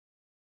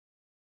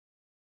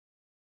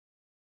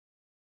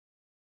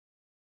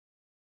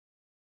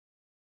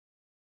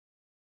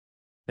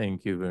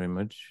Thank you very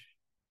much.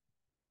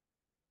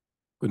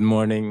 Good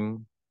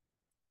morning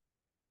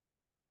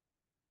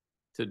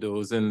to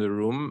those in the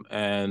room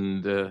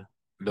and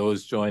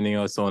those joining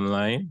us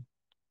online.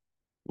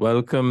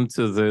 Welcome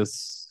to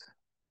this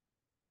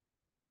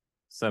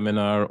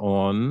seminar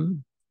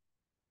on,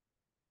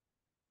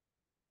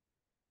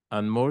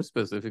 and more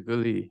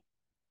specifically,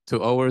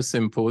 to our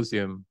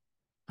symposium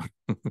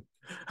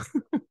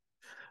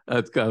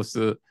at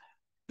CAFSA.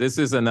 This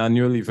is an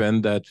annual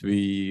event that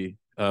we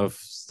have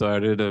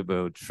started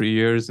about 3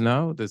 years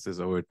now. This is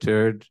our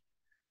third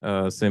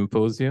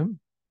symposium.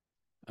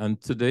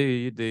 And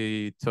today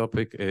the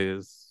topic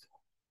is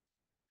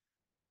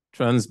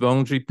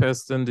Transboundary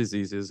Pests and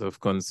Diseases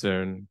of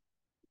Concern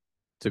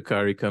to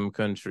CARICOM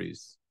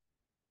countries.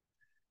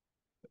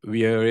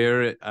 We are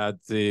here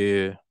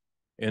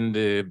in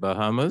the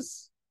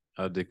Bahamas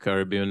at the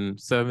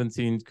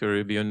 17th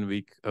Caribbean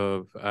Week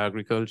of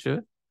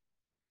Agriculture.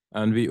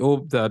 And we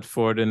hope that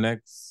for the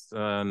next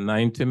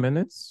 90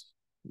 minutes,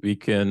 we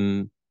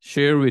can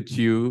share with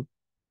you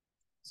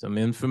some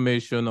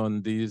information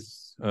on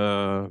these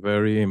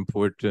very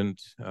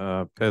important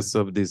pests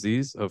of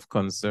disease of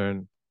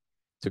concern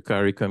to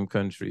CARICOM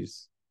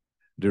countries.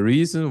 The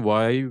reason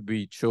why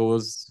we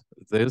chose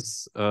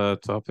this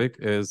topic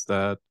is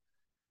that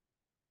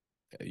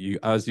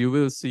as you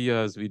will see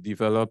as we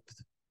develop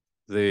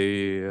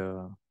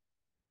the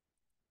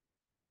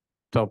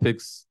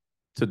topics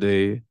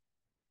today,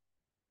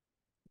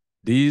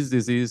 these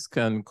diseases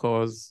can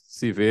cause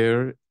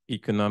severe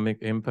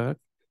economic impact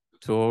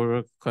to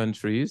our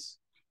countries.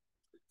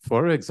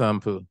 For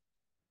example,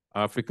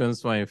 African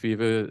swine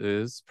fever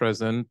is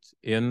present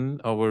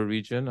in our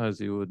region, as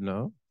you would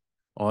know,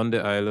 on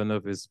the island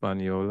of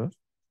Hispaniola.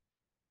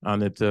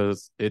 And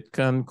it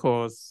can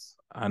cause,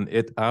 and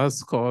it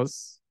has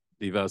caused,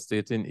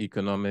 devastating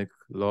economic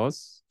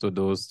loss to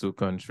those two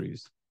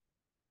countries.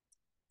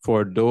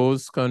 For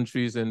those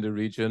countries in the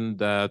region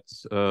that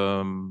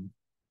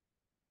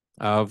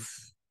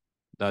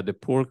the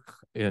pork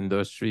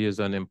industry is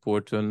an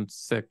important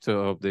sector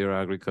of their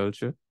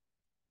agriculture,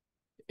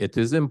 it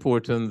is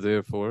important,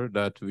 therefore,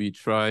 that we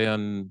try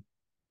and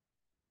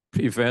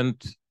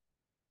prevent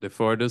the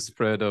further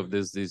spread of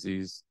this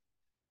disease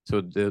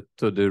to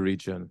the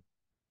region.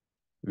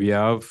 We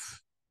have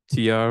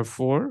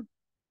TR4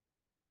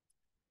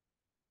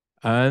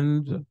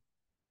 and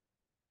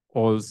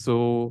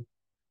also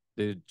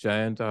the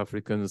giant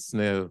African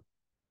snail,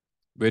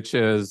 which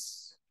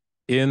is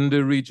in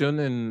the region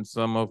in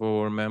some of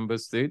our member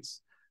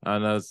states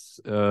and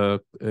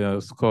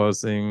is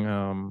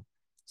causing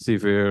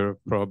severe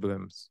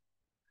problems.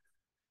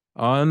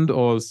 And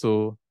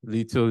also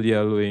lethal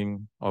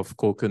yellowing of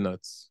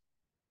coconuts.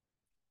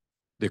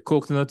 The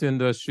coconut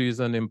industry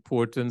is an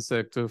important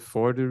sector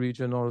for the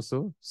region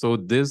also. So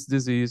this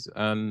disease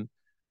and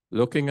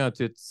looking at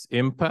its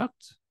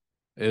impact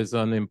is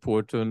an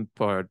important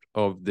part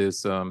of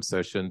this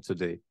session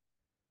today.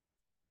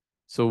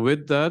 So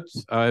with that,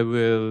 I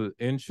will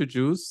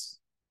introduce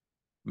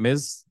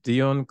Ms.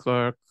 Dion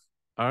Clark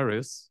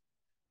Harris,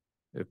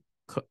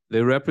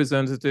 the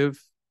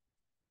representative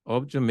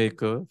of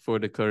Jamaica for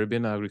the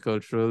Caribbean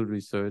Agricultural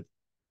Research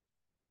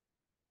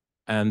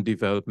and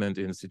Development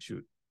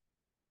Institute.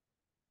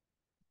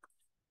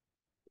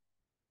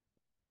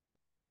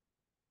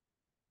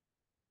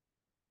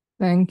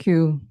 Thank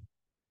you,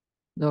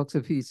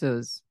 Dr.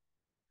 Peters.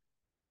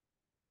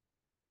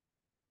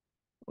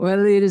 Well,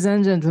 ladies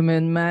and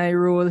gentlemen, my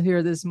role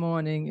here this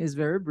morning is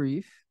very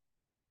brief.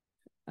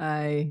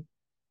 I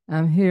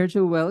am here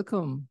to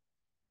welcome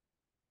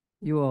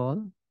you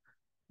all,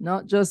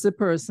 not just the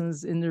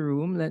persons in the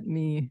room. Let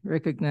me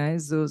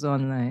recognize those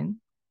online.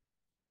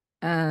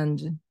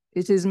 And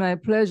it is my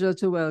pleasure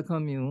to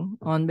welcome you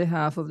on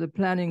behalf of the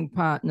planning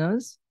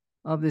partners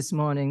of this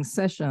morning's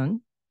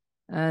session.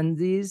 And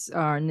these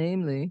are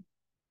namely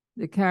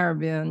the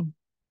Caribbean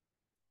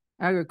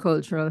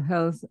Agricultural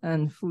Health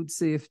and Food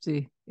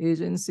Safety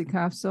Agency,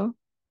 CAFSA,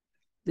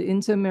 the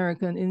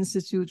Inter-American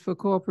Institute for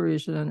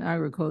Cooperation and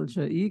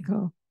Agriculture,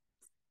 ICA,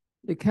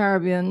 the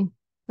Caribbean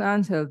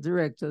Plant Health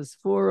Directors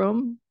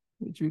Forum,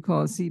 which we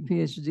call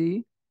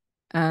CPHD,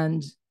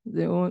 and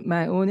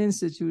my own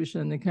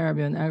institution, the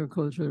Caribbean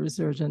Agricultural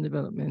Research and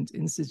Development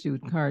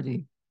Institute,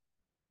 CARDI.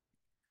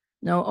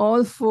 Now,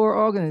 all four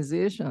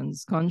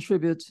organizations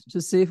contribute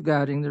to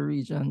safeguarding the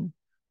region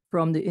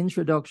from the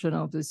introduction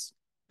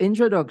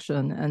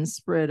and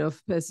spread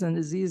of pests and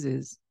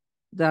diseases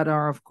that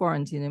are of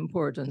quarantine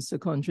importance to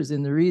countries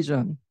in the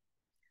region.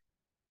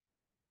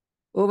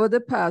 Over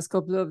the past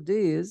couple of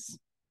days,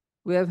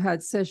 we have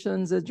had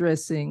sessions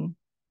addressing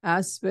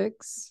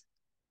aspects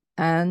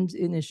and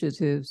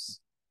initiatives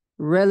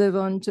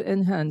relevant to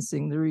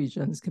enhancing the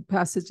region's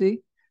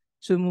capacity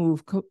to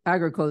move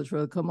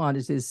agricultural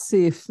commodities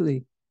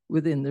safely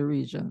within the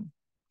region.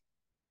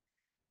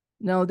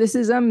 Now, this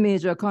is a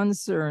major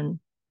concern,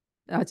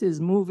 that is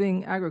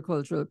moving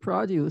agricultural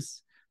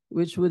produce,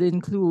 which would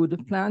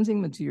include planting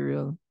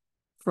material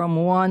from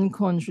one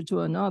country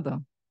to another,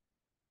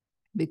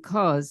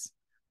 because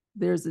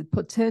there's a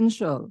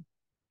potential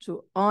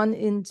to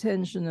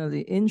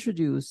unintentionally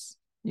introduce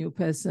new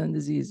pests and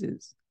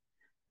diseases.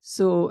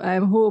 So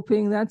I'm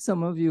hoping that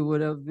some of you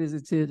would have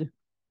visited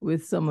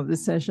with some of the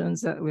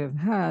sessions that we have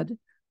had,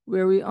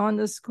 where we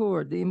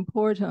underscored the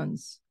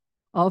importance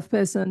of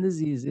pests and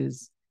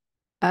diseases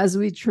as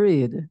we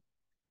trade,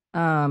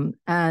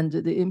 and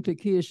the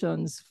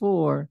implications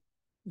for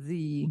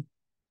the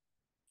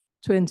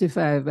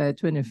 25 by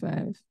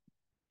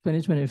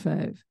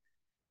 2025.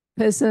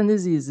 Pests and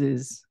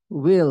diseases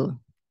will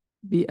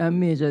be a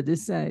major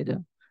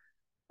decider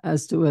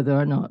as to whether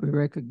or not we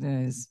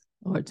recognize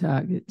our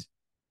target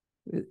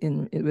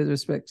with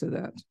respect to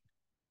that.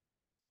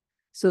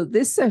 So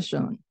this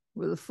session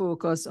will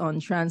focus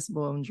on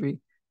transboundary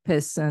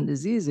pests and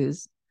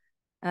diseases,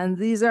 and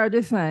these are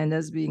defined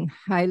as being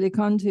highly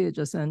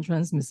contagious and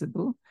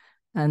transmissible,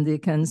 and they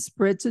can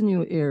spread to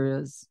new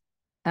areas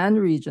and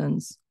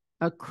regions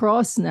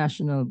across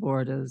national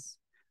borders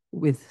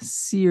with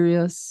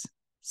serious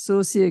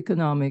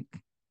socioeconomic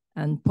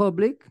and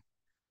public,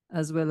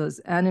 as well as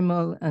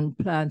animal and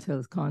plant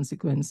health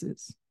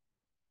consequences.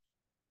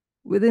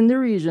 Within the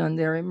region,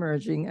 there are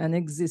emerging and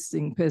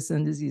existing pests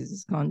and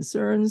diseases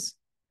concerns,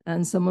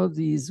 and some of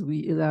these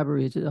we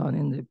elaborated on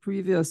in the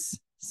previous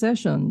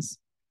sessions.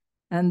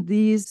 And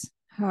these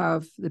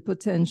have the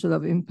potential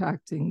of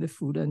impacting the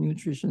food and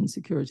nutrition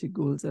security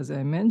goals, as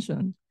I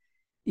mentioned,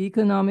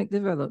 economic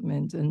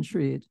development and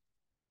trade,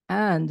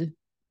 and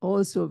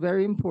also,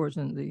 very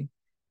importantly,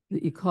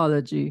 the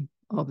ecology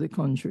of the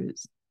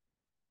countries.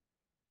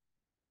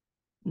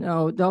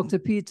 Now, Dr.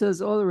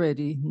 Peters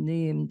already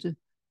named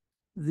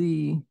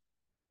the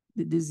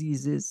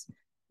diseases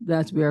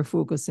that we are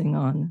focusing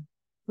on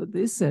for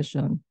this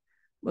session,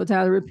 but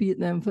I'll repeat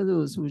them for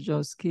those who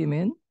just came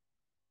in.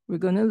 We're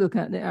going to look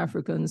at the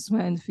African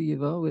Swine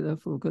Fever with a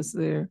focus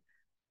there.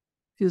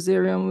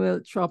 Fusarium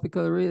wilt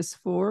tropical race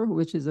 4,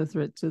 which is a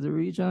threat to the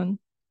region.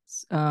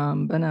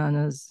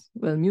 Bananas,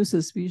 well,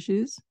 mucus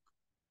species,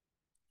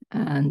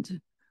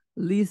 and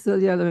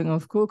lethal yellowing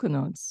of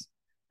coconuts.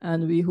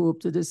 And we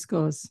hope to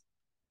discuss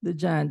the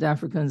giant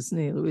African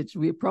snail, which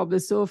we're probably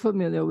so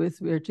familiar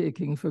with, we're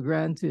taking for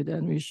granted,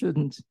 and we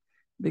shouldn't,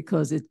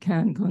 because it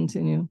can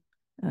continue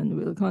and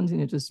will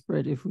continue to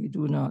spread if we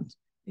do not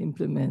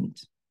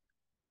implement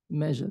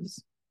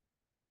measures.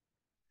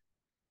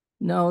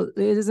 Now,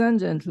 ladies and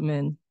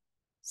gentlemen,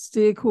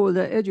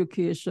 stakeholder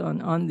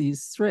education on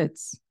these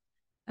threats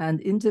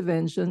and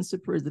interventions to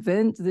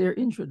prevent their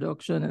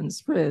introduction and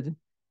spread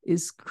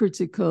is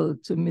critical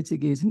to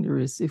mitigating the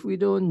risk. If we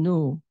don't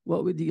know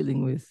what we're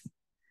dealing with,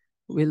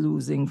 we're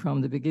losing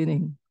from the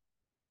beginning.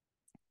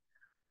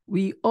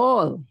 We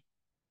all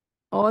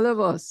of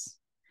us,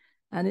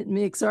 and it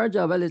makes our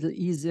job a little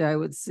easier, I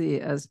would say,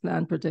 as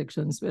plant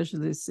protection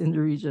specialists in the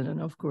region,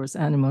 and of course,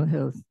 animal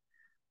health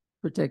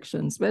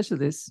protection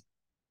specialists,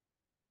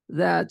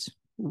 that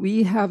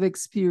we have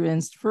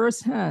experienced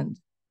firsthand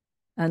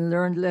and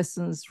learned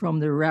lessons from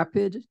the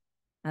rapid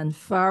and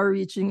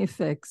far-reaching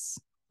effects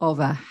of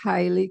a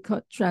highly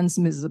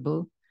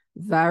transmissible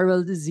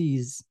viral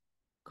disease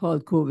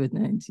called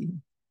COVID-19.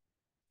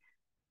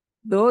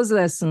 Those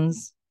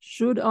lessons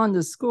should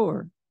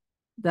underscore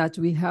that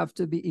we have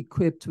to be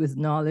equipped with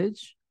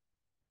knowledge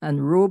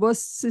and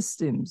robust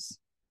systems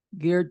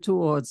geared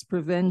towards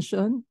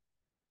prevention,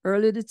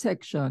 early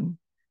detection,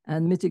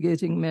 and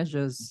mitigating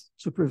measures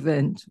to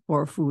prevent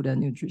our food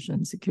and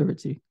nutrition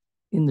security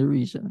in the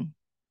region.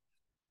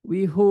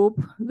 We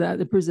hope that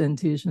the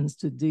presentations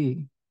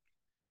today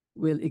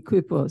will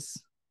equip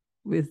us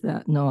with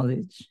that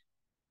knowledge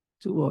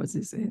towards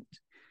this end.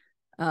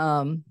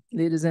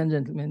 Ladies and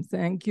gentlemen,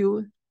 thank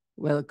you.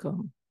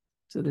 Welcome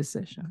to the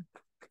session.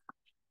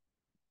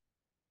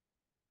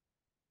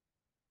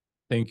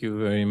 Thank you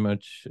very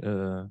much,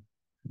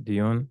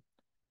 Dion.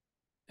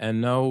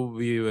 And now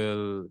we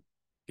will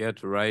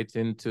get right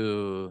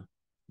into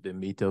the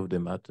meat of the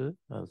matter,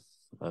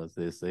 as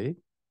they say,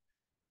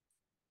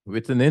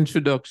 with an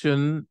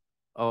introduction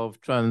of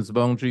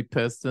transboundary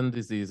pests and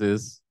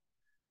diseases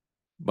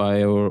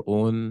by our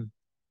own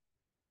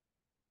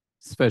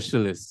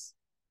specialist,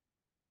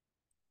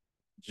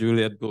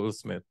 Juliet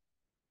Goldsmith.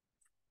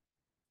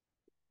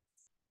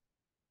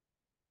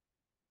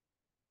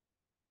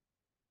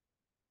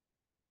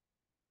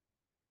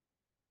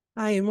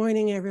 Hi,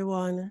 morning,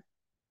 everyone.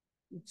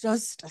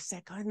 Just a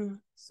second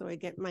so I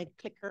get my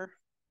clicker.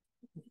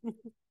 All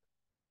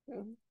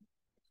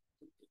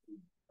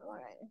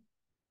right.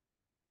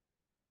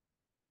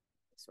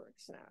 This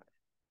works now.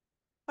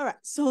 All right,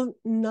 so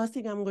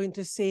nothing I'm going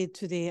to say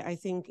today, I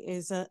think,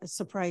 is a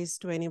surprise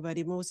to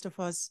anybody. Most of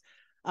us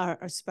are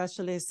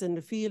specialists in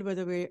the field,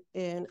 whether we're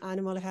in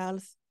animal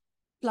health,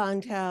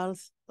 plant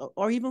health,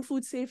 or even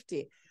food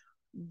safety.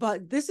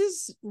 But this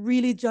is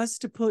really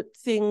just to put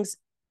things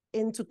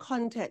into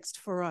context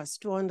for us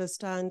to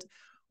understand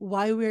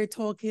why we're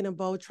talking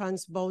about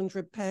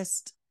transboundary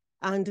pests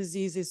and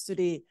diseases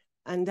today,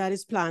 and that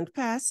is plant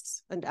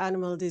pests and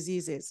animal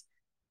diseases.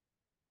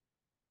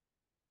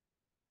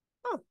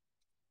 Oh.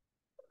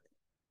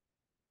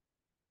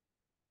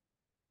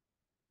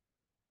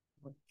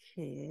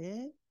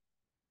 Okay.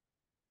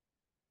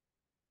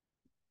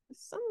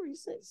 some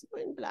reason it's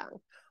going blank.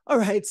 All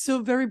right,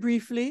 so very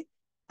briefly,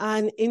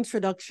 an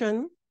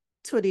introduction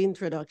to the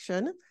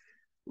introduction.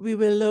 We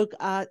will look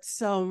at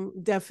some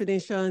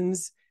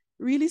definitions,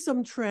 really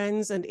some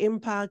trends and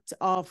impact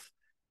of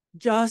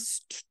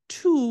just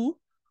 2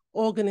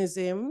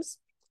 organisms,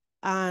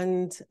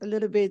 and a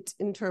little bit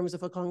in terms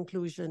of a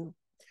conclusion.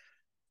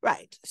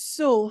 Right,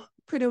 so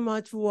pretty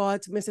much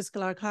what Mrs.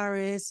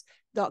 Clark-Harris,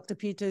 Dr.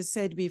 Peters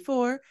said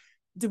before,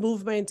 the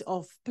movement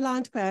of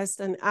plant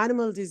pests and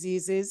animal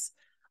diseases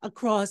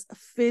across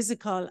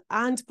physical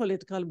and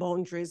political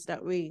boundaries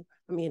that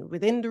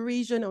within the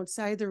region,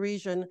 outside the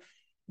region,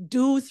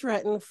 do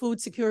threaten food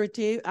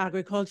security,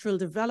 agricultural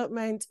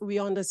development. We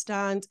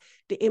understand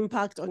the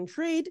impact on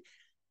trade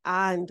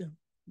and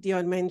the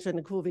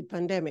unmentioned COVID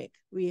pandemic.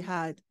 We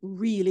had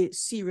really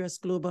serious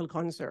global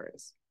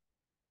concerns.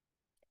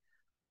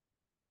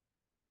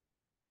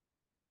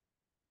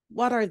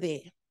 What are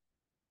they?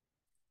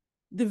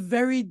 The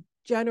very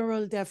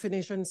general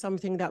definition,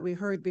 something that we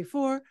heard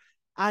before,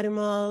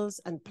 animals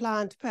and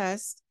plant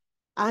pests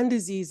and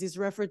diseases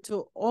refer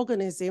to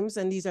organisms,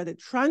 and these are the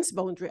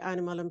transboundary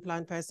animal and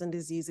plant pests and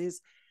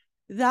diseases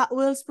that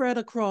will spread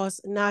across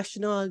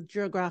national,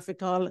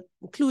 geographical,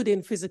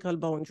 including physical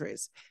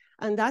boundaries.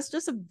 And that's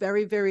just a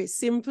very, very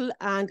simple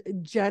and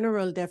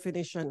general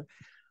definition.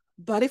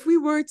 But if we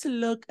were to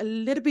look a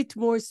little bit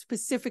more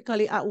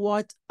specifically at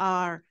what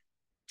are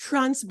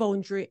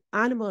transboundary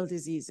animal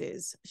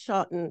diseases,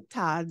 shortened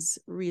TADs,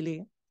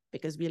 really,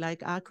 because we like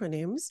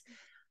acronyms.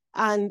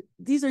 And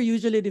these are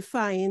usually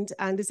defined,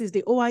 and this is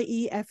the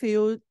OIE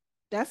FAO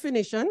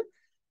definition,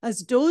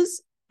 as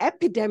those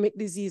epidemic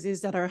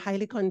diseases that are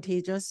highly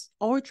contagious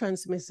or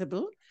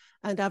transmissible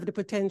and have the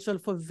potential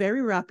for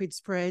very rapid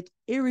spread,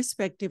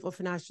 irrespective of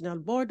national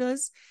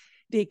borders.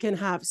 They can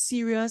have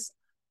serious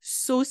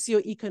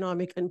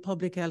socio-economic and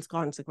public health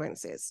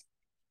consequences.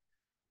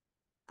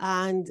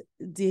 And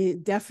the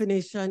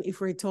definition, if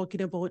we're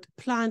talking about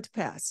plant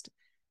pest,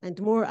 and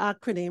more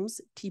acronyms,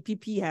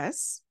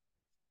 TPPS.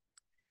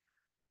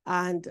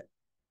 And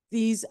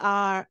these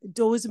are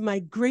those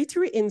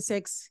migratory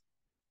insects,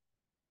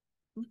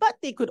 but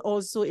they could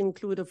also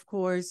include, of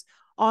course,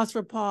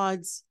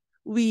 arthropods,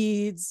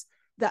 weeds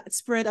that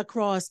spread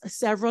across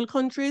several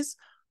countries,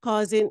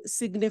 causing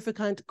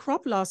significant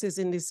crop losses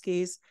in this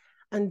case,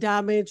 and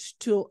damage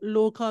to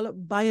local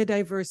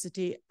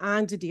biodiversity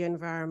and the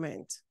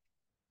environment.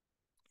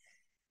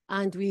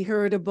 And we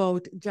heard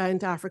about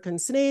giant African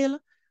snail,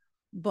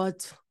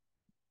 but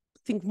I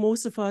think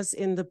most of us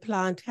in the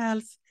plant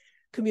health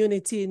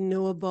community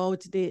know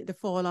about the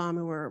fall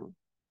armyworm.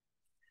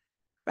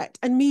 Right,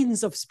 and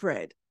means of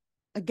spread.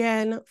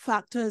 Again,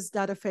 factors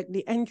that affect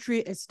the entry,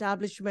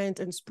 establishment,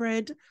 and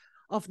spread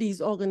of these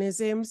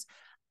organisms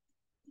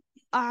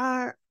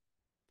are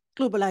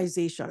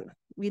globalization.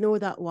 We know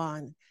that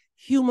one.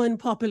 Human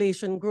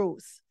population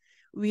growth.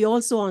 We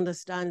also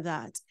understand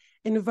that.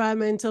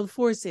 Environmental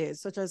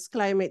forces such as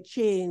climate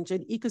change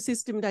and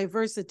ecosystem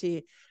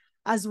diversity,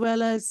 as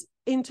well as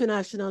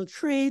international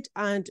trade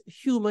and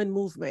human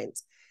movement,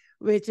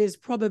 which is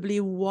probably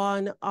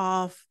one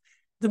of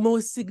the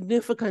most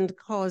significant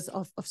cause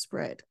of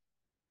spread.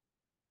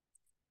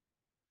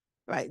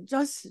 Right,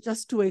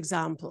 just 2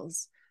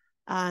 examples,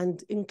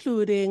 and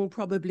including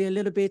probably a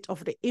little bit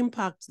of the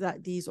impact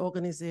that these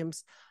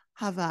organisms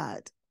have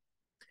had.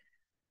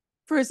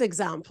 First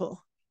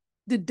example,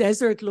 the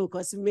desert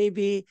locust,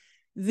 maybe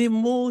the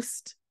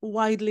most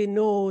widely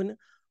known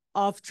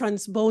of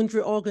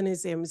transboundary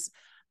organisms.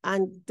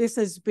 And this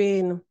has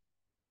been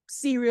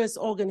serious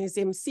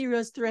organism,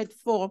 serious threat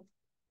for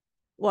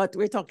what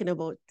we're talking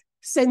about,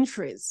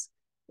 centuries.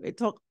 We're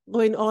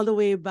going all the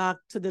way back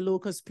to the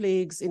locust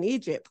plagues in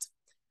Egypt.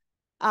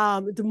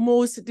 The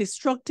most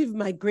destructive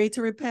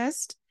migratory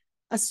pest,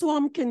 a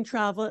swarm can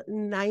travel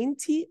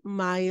 90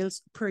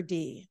 miles per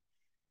day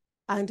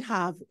and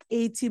have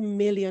 80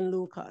 million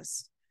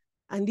locusts.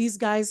 And these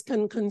guys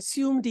can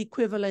consume the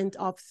equivalent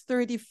of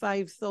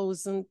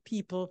 35,000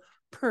 people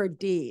per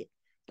day.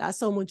 That's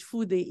how much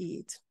food they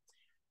eat.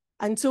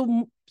 And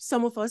so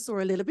some of us who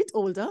are a little bit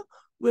older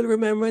will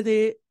remember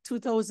the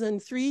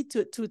 2003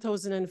 to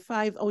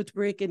 2005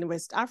 outbreak in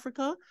West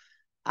Africa.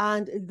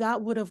 And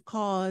that would have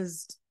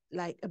caused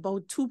like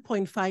about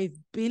 2.5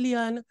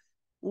 billion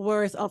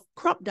worth of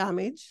crop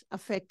damage,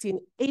 affecting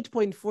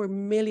 8.4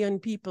 million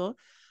people.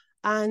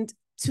 And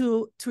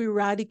to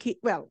eradicate,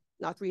 well,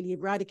 not really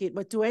eradicate,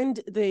 but to end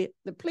the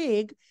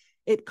plague,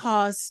 it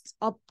cost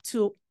up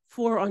to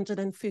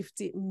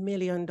 $450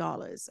 million.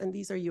 And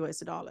these are US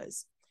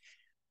dollars.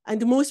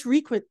 And the most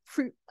recently,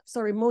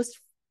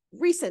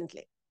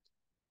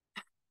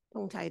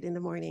 tongue-tied in the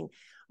morning,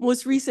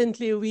 most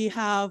recently we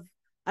have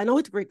an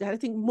outbreak that I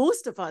think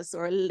most of us,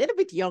 or a little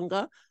bit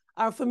younger,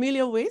 are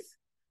familiar with.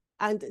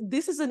 And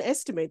this is an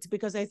estimate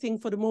because I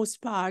think for the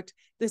most part,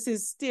 this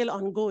is still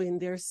ongoing.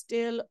 There's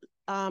still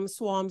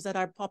swarms that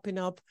are popping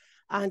up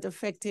and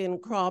affecting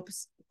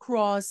crops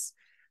across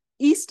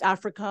East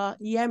Africa,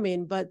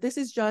 Yemen. But this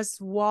is just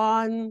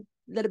one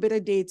little bit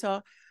of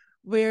data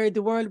where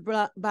the World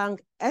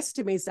Bank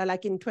estimates that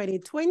like in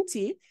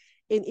 2020,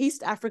 in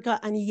East Africa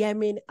and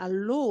Yemen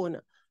alone,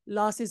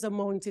 losses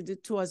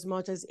amounted to as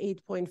much as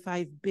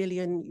 8.5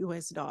 billion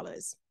US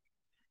dollars.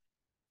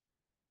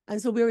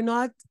 And so we're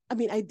not, I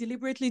mean, I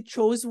deliberately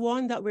chose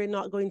one that we're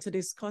not going to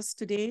discuss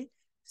today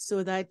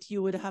so that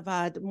you would have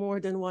had more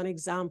than one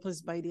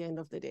examples by the end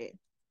of the day.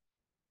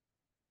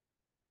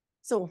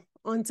 So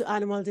on to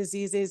animal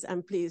diseases,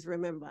 and please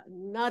remember,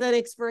 not an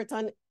expert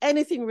on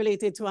anything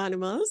related to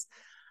animals,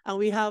 and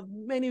we have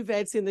many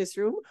vets in this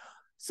room.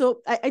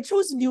 So I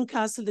chose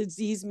Newcastle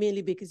disease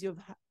mainly because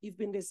you've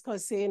been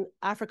discussing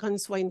African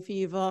swine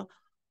fever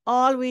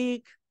all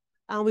week,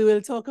 and we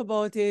will talk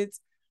about it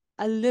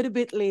a little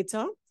bit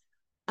later,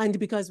 and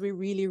because we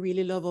really,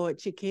 really love our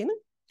chicken.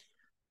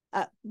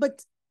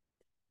 But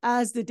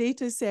as the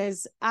data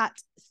says, at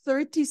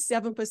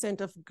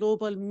 37% of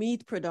global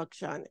meat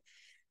production,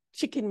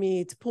 chicken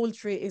meat,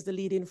 poultry is the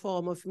leading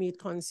form of meat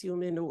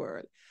consumed in the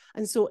world.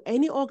 And so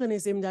any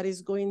organism that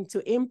is going to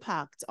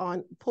impact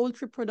on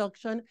poultry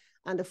production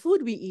and the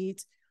food we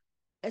eat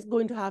is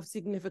going to have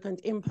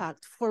significant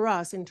impact for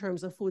us in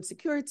terms of food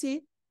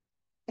security,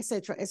 et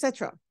cetera, et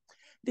cetera.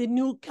 The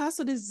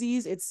Newcastle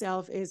disease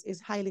itself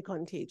is highly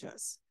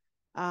contagious.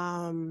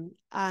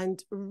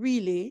 And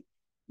really,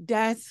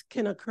 death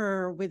can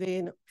occur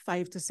within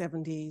 5 to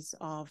 7 days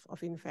of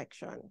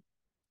infection.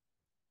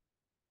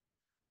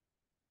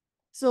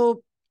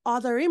 So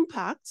other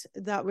impact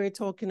that we're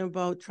talking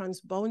about,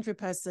 transboundary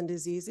pests and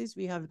diseases,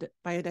 we have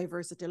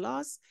biodiversity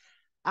loss.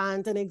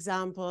 And an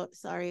example,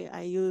 sorry,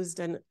 I used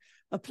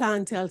a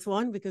plant health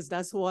one because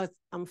that's what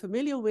I'm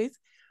familiar with,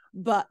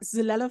 but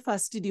Xylella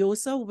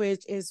fastidiosa,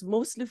 which is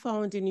mostly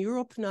found in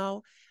Europe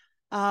now,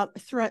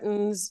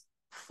 threatens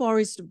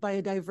forest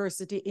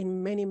biodiversity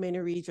in many, many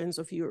regions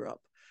of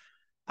Europe.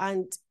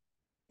 And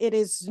it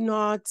is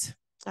not,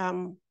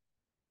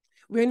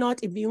 we're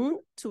not immune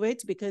to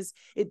it because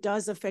it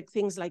does affect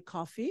things like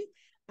coffee,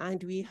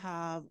 and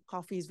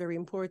coffee is very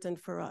important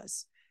for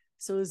us.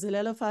 So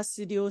Xylella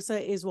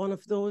fastidiosa is one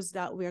of those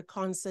that we're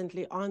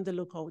constantly on the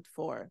lookout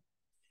for.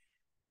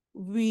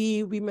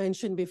 We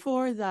mentioned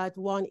before that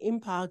one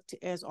impact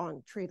is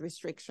on trade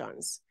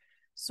restrictions.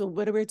 So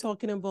whether we're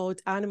talking about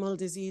animal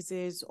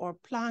diseases or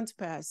plant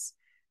pests,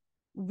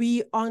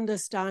 we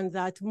understand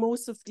that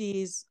most of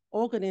these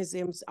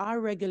organisms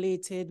are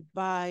regulated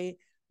by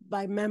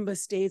member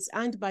states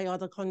and by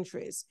other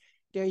countries.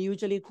 They're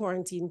usually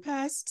quarantine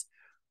pests,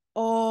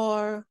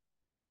 or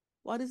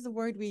what is the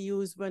word we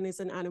use when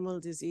it's an animal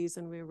disease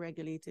and we're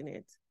regulating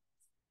it?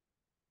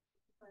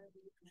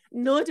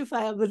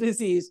 Notifiable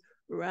disease,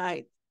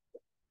 right.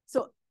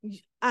 So,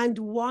 and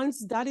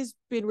once that has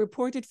been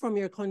reported from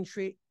your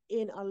country,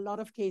 in a lot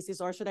of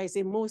cases, or should I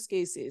say most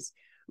cases,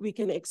 we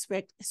can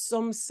expect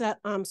some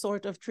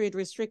sort of trade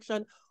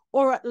restriction,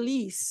 or at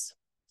least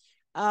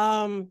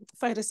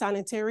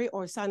phytosanitary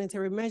or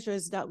sanitary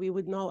measures that we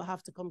would now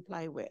have to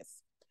comply with.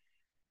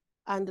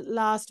 And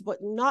last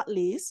but not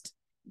least,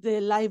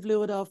 the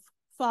livelihood of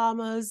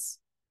farmers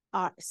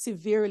are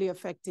severely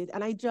affected.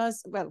 And I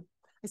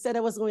said I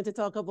was going to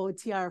talk about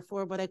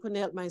TR4, but I couldn't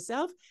help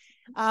myself.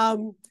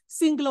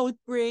 Single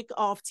outbreak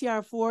of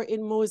TR4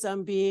 in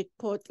Mozambique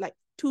put like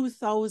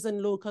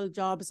 2,000 local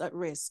jobs at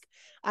risk.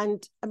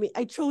 And I mean,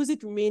 I chose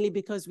it mainly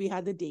because we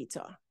had the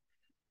data.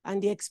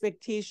 And the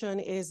expectation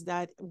is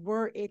that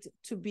were it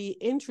to be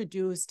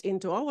introduced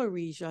into our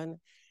region,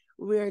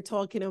 we're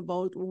talking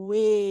about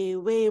way,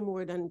 way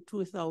more than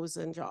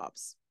 2,000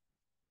 jobs.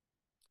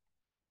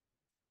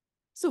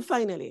 So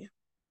finally,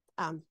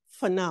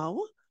 for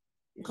now,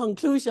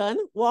 conclusion,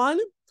 one,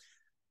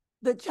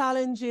 the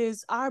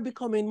challenges are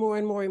becoming more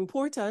and more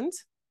important.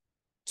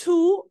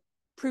 Two,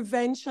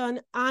 prevention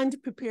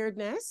and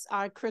preparedness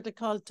are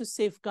critical to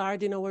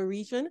safeguarding our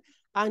region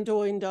and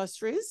our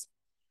industries.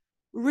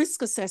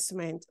 Risk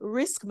assessment,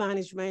 risk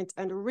management,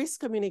 and risk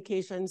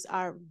communications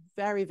are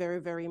very, very,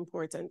 very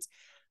important.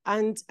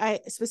 And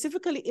I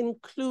specifically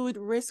include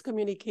risk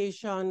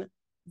communication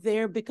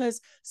there because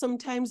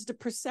sometimes the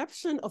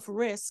perception of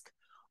risk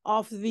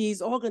of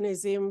these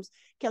organisms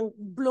can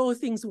blow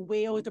things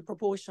way out of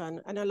proportion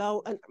and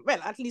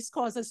at least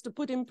cause us to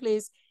put in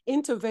place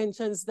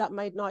interventions that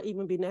might not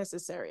even be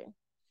necessary.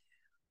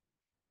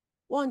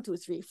 1, 2,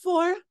 3,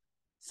 4,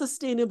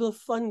 sustainable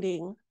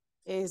funding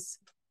is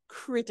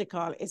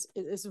critical,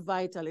 it's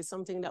vital, it's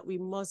something that we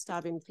must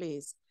have in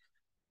place.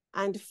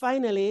 And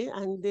finally,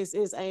 and this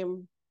is, I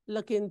am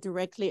looking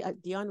directly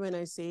at Dion when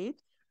I say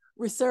it,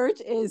 research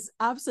is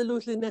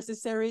absolutely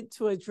necessary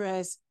to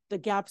address the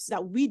gaps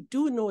that we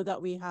do know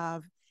that we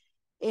have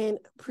in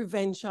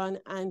prevention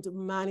and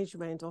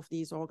management of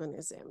these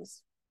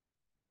organisms.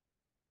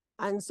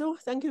 And so,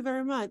 thank you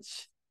very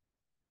much.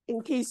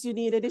 In case you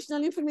need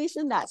additional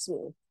information, that's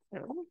me.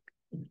 Let's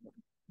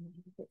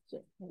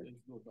go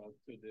back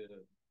to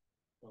the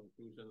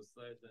conclusion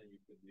slide, and you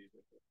could leave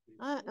it.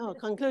 Oh,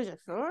 conclusion,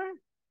 sure.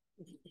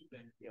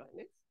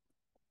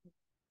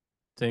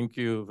 Thank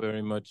you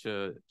very much,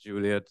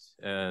 Juliet.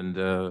 And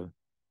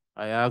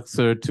I asked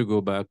her to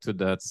go back to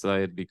that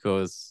slide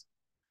because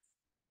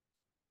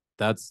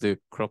that's the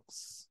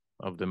crux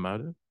of the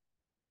matter.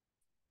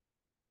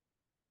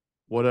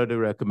 what are the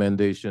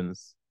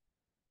recommendations?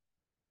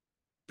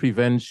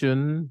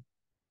 Prevention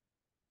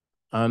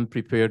and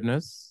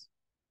preparedness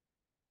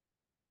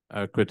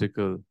are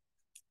critical.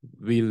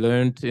 We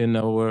learned in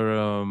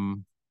our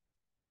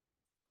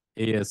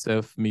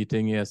ASF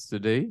meeting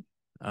yesterday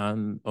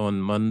and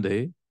on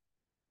Monday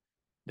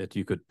that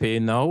you could pay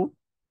now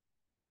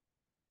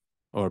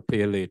or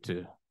pay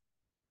later.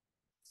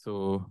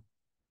 So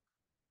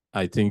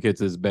I think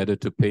it is better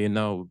to pay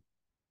now,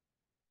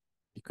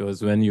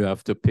 because when you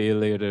have to pay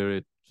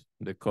later,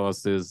 the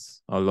cost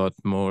is a lot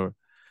more.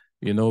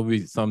 You know,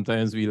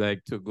 sometimes we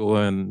like to go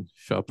and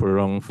shop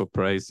around for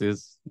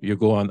prices. You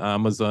go on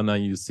Amazon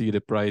and you see the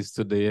price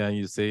today and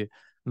you say,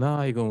 no,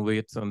 I'm going to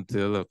wait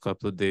until a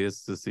couple of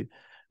days to see.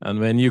 And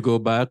when you go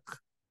back,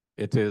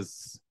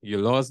 you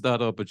lost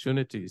that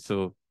opportunity.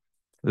 So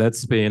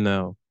let's pay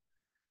now.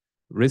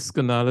 Risk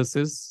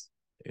analysis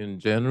in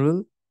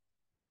general.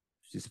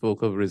 She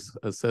spoke of risk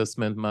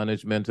assessment,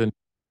 management, and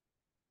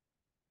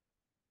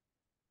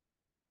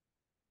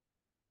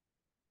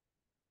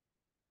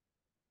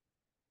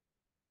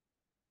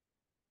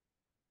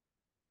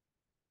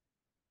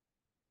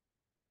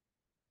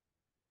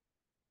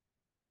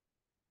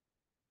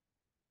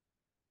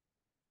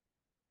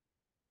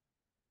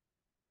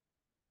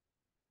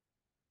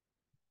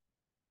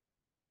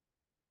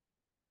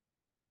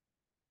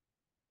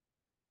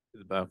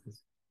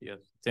yes,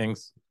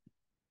 thanks.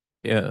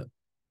 Yeah,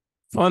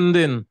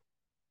 funding.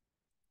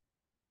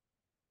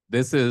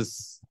 This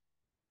is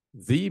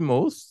the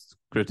most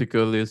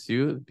critical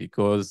issue,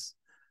 because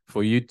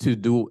for you to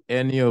do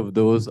any of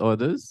those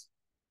others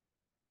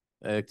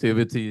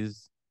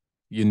activities,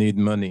 you need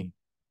money.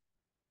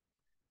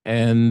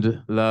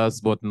 And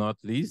last but not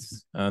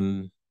least,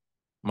 and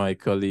my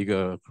colleague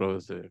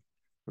across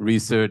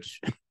research,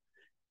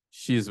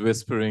 she's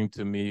whispering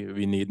to me,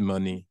 we need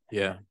money.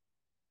 Yeah,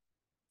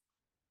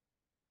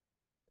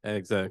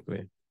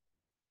 exactly.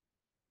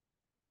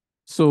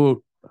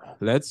 So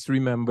let's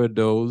remember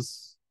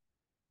those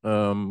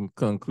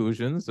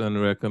conclusions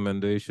and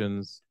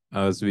recommendations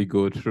as we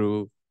go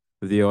through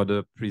the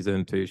other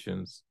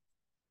presentations.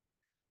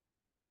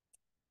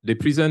 The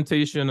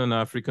presentation on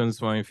African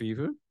swine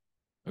fever,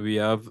 we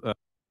have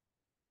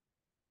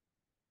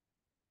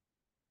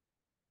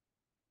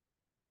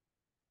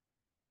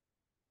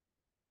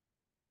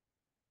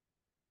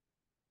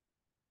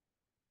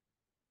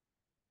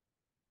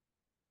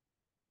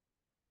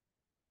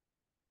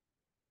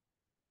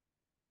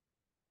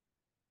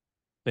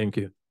thank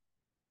you.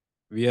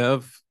 We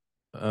have,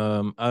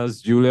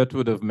 as Juliet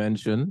would have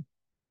mentioned,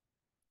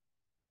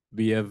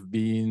 we have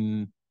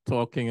been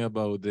talking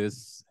about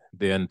this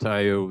the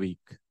entire week.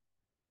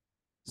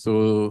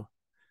 So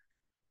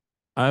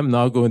I'm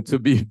now going to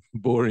be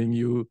boring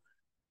you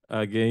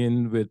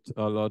again with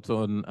a lot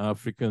on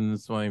African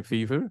swine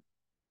fever.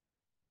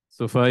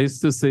 Suffice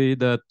to say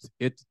that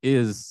it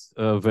is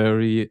a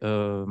very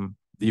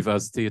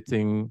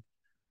devastating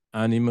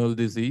animal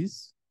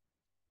disease,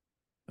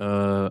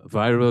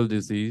 viral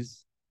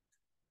disease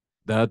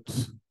that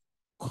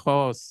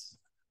cause,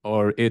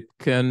 or it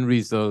can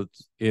result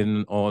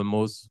in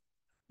almost,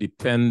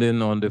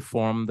 depending on the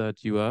form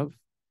that you have,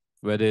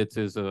 whether it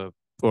is a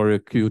poor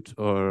acute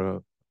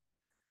or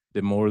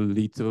the more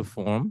lethal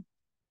form,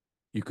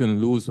 you can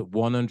lose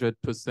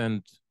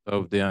 100%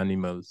 of the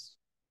animals,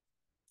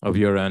 of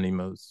your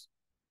animals.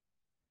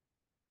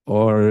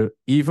 Or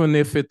even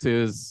if it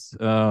is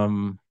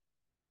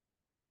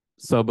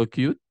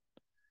subacute,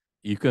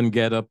 you can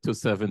get up to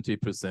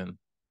 70%.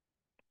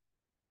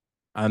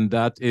 And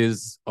that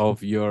is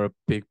of your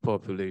pig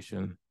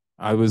population.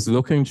 I was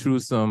looking through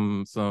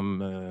some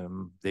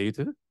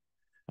data.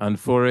 And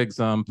for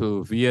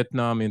example,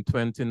 Vietnam in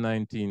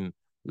 2019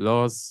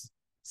 lost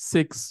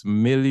 6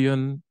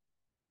 million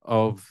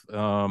of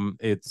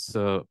its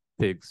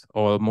pigs,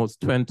 almost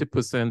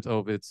 20%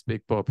 of its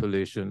pig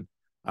population,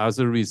 as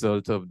a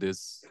result of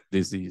this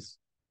disease.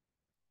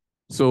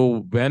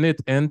 So when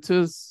it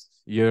enters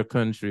your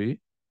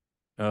country,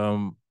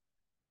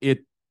 it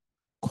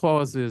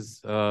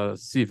causes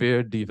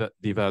severe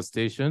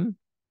devastation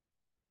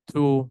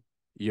to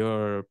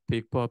your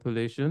pig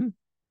population,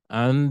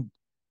 and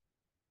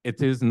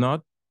it is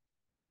not,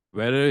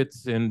 whether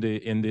it's in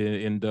the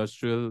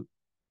industrial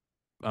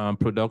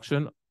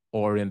production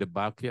or in the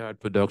backyard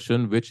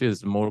production, which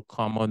is more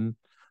common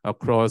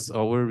across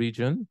our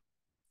region.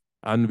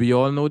 And we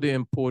all know the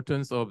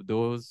importance of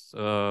those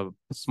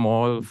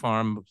small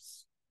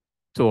farms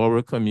to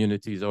our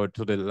communities, or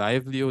to the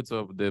livelihoods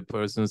of the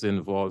persons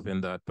involved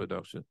in that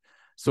production.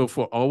 So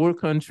for our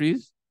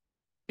countries,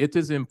 it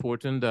is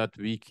important that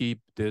we keep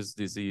this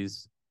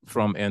disease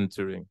from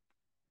entering,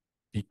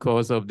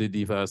 because of the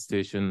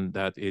devastation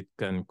that it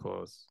can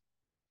cause.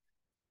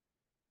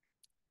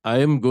 I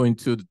am going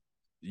to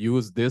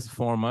use this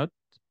format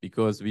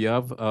because we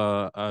have,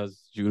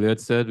 as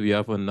Juliet said, we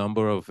have a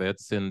number of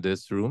vets in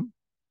this room.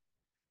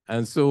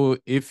 And so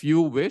if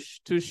you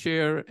wish to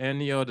share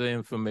any other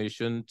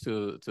information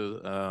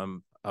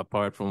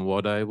apart from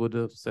what I would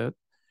have said,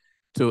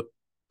 to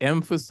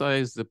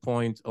emphasize the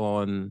point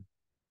on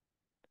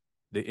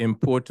the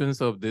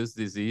importance of this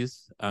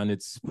disease and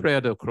its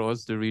spread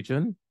across the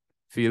region,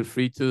 feel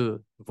free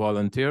to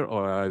volunteer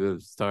or I will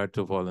start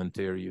to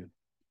volunteer you.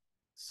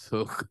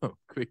 So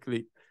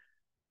quickly,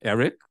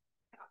 Eric?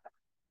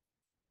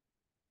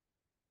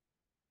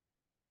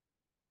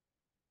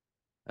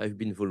 I've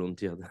been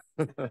volunteered.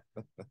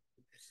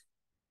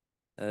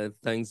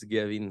 Thanks,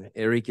 Gavin.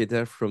 Eric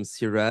Etter from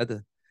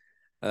CIRAD.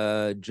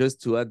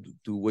 Just to add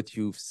to what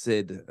you've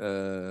said,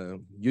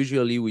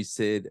 usually we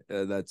said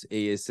that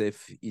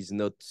ASF is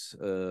not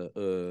a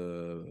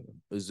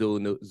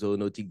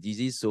zoonotic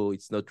disease, so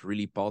it's not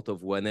really part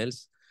of One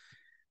Health.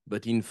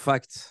 But in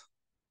fact,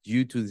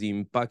 due to the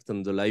impact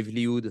on the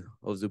livelihood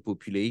of the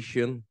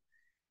population,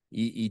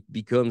 it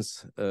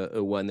becomes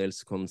a One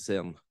Health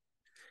concern.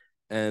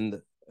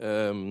 And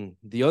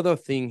the other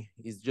thing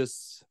is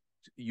just,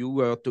 you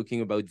were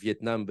talking about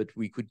Vietnam, but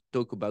we could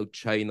talk about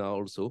China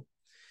also.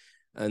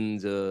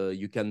 And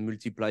you can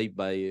multiply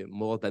by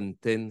more than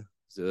 10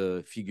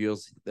 the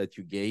figures that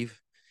you gave.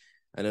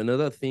 And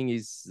another thing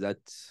is that,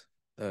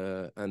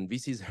 and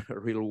this is a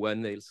real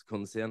One Health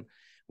concern,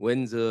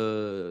 when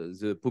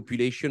the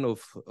population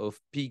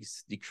of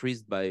pigs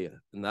decreased by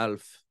an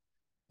half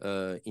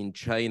in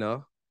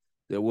China,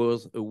 there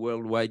was a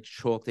worldwide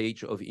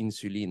shortage of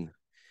insulin.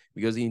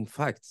 Because in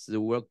fact,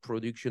 the world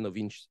production of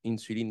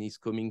insulin is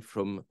coming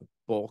from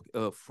pork,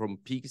 from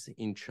pigs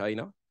in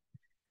China.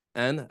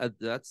 And at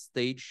that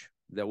stage,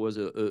 there was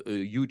a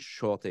huge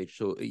shortage.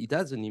 So it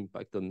has an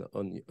impact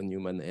on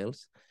human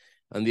health.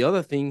 And the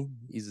other thing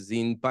is the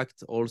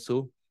impact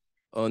also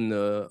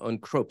on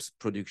crops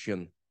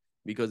production,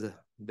 because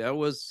there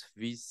was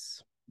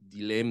this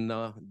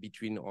dilemma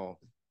between, or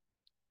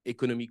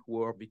economic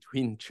war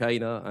between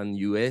China and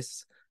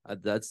US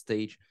at that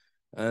stage.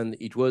 And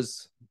it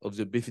was of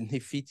the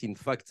benefit, in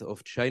fact,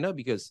 of China,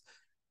 because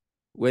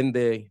when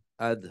they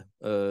had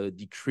a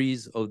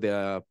decrease of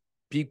their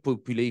pig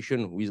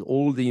population with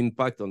all the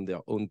impact on their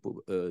own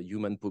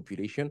human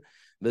population,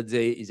 but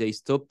they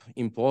stopped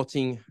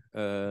importing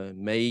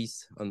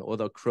maize and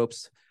other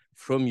crops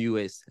from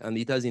US. And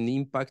it has an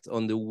impact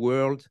on the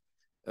world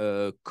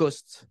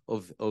cost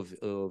of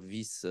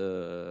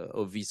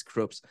these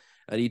crops.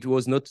 And it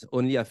was not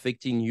only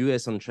affecting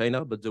US and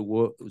China, but the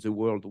whole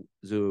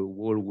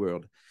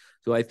world.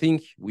 So I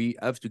think we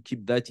have to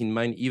keep that in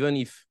mind, even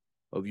if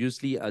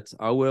obviously at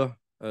our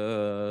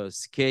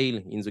scale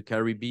in the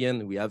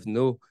Caribbean, we have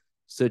no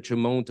such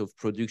amount of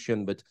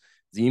production, but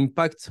the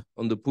impact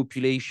on the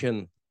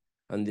population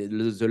and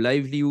the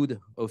livelihood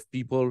of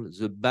people,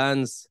 the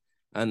bans,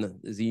 and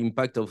the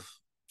impact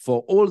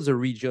for all the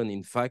region,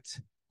 in fact,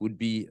 would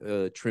be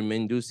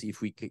tremendous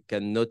if we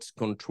cannot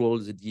control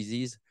the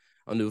disease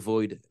and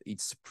avoid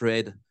its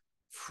spread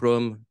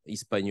from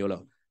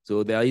Hispaniola.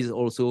 So there is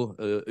also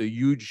a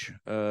huge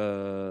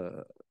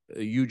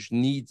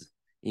need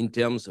in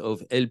terms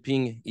of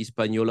helping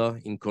Hispaniola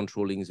in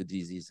controlling the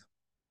disease.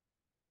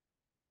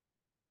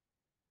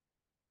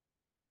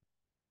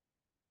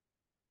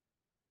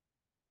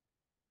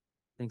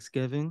 Thanks,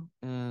 Kevin.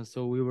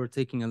 So we were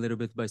taken a little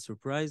bit by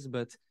surprise,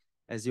 but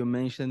as you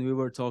mentioned, we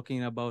were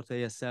talking about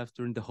ASF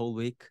during the whole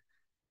week.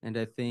 And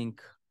I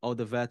think all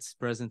the vets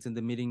present in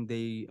the meeting,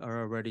 they are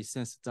already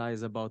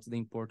sensitized about the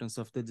importance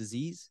of the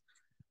disease.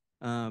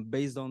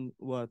 Based on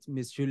what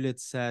Ms. Juliet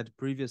said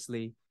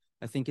previously,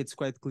 I think it's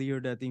quite clear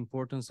that the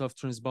importance of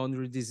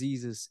transboundary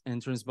diseases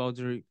and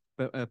transboundary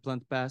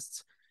plant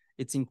pests,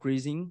 it's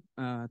increasing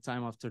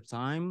time after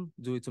time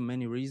due to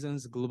many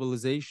reasons: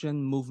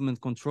 globalization, movement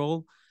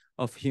control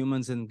of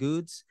humans and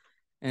goods,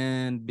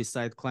 and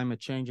beside climate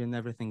change and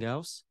everything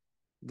else.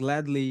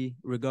 Gladly,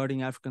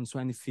 regarding African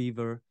swine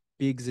fever,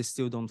 pigs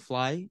still don't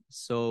fly,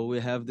 so we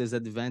have this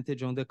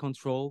advantage on the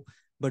control,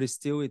 but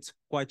still it's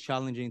quite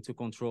challenging to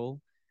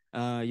control.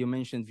 You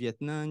mentioned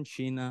Vietnam,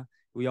 China.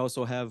 We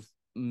also have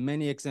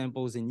many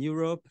examples in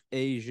Europe,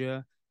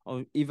 Asia,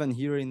 or even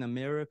here in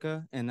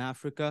America and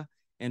Africa.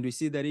 And we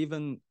see that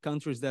even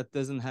countries that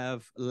doesn't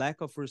have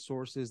lack of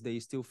resources, they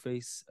still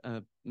face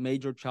a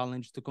major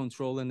challenge to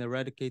control and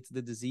eradicate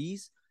the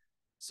disease.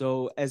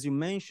 So as you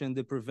mentioned,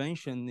 the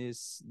prevention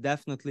is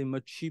definitely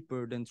much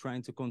cheaper than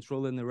trying to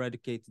control and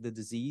eradicate the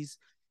disease.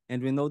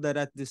 And we know that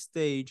at this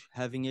stage,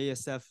 having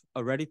ASF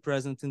already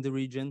present in the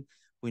region,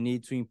 we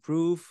need to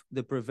improve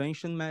the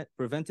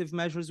preventive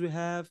measures we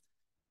have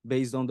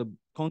based on the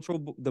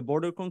control, the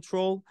border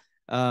control,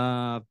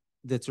 the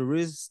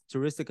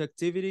touristic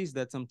activities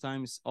that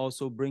sometimes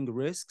also bring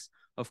risks.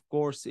 Of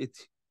course, it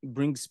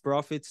brings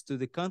profits to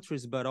the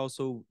countries, but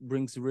also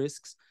brings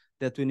risks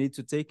that we need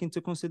to take into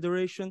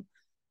consideration.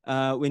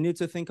 We need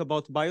to think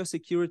about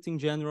biosecurity in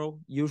general.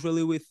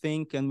 Usually we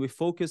think and we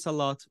focus a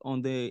lot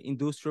on the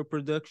industrial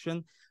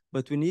production,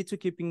 but we need to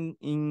keep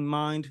in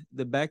mind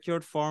the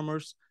backyard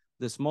farmers,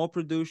 the small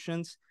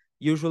productions.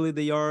 Usually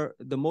they are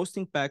the most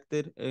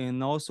impacted,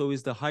 and also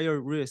is the higher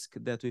risk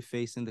that we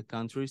face in the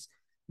countries,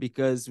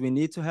 because we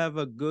need to have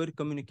a good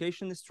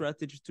communication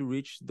strategy to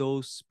reach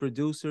those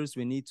producers.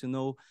 We need to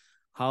know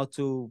how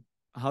to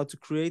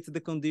create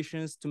the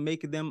conditions to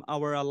make them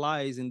our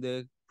allies in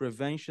the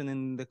prevention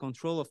and the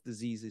control of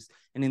diseases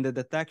and in the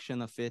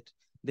detection of it,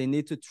 they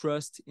need to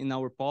trust in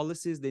our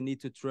policies. They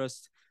need to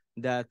trust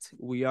that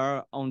we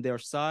are on their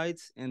side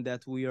and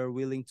that we are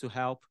willing to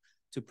help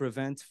to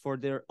prevent for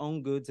their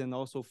own goods and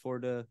also for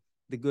the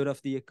good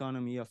of the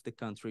economy of the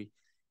country.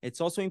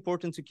 It's also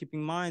important to keep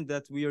in mind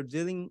that we are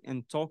dealing and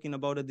talking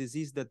about a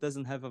disease that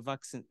doesn't have a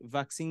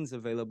vaccines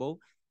available.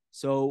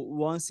 So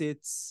once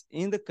it's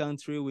in the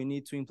country, we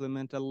need to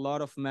implement a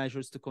lot of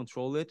measures to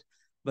control it,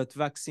 but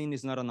vaccine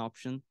is not an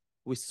option.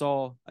 We saw,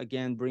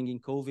 again, bringing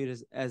COVID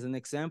as an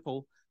example,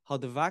 how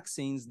the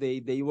vaccines,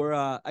 they were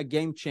a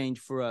game change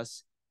for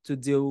us to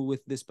deal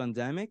with this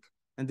pandemic.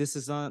 And this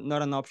is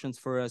not an option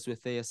for us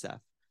with ASF.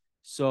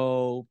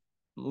 So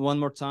one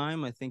more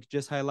time, I think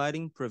just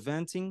highlighting,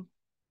 preventing,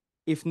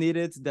 if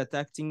needed,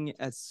 detecting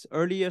as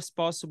early as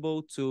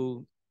possible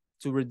to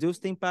reduce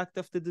the impact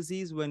of the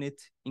disease when it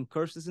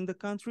incurses in the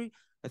country.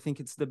 I think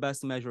it's the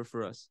best measure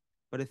for us.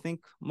 But I think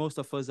most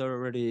of us are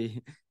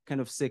already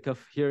kind of sick of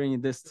hearing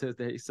this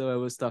today, so I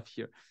will stop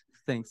here.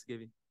 Thanks,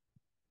 Gavin.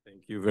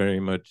 Thank you very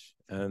much.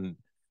 And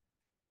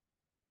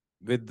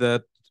with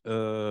that,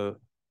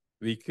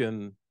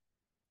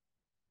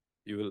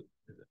 you will.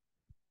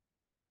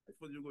 I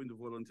thought you were going to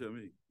volunteer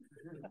me.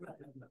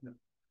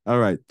 All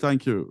right,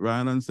 thank you,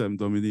 Ryan and Sam,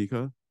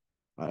 Dominica.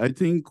 I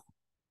think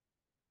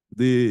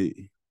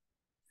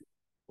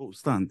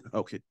stand,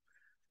 okay.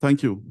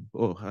 Thank you.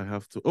 Oh, I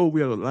have to,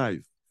 we are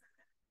live.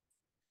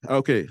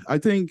 Okay, I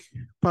think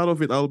part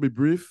of it, I'll be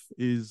brief,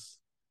 is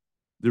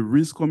the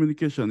risk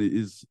communication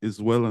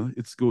is well,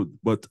 it's good.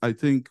 But I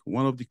think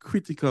one of the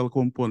critical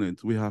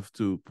components we have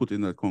to put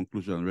in that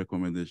conclusion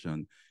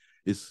recommendation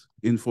is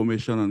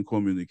information and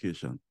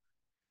communication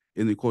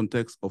in the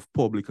context of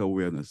public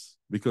awareness,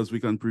 because we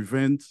can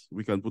prevent,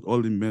 we can put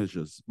all the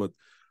measures, but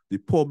the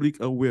public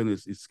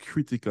awareness is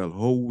critical,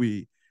 how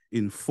we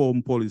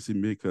inform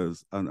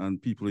policymakers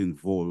and people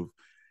involved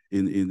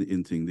in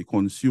the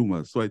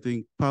consumers. So I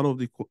think part of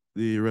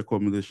the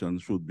recommendation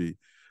should be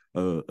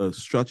a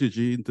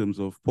strategy in terms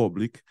of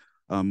public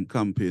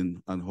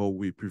campaign and how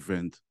we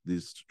prevent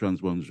these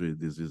transboundary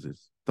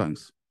diseases.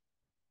 Thanks.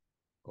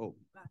 Oh.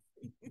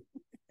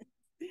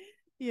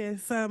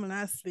 Yes,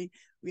 lastly,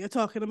 we are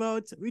talking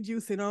about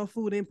reducing our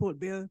food import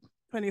bill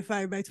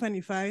 25 by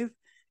 25.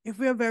 If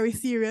we are very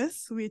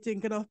serious, we're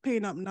thinking of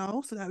paying up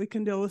now so that we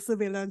can do our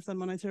surveillance and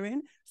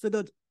monitoring so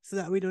that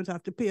we don't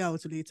have to pay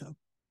out later.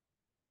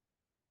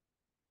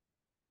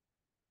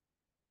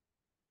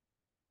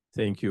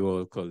 Thank you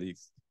all,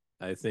 colleagues.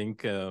 I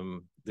think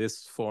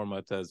this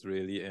format has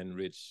really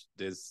enriched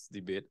this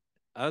debate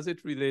as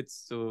it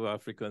relates to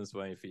African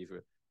swine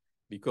fever,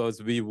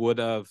 because we would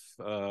have,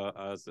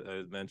 as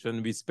I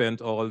mentioned, we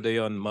spent all day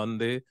on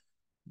Monday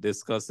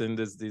discussing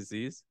this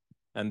disease.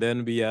 And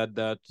then we had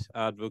that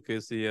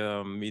advocacy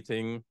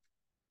meeting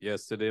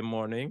yesterday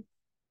morning,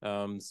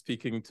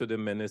 speaking to the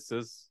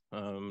ministers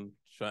and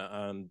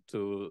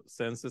to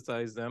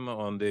sensitize them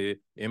on the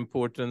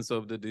importance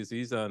of the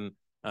disease and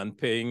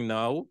paying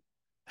now.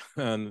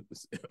 And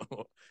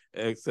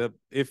except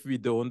if we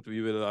don't,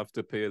 we will have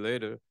to pay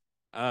later.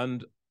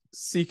 And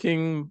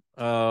seeking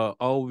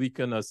how we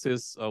can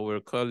assist our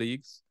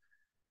colleagues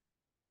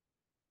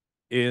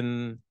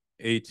in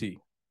Haiti,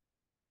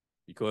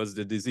 because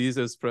the disease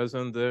is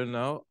present there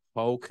now.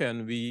 How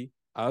can we,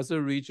 as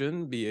a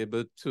region, be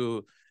able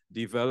to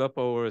develop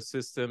our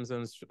systems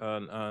and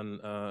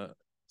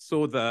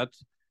so that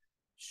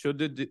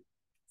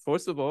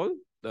first of all,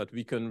 that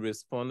we can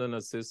respond and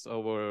assist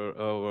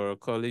our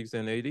colleagues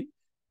in Haiti,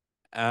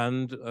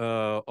 and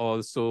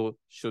also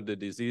should the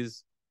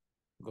disease,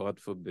 God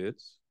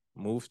forbid,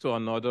 move to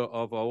another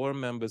of our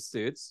member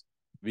states,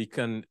 we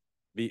can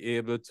be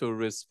able to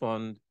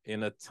respond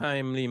in a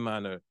timely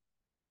manner,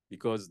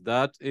 because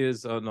that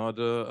is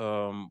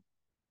another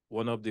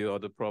one of the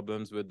other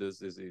problems with this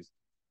disease.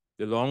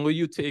 The longer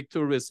you take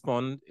to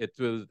respond, it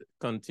will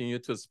continue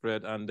to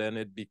spread, and then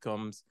it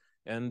becomes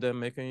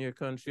endemic in your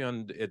country,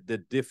 and the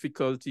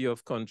difficulty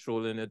of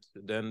controlling it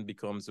then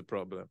becomes a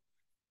problem.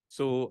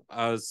 So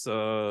as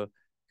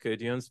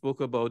Kadian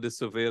spoke about the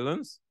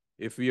surveillance,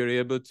 if we are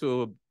able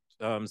to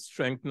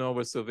strengthen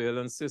our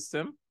surveillance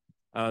system,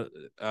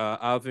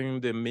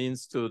 having the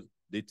means to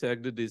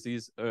detect the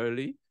disease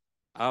early,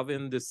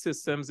 having the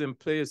systems in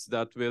place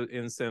that will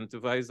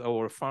incentivize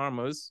our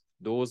farmers,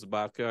 those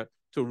backyard,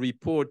 to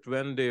report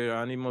when their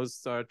animals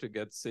start to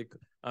get sick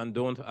and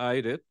don't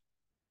hide it,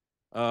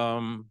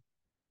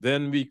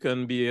 then we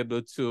can be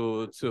able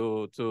to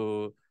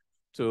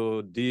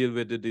deal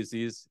with the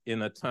disease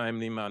in a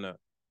timely manner.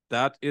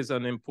 That is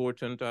an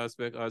important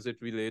aspect as it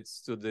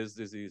relates to this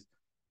disease.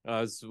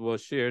 As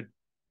was shared,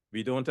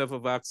 we don't have a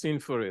vaccine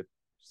for it.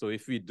 So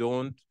if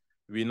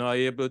we're not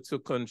able to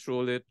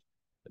control it,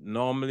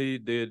 normally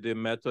the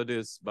method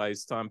is by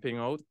stamping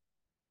out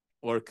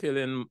or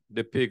killing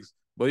the pigs.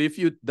 But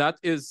that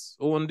is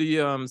only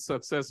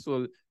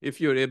successful if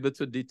you're able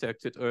to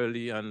detect it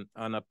early and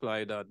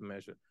apply that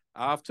measure.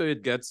 After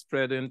it gets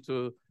spread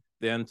into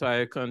the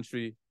entire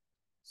country,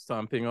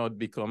 stamping out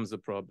becomes a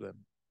problem.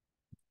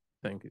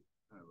 Thank you.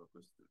 I have a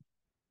question.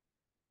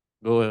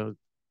 Go ahead.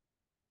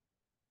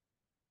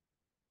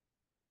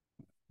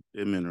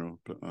 Mineral,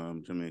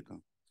 Jamaica.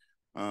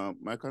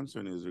 My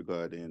concern is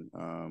regarding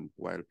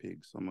wild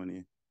pigs.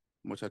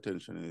 Much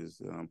attention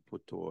is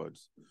put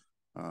towards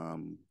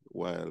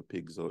wild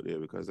pigs out there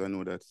because I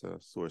know that's a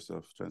source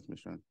of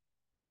transmission.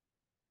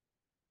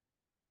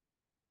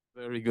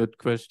 Very good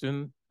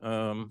question.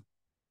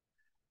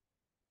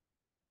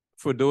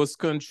 For those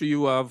countries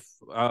who have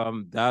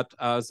that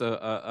as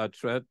a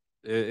threat,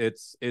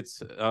 it's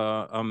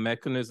a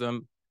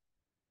mechanism.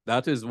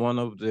 That is one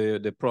of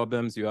the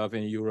problems you have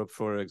in Europe,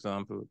 for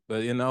example.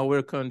 But in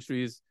our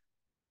countries,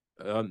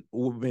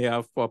 who may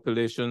have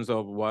populations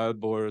of wild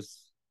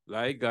boars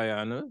like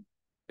Guyana,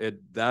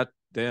 that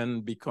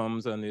then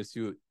becomes an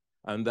issue.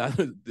 And that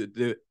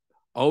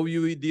how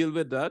you deal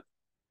with that?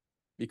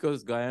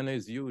 Because Guyana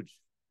is huge.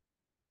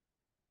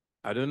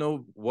 I don't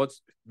know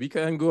we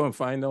can go and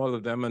find all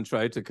of them and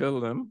try to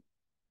kill them.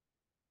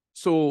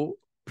 So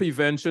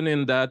prevention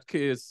in that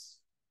case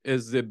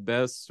is the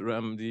best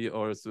remedy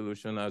or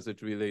solution as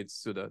it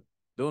relates to that.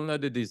 Don't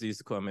let the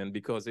disease come in,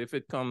 because if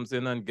it comes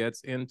in and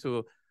gets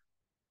into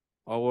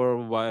our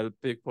wild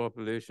pig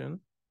population,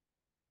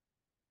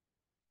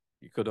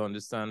 you could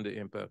understand the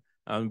impact.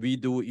 And we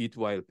do eat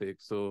wild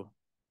pigs, so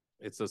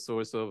it's a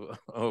source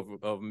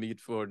of meat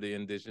for the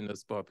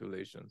indigenous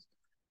populations.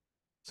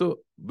 So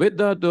with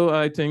that, though,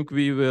 I think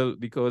we will,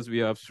 because we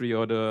have 3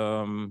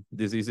 other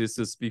diseases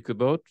to speak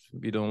about,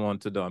 we don't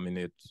want to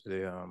dominate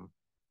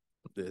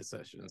the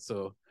session.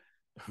 So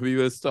we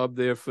will stop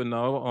there for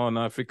now on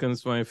African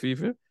swine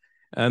fever.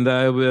 And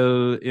I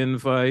will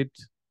invite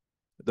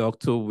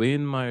Dr.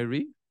 Wayne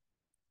Myrie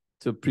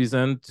to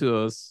present to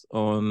us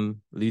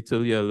on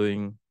lethal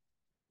yellowing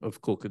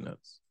of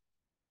coconuts.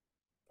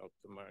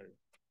 Dr. Myrie.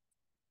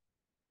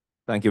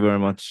 Thank you very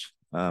much,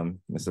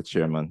 Mr.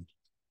 Chairman.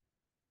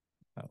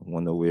 I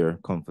wonder where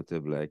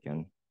comfortable I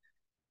can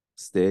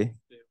stay.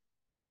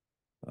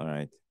 All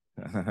right,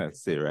 I'll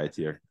stay right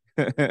here.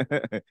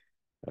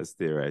 I'll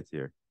stay right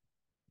here.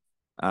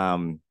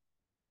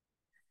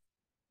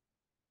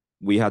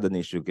 We had an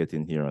issue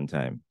getting here on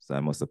time, so I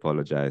must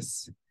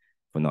apologize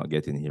for not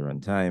getting here on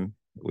time.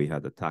 We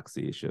had a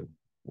taxi issue.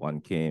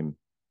 One came,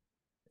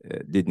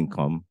 didn't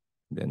come.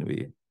 Then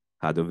we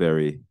had a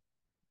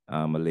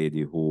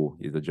lady who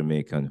is a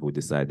Jamaican who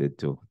decided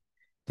to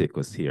take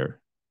us here.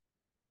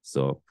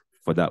 So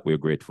for that, we're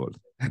grateful.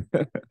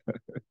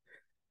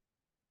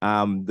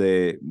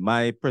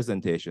 My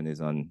presentation is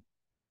on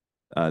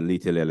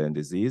lethal alien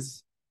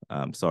disease.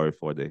 Sorry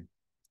for the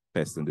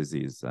pest and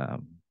disease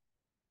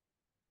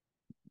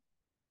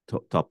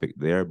topic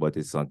there, but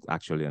it's not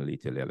actually a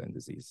lethal alien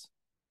disease.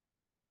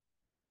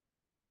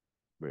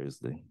 Where is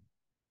the?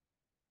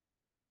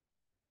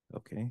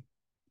 Okay.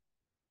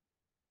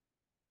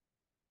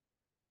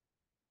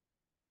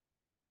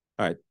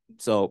 All right,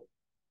 so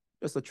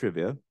just a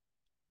trivia.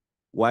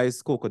 Why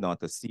is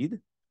coconut a seed?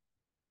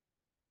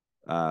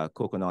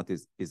 Coconut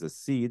is a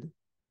seed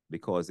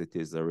because it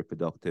is a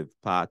reproductive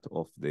part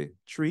of the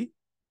tree.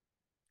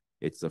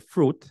 It's a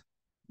fruit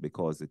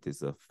because it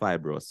is a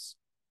fibrous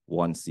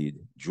one-seed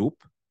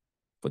drupe.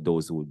 For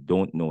those who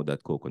don't know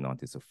that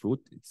coconut is a fruit,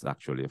 it's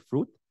actually a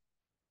fruit.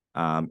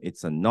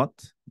 It's a nut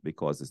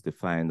because it's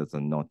defined as a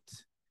nut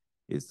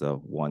is a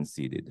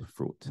one-seeded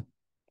fruit.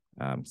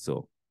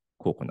 So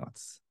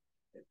coconuts.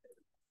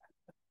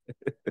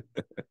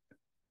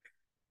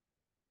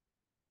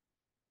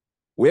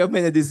 We have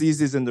many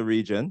diseases in the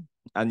region,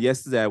 and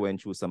yesterday I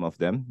went through some of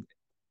them.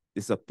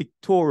 It's a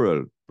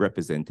pictorial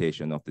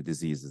representation of the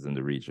diseases in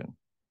the region.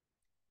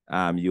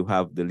 You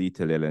have the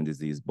lethal alien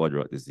disease, bud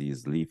rot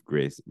disease, leaf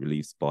grace,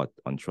 leaf spot,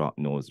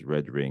 anthracnose,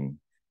 red ring,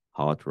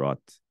 heart rot,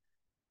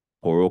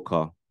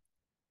 poroca,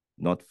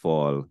 nut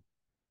fall,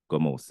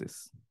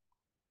 gummosis.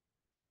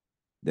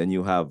 Then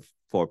you have,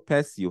 for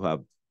pests, you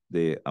have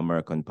the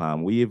American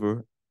palm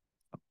weaver,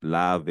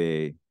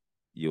 larvae,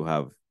 you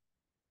have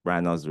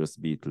rhinoceros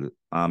beetle,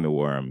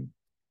 armyworm,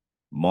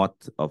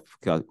 moth of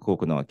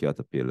coconut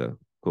caterpillar,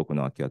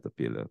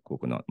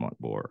 coconut moth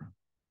borer.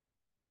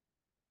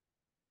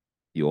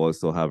 You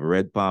also have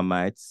red palm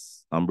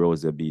mites,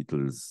 ambrosia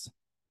beetles,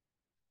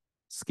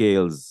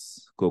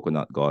 scales,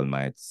 coconut gall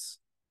mites.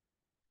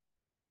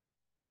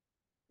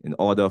 In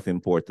order of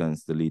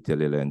importance, the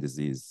lethal alien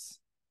disease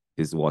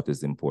is what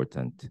is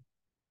important,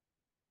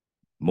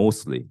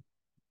 mostly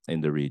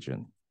in the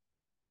region.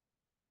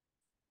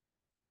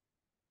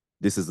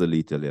 This is the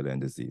lethal alien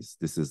disease.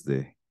 This is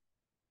the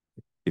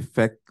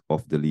effect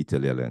of the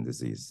lethal alien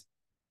disease.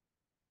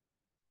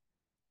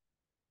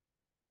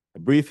 A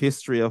brief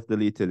history of the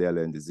lethal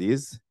alien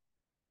disease.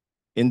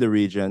 In the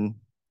region,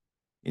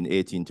 in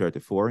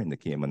 1834, in the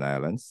Cayman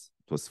Islands,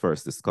 it was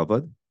first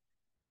discovered.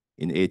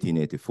 In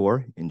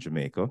 1884, in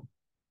Jamaica,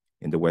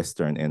 in the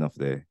western end of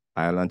the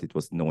island, it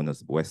was known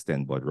as West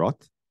End bud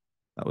rot.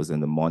 That was in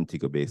the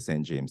Montego Bay,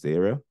 St. James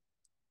area.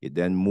 It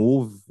then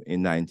moved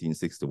in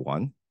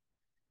 1961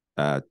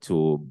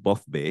 to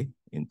Buff Bay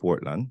in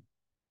Portland.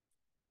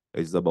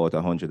 It's about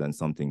 100 and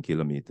something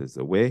kilometers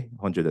away,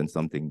 100 and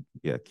something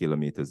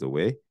kilometers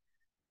away.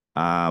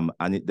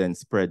 And it then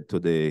spread to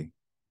the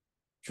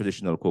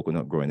traditional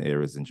coconut growing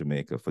areas in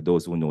Jamaica. For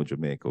those who know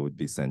Jamaica, would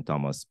be St.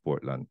 Thomas,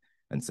 Portland,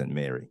 and St.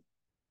 Mary.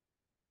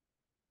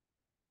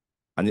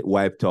 And it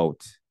wiped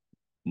out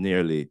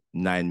nearly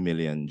 9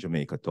 million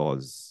Jamaica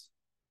taws.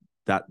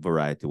 That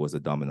variety was a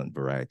dominant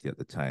variety at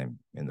the time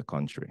in the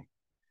country.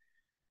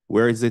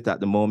 Where is it at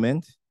the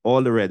moment?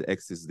 All the red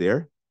X is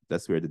there.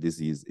 That's where the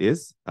disease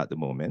is at the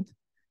moment.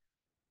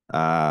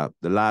 The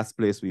last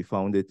place we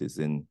found it is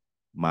in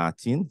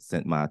Martin,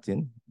 St.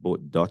 Martin, both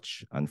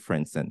Dutch and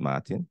French St.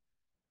 Martin.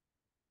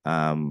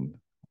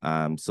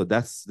 So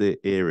that's the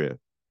area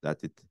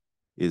that it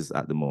is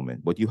at the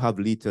moment. But you have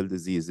lethal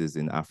diseases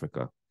in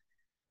Africa,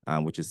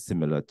 which is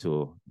similar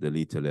to the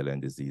lethal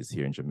LN disease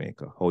here in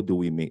Jamaica. How do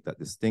we make that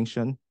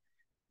distinction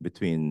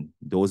between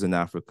those in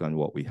Africa and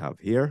what we have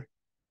here?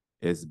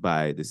 Is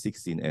by the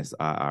 16S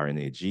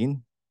rRNA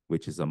gene,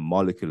 which is a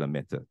molecular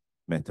method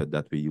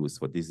that we use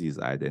for disease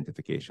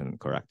identification and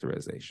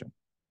characterization.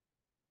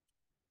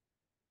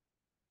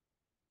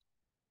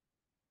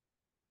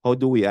 How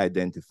do we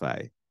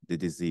identify the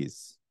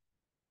disease?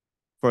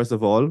 First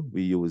of all,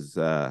 we use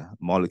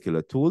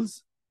molecular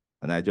tools,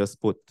 and I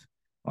just put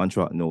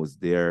anthracnose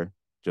there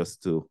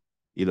just to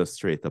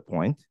illustrate a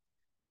point.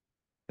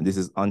 And this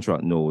is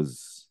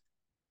anthracnose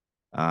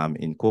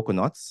in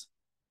coconuts.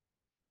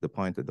 The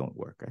pointer don't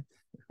work,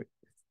 right?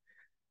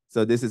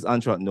 So this is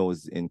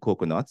anthracnose in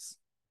coconuts.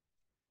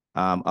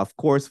 Of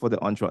course, for the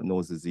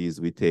anthracnose disease,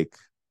 we take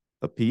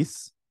a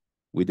piece,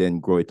 we then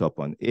grow it up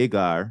on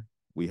agar.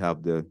 We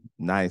have the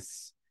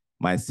nice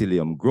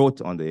mycelium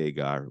growth on the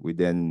agar. We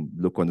then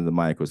look under the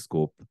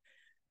microscope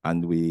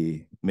and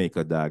we make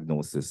a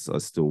diagnosis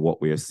as to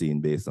what we are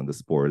seeing based on the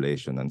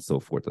sporulation and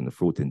so forth on the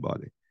fruiting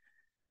body.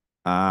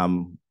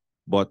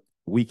 But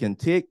we can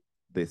take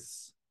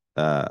this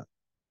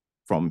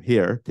from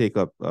here, take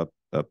up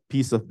a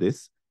piece of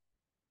this,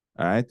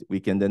 all right?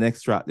 We can then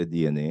extract the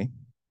DNA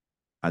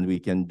and we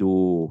can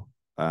do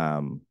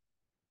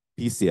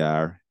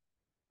PCR.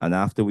 And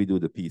after we do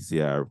the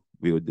PCR,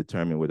 we would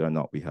determine whether or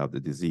not we have the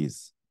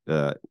disease,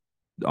 the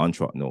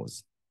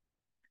anthracnose.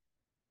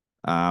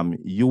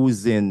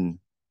 Using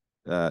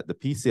the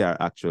PCR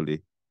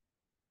actually,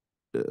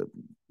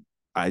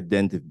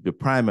 the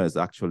primers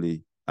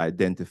actually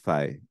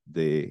identify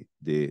the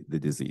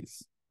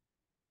disease.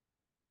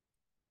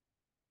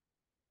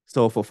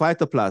 So for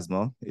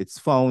phytoplasma, it's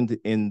found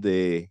in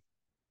the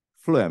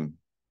phloem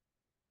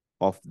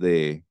of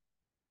the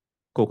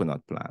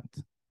coconut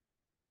plant,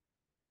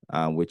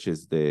 which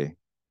is the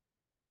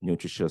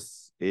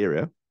nutritious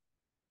area.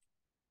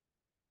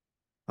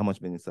 How much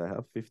minutes I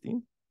have?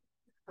 15?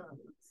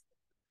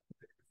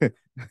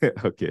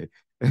 Okay.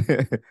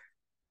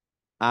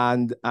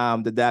 And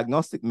the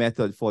diagnostic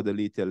method for the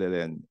lethal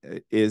LN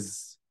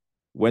is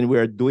when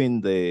we're doing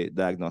the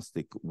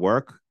diagnostic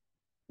work,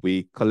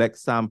 we collect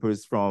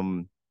samples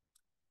from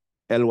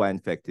LY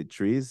infected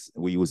trees.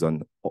 We use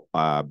on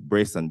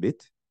brace and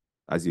bit,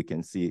 as you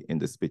can see in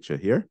this picture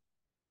here.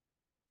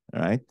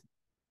 All right.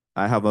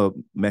 I have a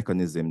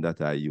mechanism that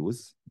I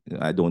use.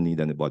 I don't need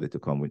anybody to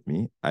come with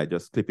me. I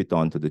just clip it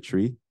onto the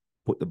tree,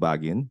 put the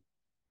bag in,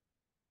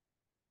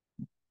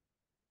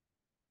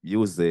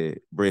 use the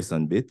brace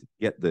and bit,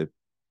 get the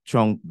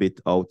trunk bit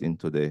out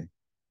into the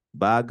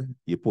bag.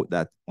 You put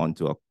that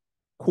onto a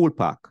cool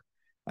pack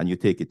and you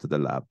take it to the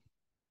lab.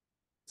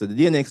 So the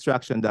DNA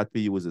extraction that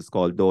we use is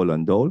called dole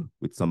and dole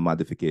with some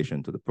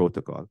modification to the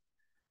protocol.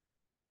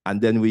 And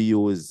then we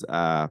use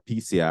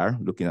PCR,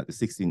 looking at the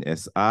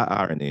 16S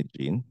rRNA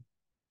gene.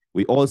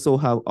 We also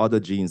have other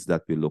genes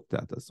that we looked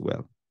at as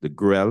well, the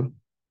GREL,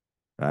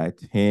 right,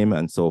 HIM,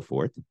 and so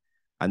forth.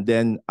 And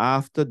then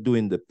after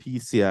doing the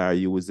PCR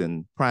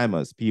using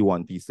primers,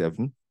 P1,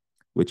 P7,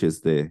 which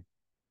is the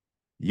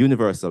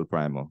universal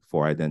primer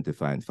for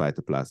identifying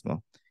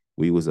phytoplasma,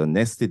 we use a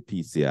nested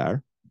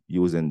PCR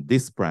using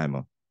this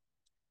primer.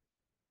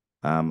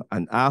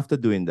 And after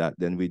doing that,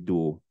 then we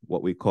do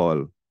what we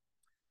call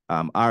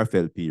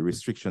RFLP,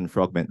 restriction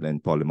fragment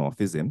length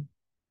polymorphism,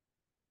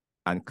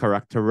 and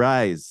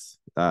characterize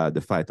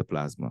the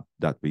phytoplasma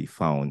that we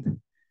found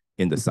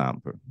in the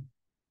sample.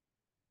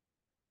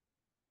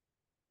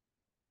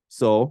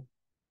 So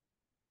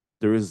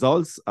the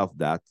results of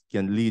that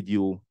can lead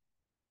you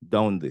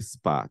down this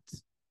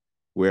path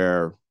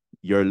where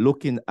you're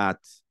looking at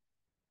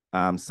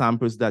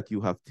samples that you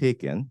have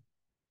taken,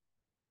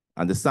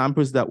 and the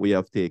samples that we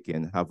have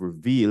taken have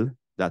revealed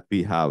that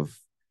we have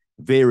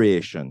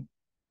variation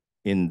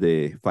in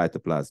the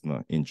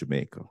phytoplasma in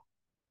Jamaica.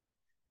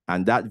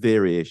 And that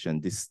variation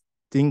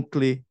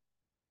distinctly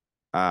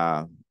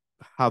have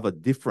a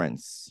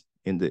difference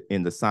in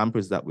the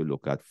samples that we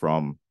look at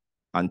from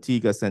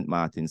Antigua, St.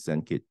 Martin,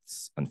 St.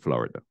 Kitts, and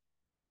Florida.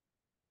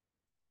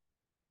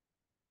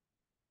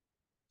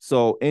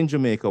 So in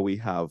Jamaica, we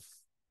have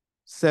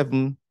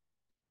 5.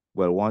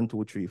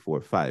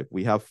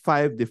 We have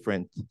 5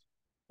 different,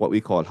 what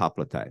we call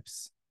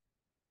haplotypes,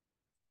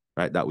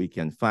 right, that we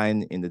can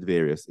find in the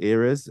various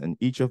areas. And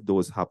each of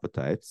those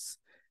haplotypes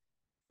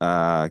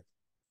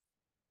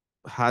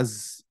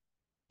has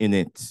in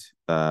it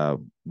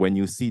when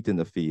you see it in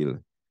the field,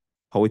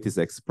 how it is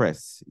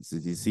expressed.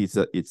 You see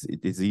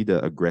it is either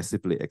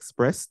aggressively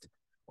expressed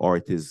or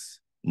it is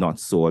not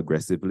so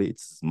aggressively,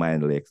 it's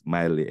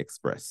mildly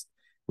expressed,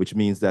 which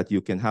means that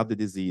you can have the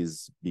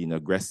disease being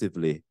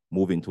aggressively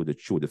moving through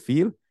the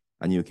field,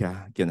 and you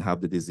can have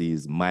the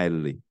disease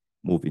mildly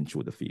moving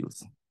through the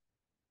fields.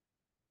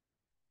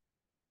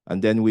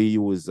 And then we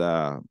use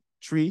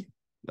tree,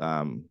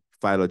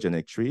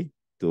 phylogenetic tree,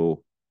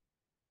 to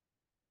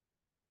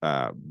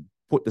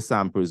put the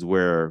samples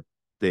where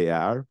they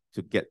are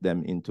to get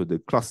them into the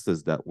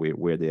clusters that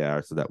where they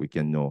are so that we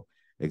can know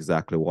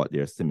exactly what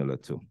they're similar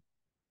to.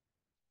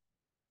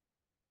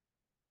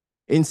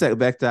 Insect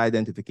vector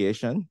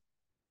identification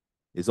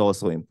is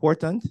also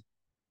important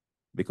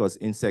because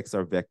insects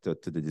are vector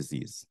to the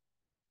disease.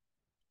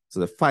 So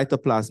the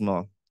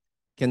phytoplasma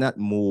cannot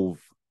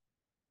move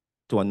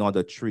to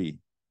another tree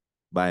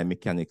by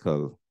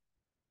mechanical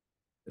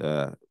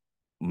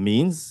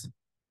means.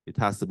 It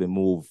has to be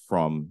moved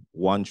from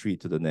one tree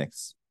to the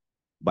next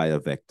by a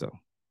vector,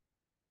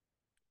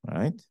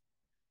 right?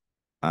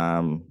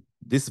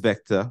 This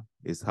vector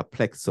is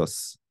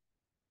Haplexus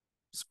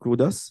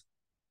scrudus.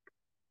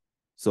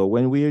 So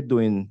when we're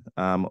doing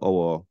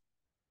our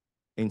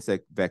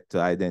insect vector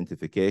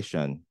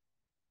identification,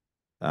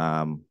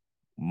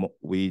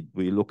 we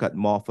look at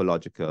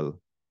morphological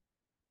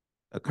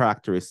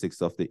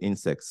characteristics of the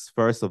insects,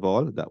 first of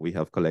all, that we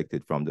have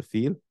collected from the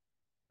field,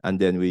 and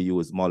then we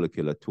use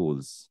molecular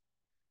tools,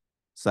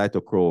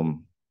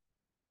 cytochrome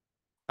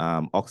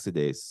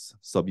oxidase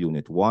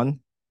subunit 1.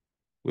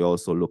 We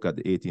also look at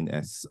the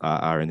 18S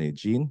RNA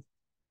gene,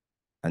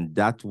 and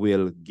that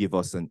will give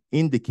us an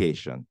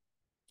indication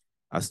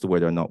as to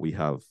whether or not we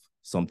have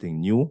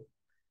something new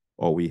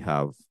or we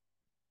have,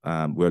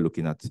 we're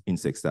looking at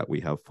insects that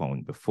we have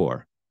found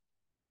before.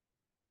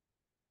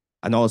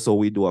 And also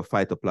we do a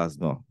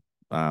phytoplasma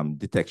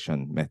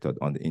detection method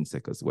on the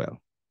insect as well.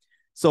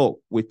 So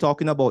we're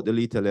talking about the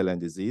lethal alien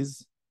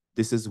disease.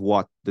 This is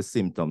what the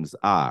symptoms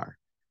are.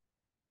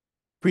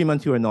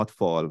 Premature nut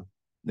fall,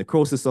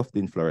 necrosis of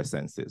the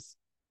inflorescences,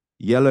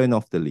 yellowing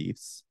of the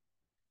leaves,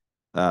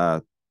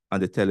 and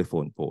the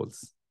telephone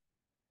poles.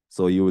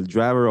 So you will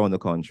drive around the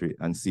country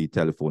and see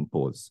telephone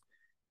poles.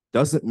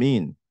 Doesn't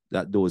mean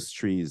that those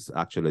trees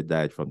actually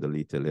died from the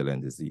lethal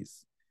alien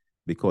disease,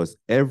 because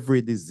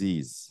every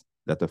disease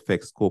that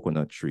affects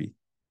coconut tree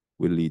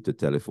will lead to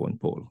telephone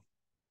pole.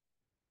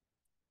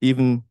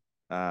 Even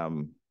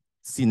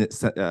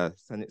senescence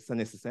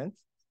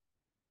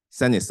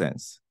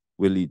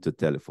will lead to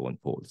telephone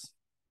poles.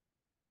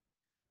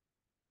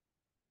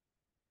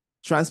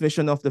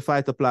 Transmission of the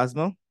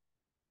phytoplasma.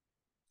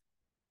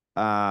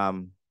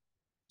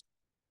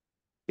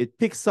 It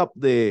picks up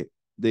the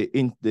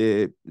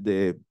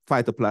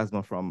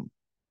phytoplasma from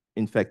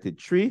infected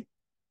tree.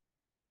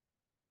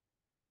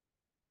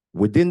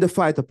 Within the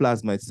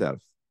phytoplasma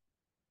itself,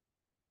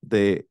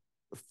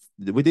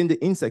 within the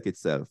insect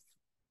itself,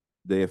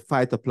 the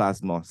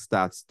phytoplasma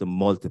starts to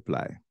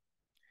multiply.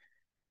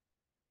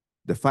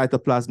 The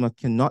phytoplasma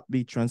cannot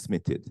be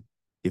transmitted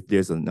if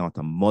there's not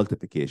a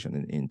multiplication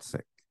in the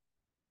insect.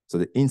 So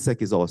the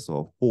insect is also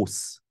a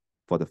host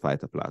for the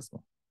phytoplasma.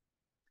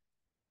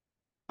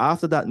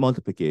 After that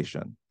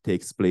multiplication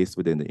takes place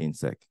within the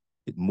insect,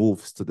 it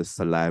moves to the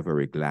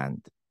salivary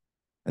gland.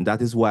 And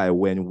that is why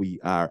when we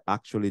are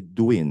actually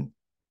doing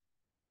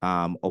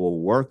our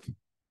work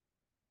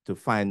to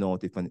find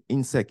out if an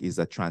insect is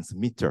a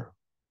transmitter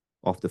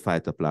of the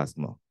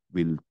phytoplasma,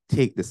 we'll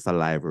take the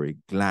salivary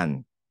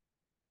gland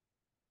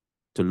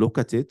to look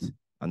at it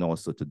and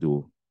also to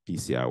do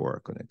PCR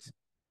work on it.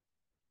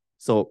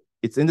 So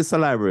it's in the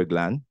salivary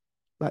gland,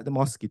 like the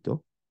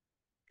mosquito,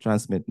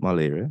 transmit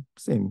malaria,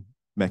 same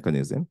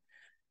mechanism.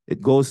 It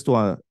goes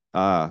to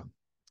a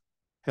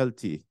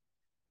healthy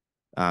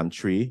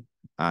tree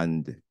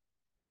and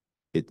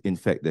it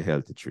infects the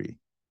healthy tree.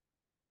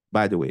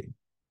 By the way,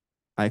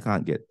 I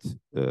can't get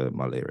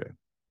malaria.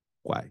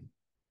 Why?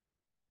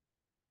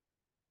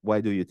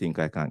 Why do you think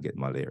I can't get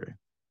malaria?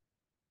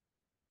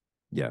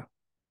 Yeah.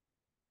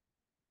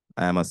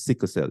 I am a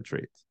sickle cell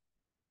trait.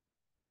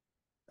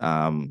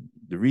 The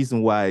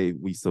reason why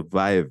we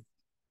survive,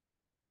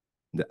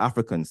 the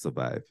Africans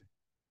survive,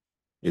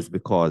 is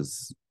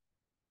because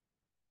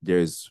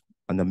there's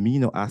an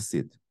amino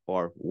acid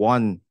or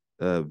one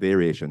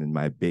variation in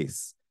my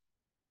base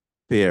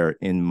pair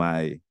in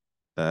my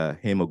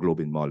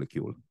hemoglobin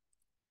molecule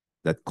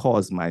that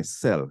cause my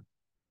cell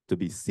to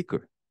be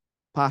sicker,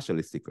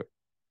 partially sicker,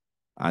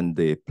 and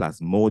the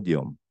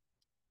plasmodium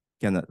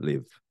cannot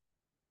live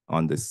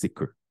on the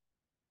sicker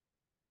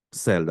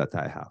cell that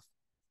I have.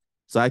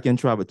 So I can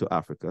travel to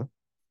Africa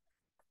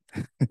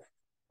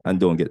and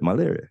don't get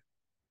malaria.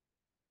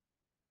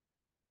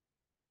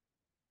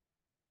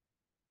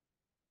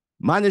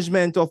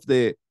 Management of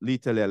the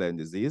lethal alien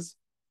disease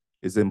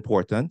is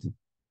important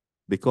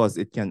because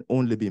it can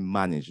only be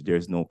managed.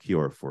 There's no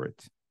cure for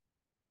it.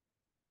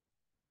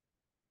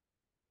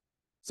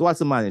 So what's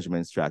the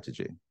management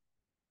strategy?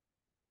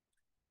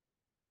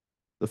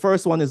 The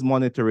first one is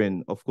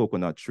monitoring of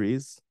coconut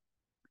trees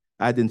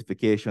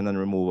identification and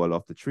removal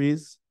of the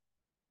trees,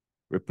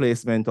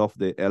 replacement of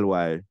the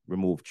LY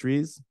removed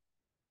trees,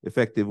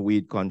 effective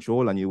weed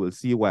control, and you will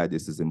see why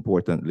this is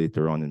important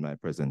later on in my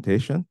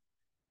presentation,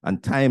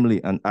 and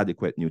timely and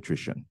adequate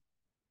nutrition.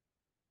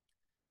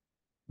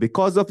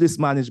 Because of this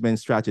management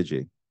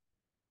strategy,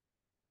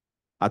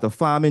 at a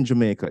farm in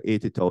Jamaica,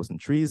 80,000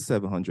 trees,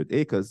 700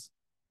 acres,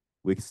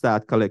 we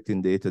start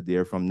collecting data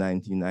there from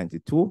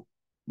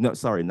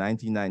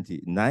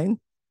 1999,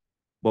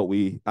 but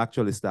we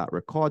actually start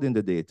recording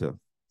the data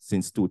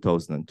since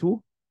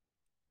 2002.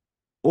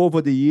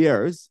 Over the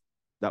years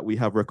that we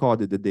have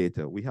recorded the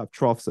data, we have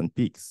troughs and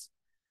peaks.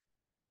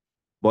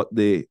 But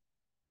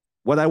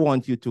what I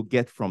want you to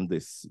get from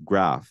this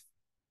graph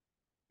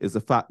is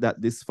the fact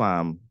that this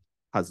farm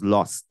has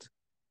lost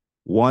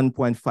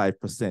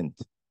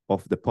 1.5%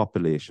 of the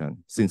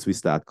population since we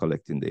start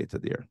collecting data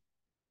there,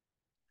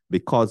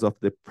 because of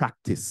the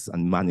practice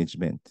and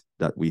management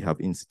that we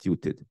have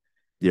instituted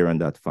there on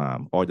that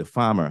farm, or the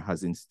farmer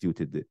has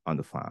instituted on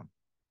the farm.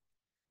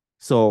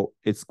 So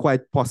it's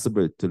quite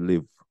possible to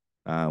live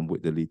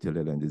with the lethal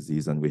alien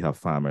disease, and we have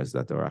farmers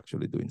that are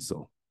actually doing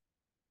so.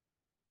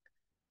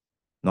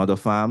 Another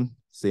farm,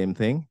 same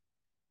thing.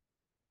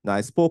 Now,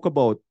 I spoke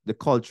about the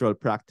cultural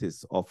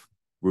practice of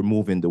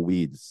removing the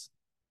weeds.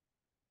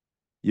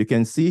 You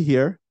can see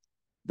here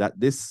that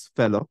this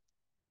fellow,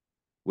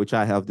 which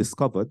I have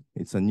discovered,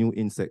 it's a new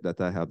insect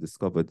that I have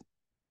discovered,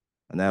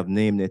 and I have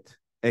named it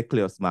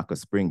Ecleus maca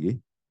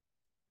springi.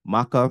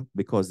 Maca,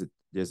 because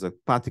there's a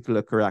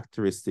particular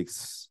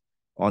characteristics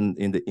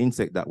in the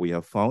insect that we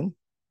have found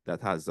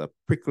that has a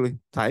prickly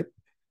type,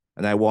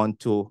 and I want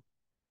to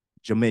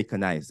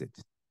Jamaicanize it.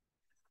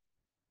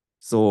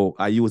 So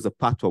I use a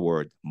patois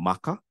word,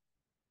 maca,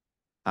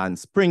 and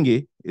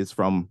springy is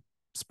from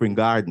Spring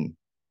Garden,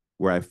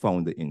 where I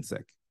found the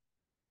insect.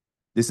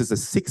 This is a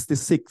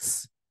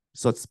 66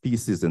 such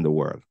species in the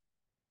world.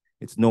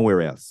 It's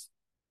nowhere else,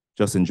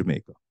 just in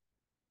Jamaica.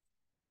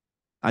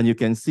 And you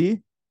can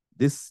see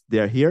this,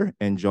 they're here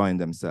enjoying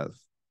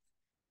themselves.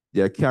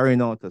 They're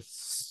carrying out a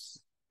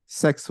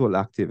sexual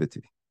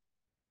activity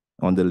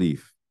on the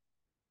leaf,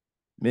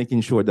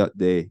 making sure that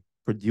they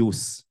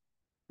reproduce.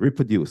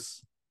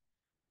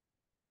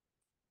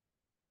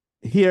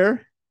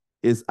 Here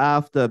is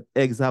after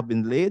eggs have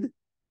been laid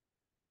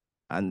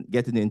and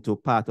getting into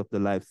part of the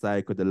life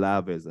cycle, the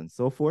larvae and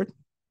so forth.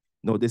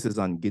 No, this is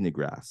on guinea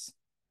grass.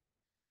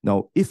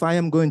 Now, if I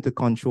am going to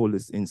control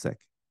this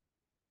insect,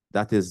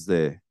 that is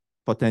the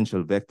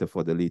potential vector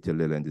for the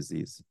lethal alien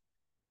disease.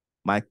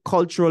 My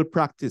cultural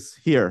practice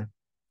here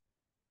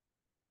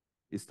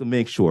is to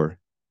make sure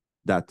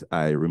that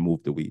I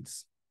remove the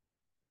weeds.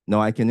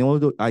 Now, I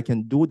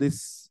can do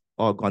this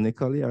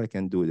organically, or I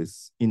can do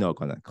this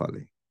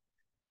inorganically.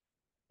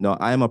 Now,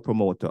 I'm a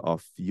promoter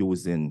of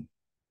using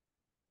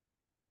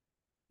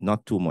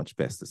not too much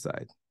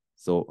pesticide.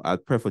 So I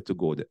prefer to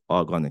go the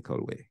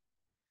organical way.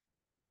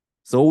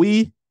 So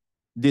we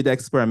did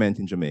experiment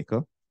in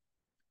Jamaica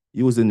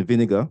using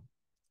vinegar,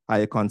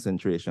 higher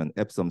concentration,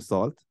 Epsom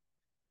salt,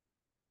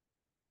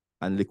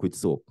 and liquid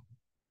soap.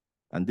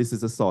 And this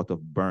is a sort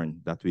of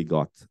burn that we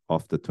got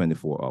after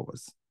 24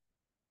 hours.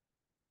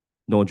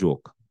 No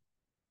joke.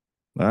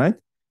 All right?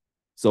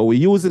 So we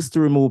use this to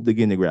remove the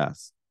guinea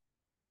grass.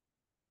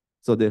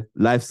 So the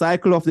life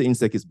cycle of the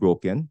insect is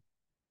broken.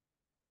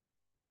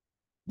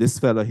 This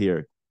fellow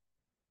here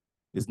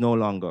is no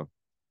longer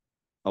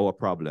our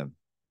problem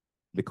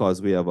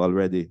because we have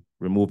already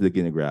removed the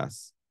guinea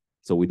grass.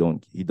 So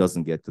he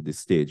doesn't get to this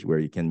stage where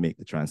he can make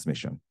the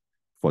transmission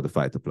for the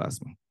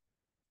phytoplasma.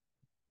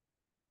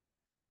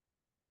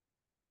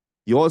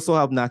 You also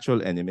have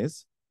natural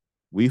enemies.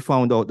 We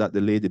found out that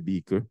the lady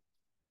beaker,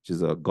 which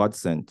is a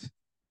godsend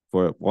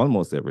for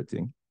almost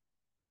everything.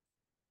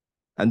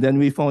 And then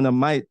we found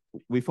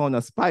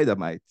a spider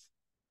mite,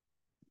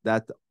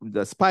 that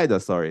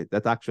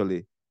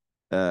actually,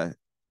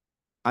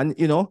 and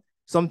you know,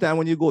 sometimes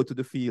when you go to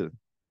the field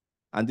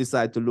and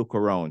decide to look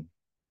around,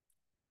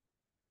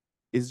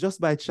 it's just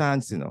by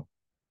chance, you know,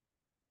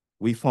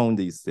 we found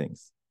these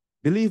things.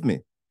 Believe me,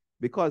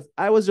 because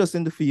I was just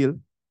in the field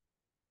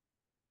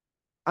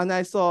and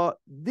I saw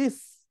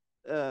this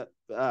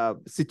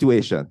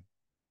situation.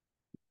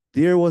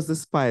 There was the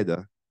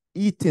spider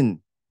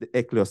eating the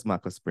Ecleus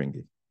maca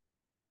springi,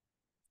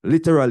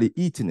 literally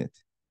eating it,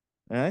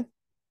 all right?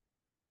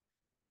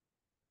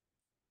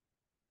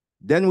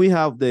 Then we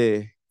have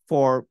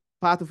for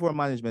part of our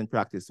management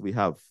practice, we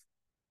have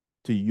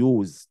to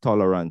use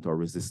tolerant or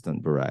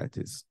resistant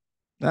varieties.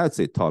 I'd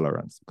say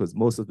tolerance, because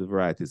most of the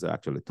varieties are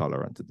actually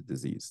tolerant to the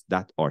disease,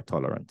 that are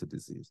tolerant to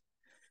disease.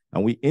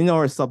 And in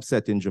our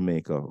subset in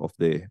Jamaica of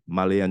the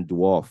Malayan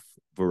dwarf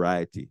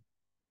variety,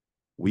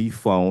 we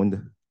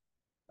found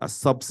a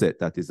subset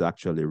that is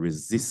actually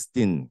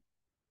resisting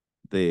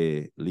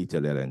the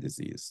lethal alien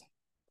disease.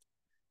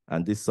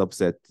 And this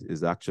subset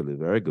is actually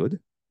very good.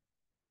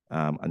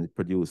 And it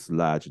produced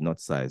large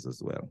nut size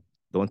as well.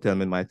 Don't tell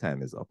me my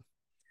time is up.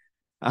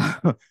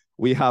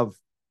 We have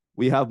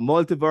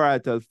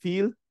multivarietal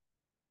field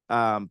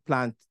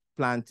plant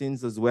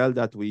plantings as well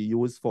that we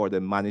use for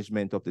the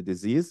management of the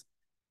disease.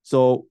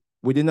 So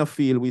within a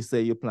field, we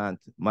say you plant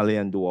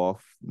Malayan dwarf,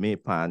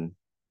 maypan,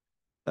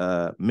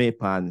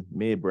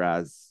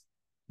 maybraz,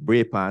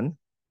 braypan.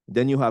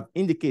 Then you have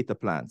indicator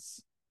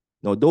plants.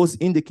 Now, those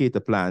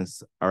indicator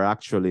plants are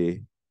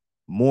actually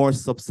more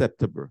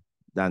susceptible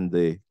than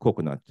the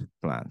coconut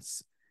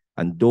plants.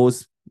 And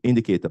those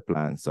indicator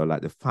plants are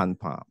like the fan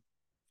palm.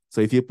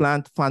 So if you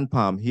plant fan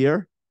palm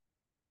here,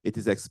 it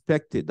is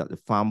expected that the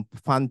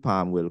fan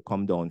palm will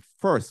come down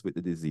first with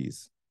the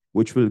disease,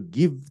 which will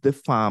give the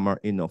farmer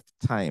enough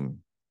time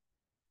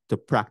to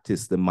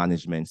practice the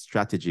management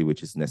strategy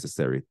which is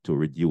necessary to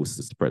reduce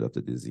the spread of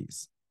the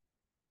disease.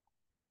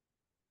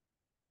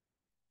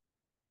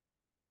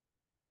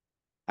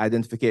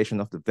 Identification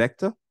of the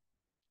vector.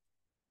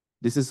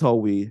 This is how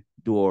we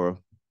do our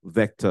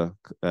vector,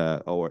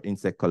 our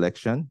insect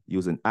collection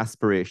using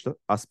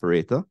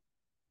aspirator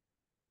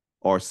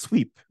or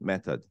sweep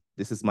method.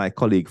 This is my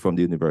colleague from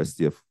the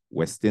University of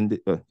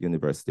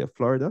University of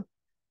Florida,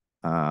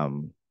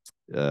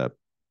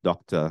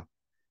 Dr.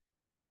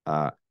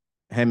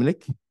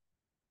 Hemlick.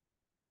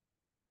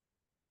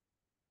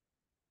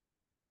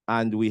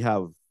 And we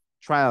have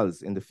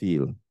trials in the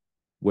field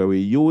where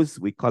we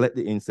collect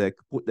the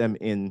insect, put them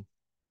in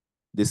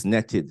this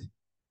netted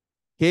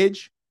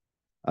cage,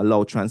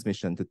 allow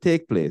transmission to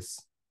take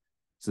place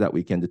so that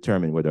we can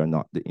determine whether or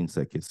not the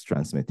insect is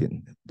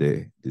transmitting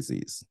the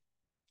disease.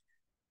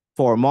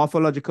 For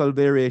morphological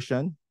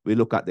variation, we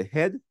look at the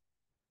head,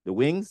 the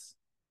wings,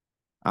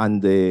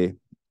 and the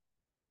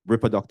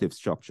reproductive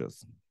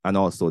structures, and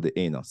also the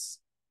anus.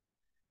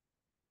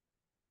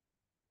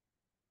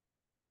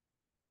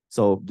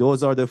 So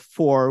those are the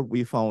 4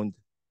 we found.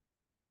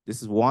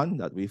 This is one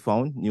that we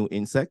found, new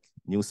insect,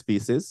 new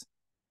species.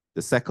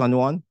 The second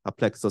one,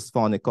 Aplexus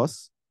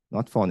faunicus,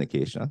 not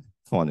fornication,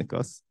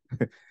 faunicus.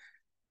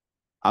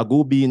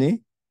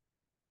 Agubini,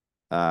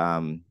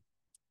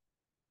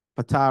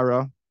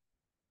 Patara,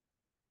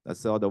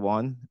 that's the other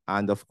one.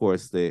 And of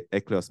course, the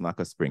Echios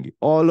macrospringi.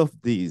 All of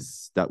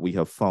these that we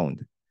have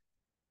found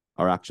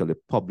are actually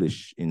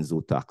published in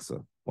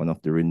Zootaxa, one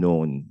of the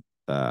renowned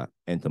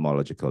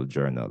entomological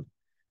journal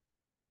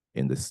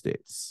in the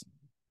States.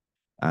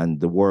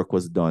 And the work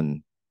was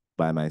done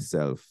by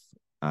myself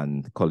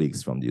and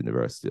colleagues from the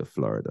University of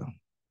Florida.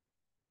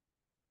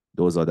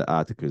 Those are the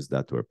articles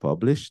that were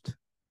published.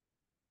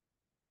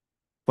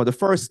 For the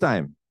first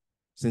time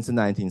since the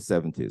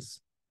 1970s,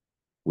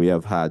 we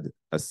have had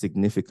a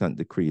significant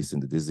decrease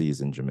in the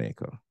disease in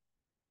Jamaica.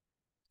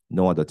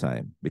 No other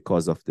time,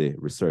 because of the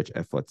research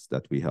efforts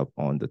that we have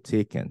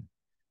undertaken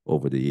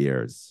over the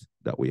years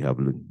that we have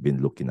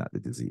been looking at the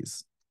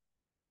disease.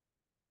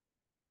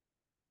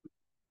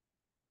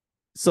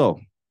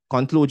 So,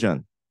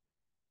 conclusion.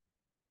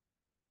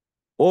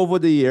 Over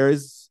the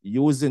years,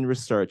 using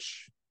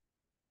research,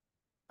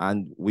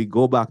 and we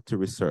go back to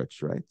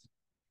research, right?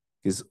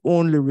 It's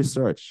only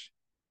research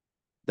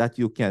that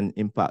you can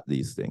impact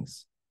these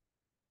things.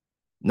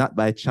 Not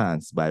by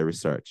chance, by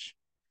research.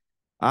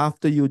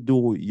 After you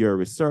do your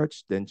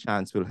research, then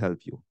chance will help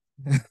you.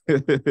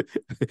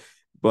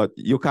 But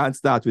you can't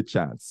start with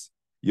chance.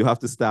 You have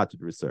to start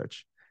with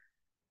research.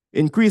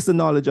 Increase the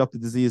knowledge of the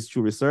disease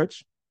through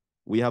research.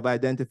 We have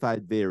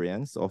identified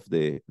variants of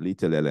the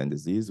lethal LN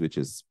disease, which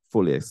is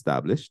fully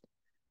established.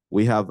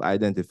 We have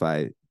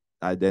identified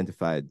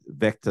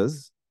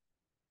vectors,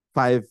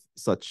 5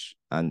 such,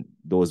 and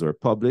those were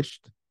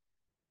published.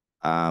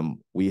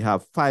 We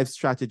have 5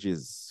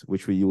 strategies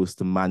which we use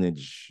to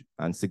manage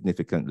and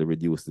significantly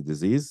reduce the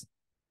disease.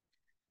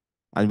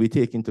 And we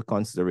take into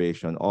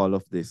consideration all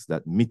of this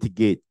that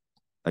mitigate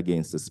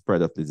against the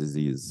spread of the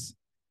disease.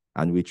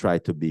 And we try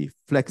to be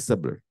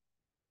flexible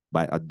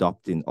by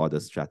adopting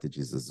other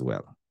strategies as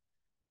well.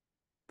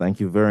 Thank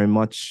you very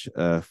much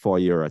for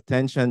your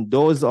attention.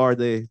 Those are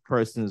the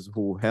persons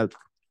who helped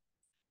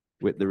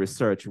with the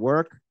research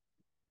work.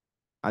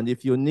 And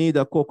if you need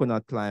a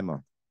coconut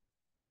climber,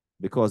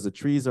 because the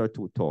trees are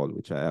too tall,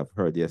 which I have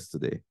heard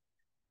yesterday,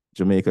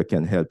 Jamaica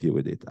can help you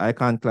with it. I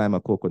can't climb a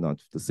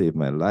coconut to save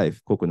my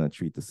life, coconut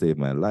tree to save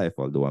my life,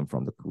 although I'm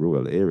from the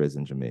rural areas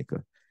in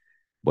Jamaica.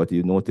 But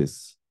you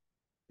notice,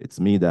 it's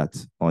me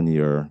that's on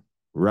your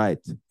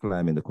right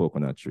climbing the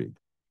coconut tree.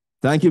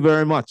 Thank you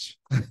very much.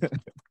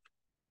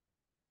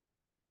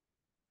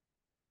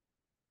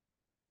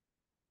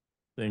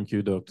 Thank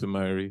you, Dr.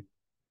 Myrie,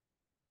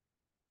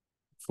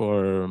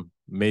 for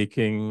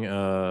making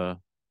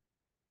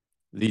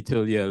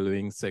lethal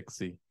yellowing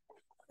sexy.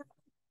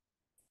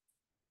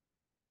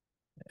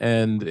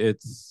 And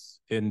it's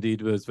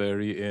indeed was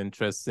very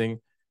interesting.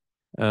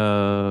 We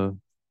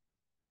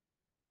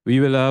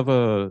will have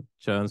a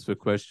chance for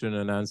question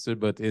and answer,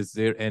 but is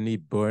there any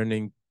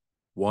burning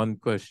one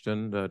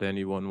question that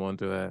anyone want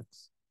to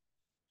ask?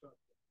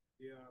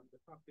 The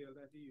cocktail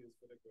that you use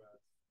for the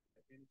grass,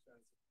 any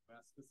chance of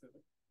grass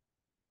specific?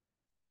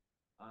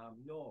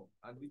 No,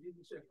 and we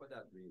didn't check for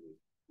that really.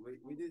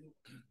 We didn't.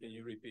 Can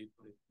you repeat,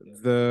 please?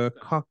 The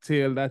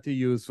cocktail that you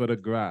use for the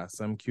grass,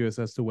 I'm curious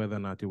as to whether or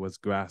not it was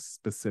grass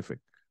specific.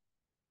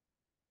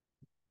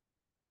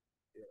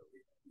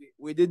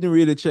 We didn't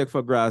really check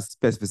for grass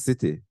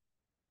specificity,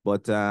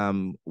 but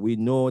we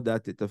know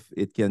that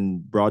it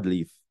can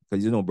broadleaf,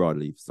 because you know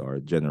broadleafs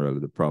are generally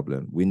the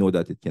problem. We know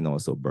that it can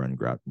also burn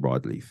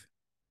broadleaf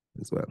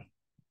as well.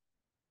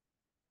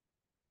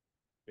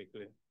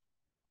 Quickly.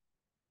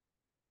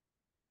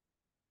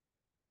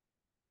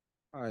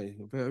 Hi,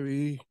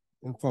 very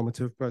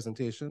informative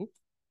presentation,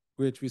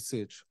 great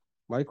research.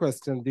 My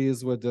question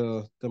deals with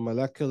the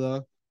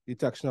molecular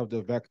detection of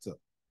the vector.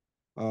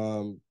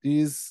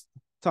 These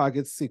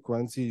target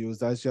sequence you use,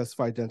 that's just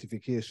for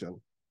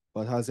identification,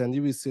 but has any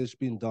research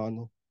been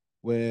done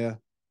where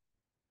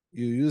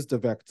you use the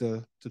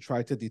vector to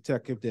try to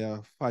detect if there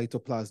are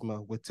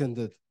phytoplasma within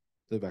the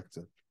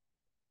vector?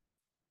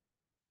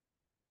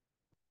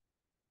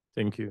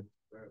 Thank you.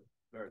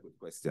 Very good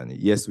question.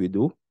 Yes, we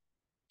do.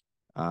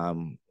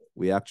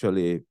 We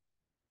actually,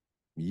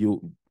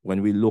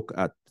 when we look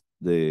at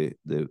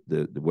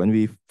when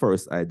we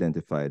first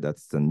identify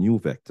that's a new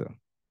vector,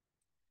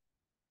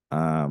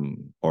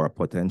 or a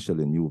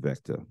potentially new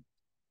vector,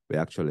 we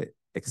actually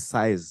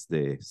excise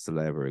the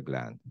salivary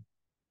gland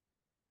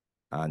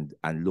and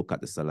look at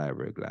the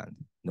salivary gland.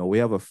 Now we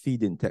have a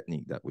feeding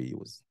technique that we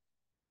use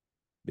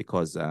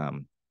because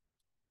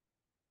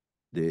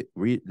the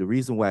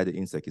reason why the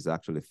insect is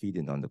actually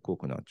feeding on the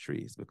coconut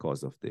tree is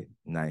because of the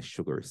nice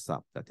sugary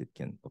sap that it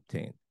can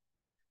obtain.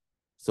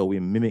 So we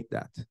mimic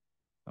that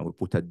and we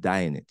put a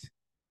dye in it.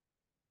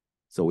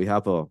 So we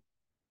have a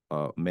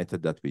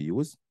method that we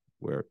use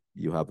where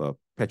you have a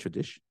petri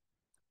dish.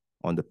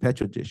 On the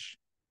petri dish,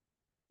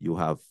 you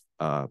have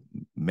a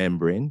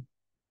membrane.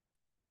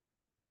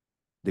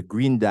 The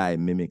green dye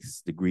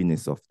mimics the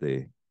greenness of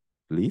the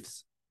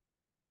leaves.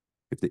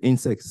 If the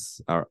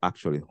insects are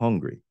actually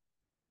hungry,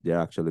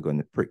 they're actually going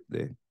to prick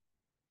the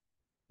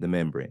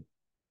membrane.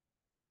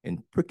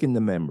 In pricking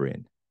the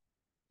membrane,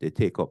 they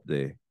take up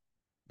the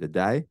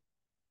dye.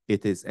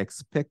 It is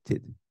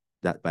expected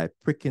that by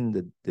pricking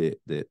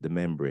the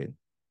membrane,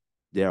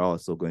 they're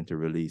also going to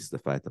release the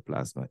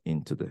phytoplasma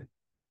into the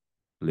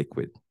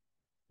liquid.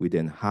 We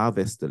then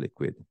harvest the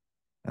liquid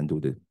and do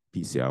the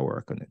PCR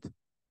work on it.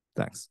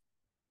 Thanks.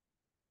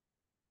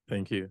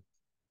 Thank you.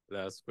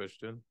 Last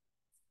question.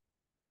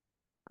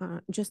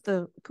 Just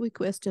a quick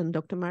question,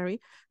 Dr.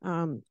 Murray.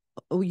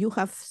 You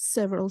have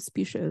several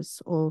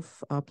species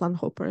of plant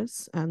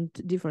hoppers and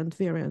different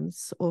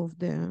variants of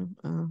the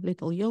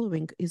little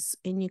yellowing. Is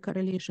any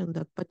correlation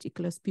that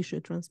particular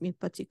species transmit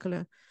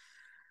particular?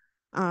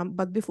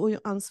 But before you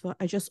answer,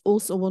 I just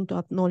also want to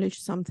acknowledge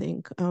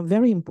something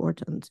very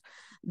important,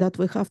 that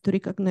we have to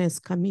recognize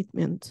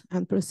commitment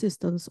and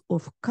persistence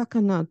of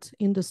Coconut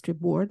Industry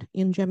Board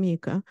in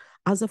Jamaica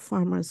as a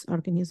farmers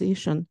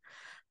organization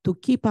to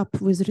keep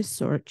up with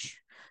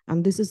research,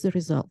 and this is the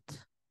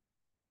result.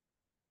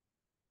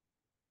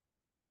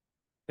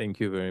 Thank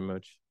you very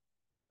much.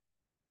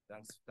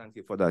 Thank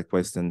you for that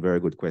question. Very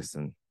good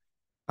question.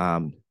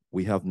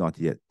 We have not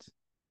yet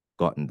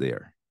gotten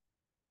there,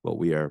 but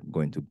we are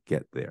going to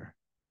get there.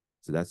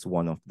 So that's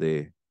one of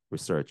the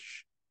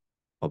research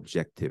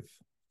objective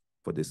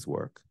for this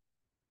work,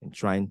 in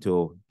trying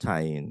to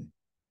tie in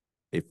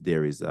if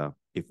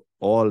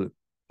all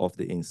of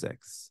the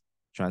insects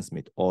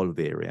transmit all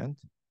variant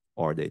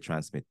or they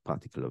transmit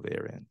particular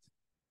variant.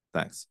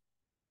 Thanks.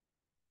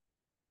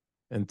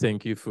 And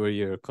thank you for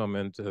your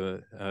comment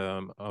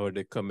or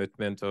the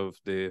commitment of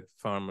the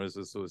Farmers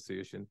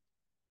Association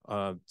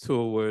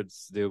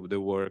towards the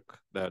work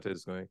that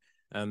is going.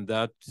 And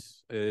that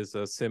is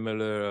a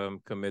similar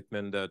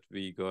commitment that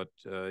we got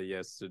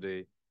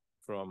yesterday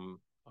from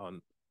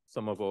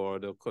some of our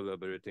other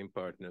collaborating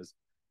partners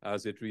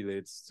as it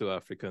relates to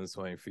African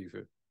swine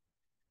fever.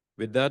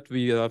 With that,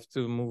 we have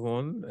to move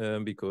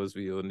on because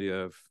we only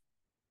have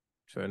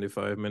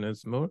 25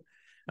 minutes more.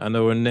 And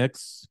our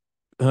next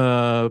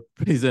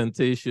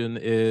presentation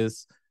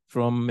is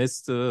from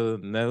Mr.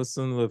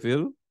 Nelson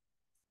Laville,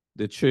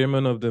 the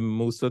chairman of the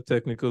MUSA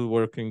Technical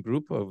Working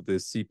Group of the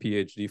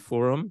CPHD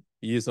Forum.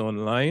 He is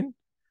online,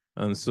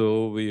 and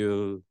so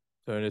we'll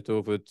turn it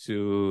over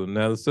to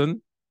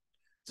Nelson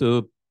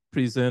to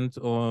present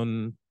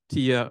on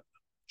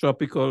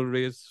Tropical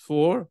Race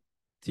 4,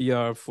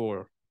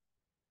 TR4.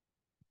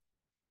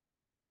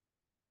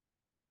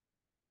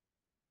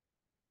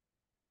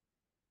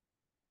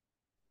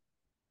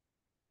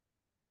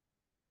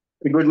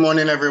 Good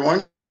morning,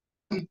 everyone.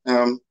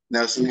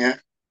 Nelson here.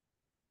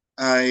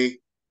 I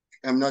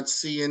am not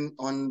seeing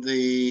on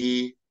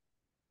the.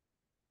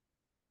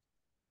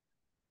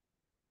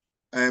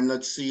 I am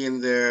not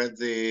seeing there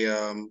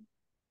the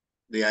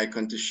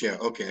icon to share.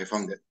 Okay, I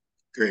found it.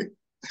 Great.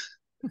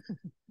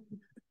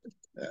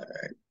 All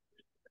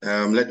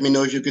right. Let me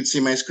know if you could see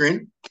my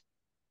screen.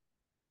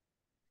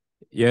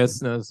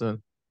 Yes,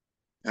 Nelson.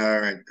 All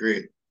right,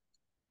 great.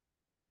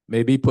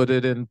 Maybe put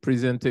it in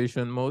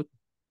presentation mode.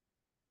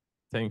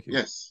 Thank you.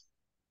 Yes.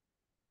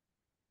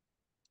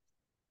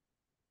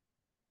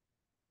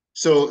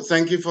 So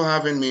thank you for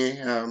having me.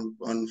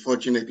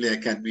 Unfortunately, I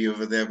can't be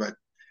over there, but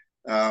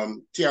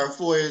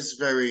TR4 is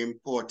very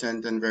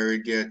important and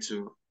very dear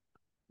to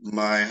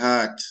my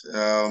heart.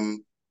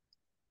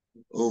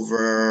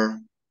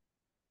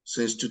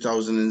 since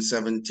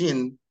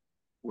 2017,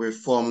 we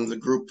formed the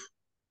group,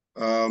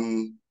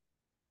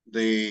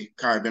 the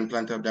Caribbean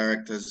Planter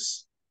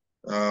Directors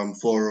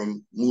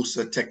Forum,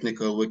 Musa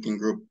Technical Working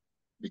Group,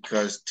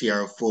 because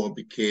TR4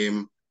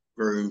 became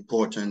very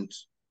important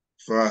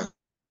for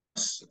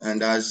us.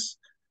 And as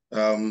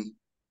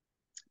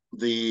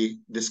the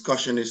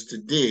discussion is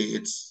today,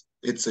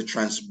 it's a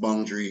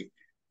transboundary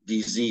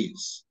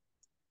disease.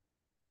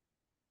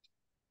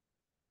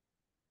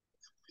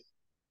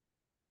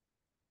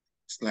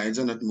 Slides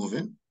are not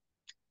moving.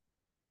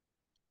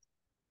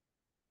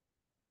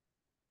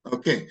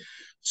 Okay,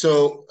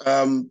 so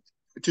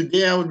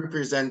today I will be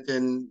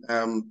presenting,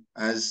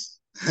 as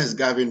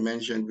Gavin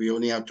mentioned, we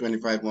only have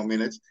 25 more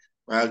minutes,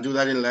 but I'll do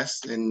that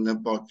in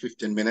about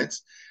 15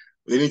 minutes.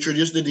 We'll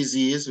introduce the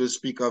disease, we'll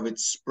speak of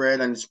its spread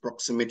and its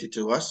proximity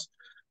to us,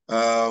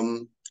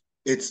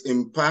 its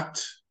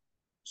impact,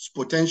 its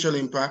potential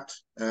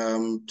impact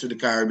to the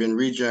Caribbean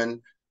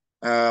region,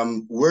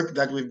 work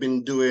that we've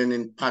been doing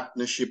in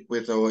partnership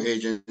with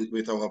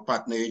our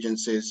partner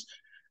agencies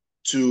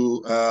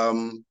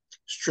to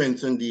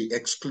strengthen the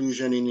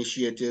exclusion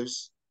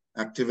initiatives,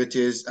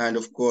 activities, and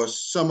of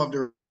course, some of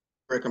the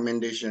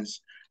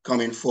recommendations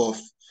coming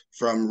forth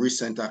from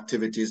recent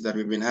activities that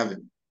we've been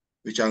having,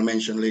 which I'll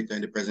mention later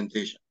in the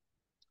presentation.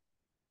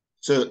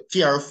 So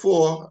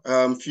TR4,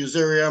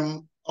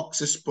 Fusarium,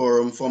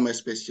 oxysporum, forma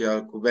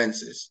special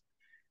cubensis,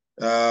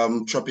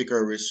 tropical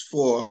risk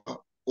 4,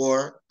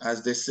 or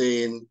as they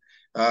say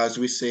as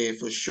we say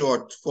for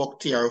short, FOC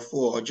TR4,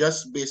 or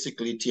just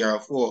basically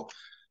TR4.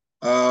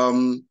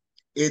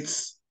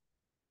 It's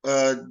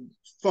a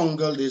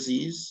fungal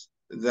disease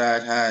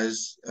that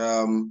has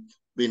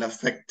been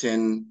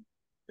affecting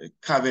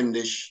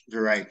Cavendish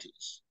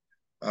varieties,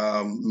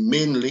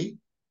 mainly,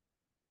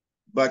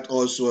 but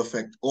also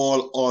affect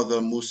all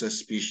other Musa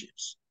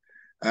species.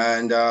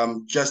 And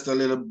just a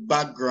little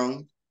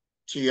background,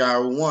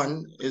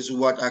 TR1 is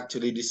what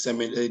actually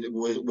destroyed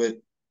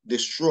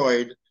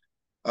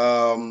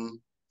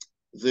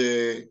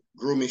the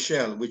Gros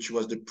Michel, which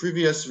was the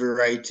previous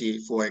variety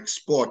for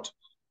export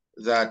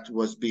that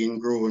was being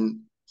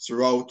grown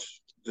throughout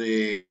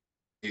the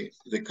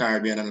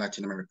Caribbean and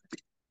Latin America.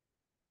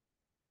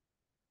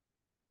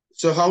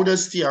 So how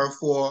does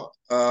TR4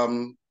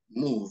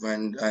 move,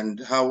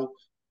 and how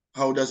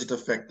does it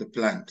affect the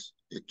plant?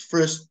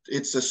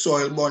 It's a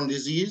soil-borne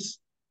disease,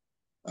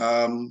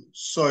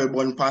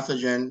 soil-borne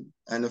pathogen,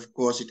 and of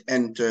course it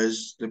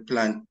enters the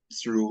plant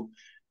through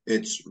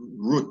its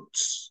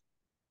roots,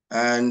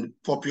 and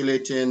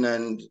populating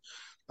and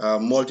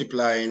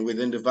multiplying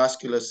within the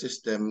vascular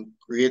system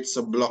creates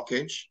a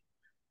blockage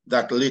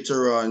that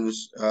later on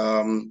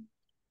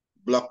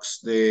blocks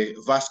the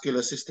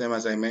vascular system,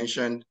 as I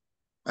mentioned,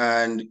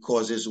 and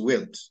causes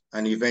wilt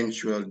and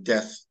eventual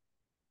death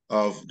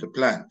of the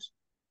plant.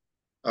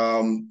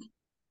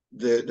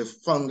 The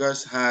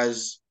fungus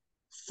has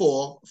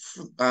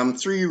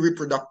three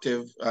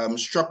reproductive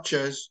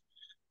structures: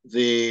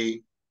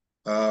 the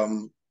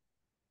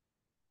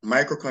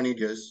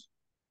microconidias,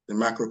 the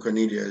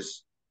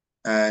macroconidias,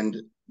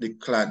 and the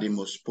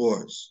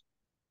cladomospores.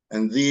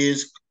 And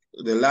these,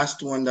 the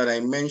last one that I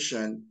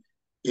mentioned,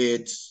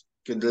 it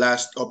could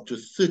last up to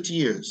 30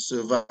 years,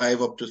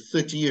 survive up to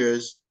 30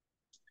 years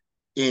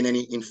in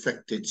any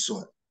infected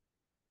soil.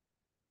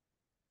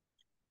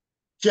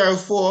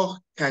 TR4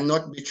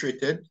 cannot be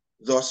treated.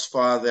 Thus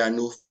far, there are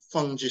no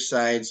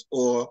fungicides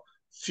or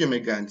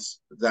fumigants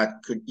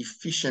that could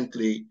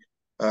efficiently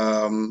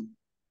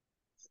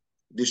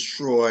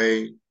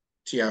destroy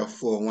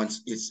TR4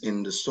 once it's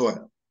in the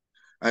soil.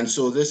 And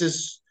so this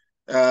is,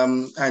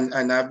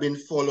 and I've been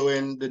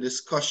following the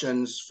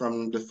discussions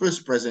from the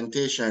first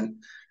presentation,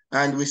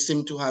 and we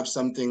seem to have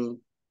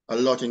a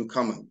lot in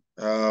common.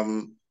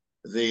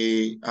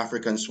 The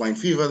African Swine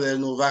Fever, there's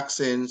no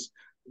vaccines.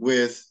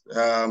 With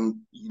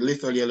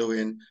lethal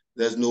yellowing,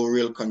 there's no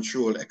real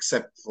control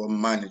except for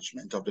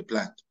management of the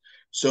plant.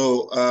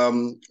 So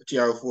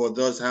TR4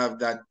 does have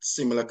that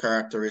similar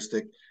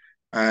characteristic,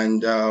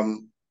 and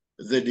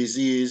the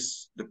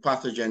disease, the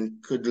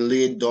pathogen, could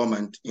lay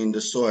dormant in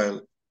the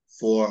soil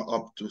for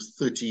up to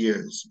 30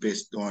 years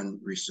based on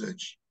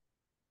research.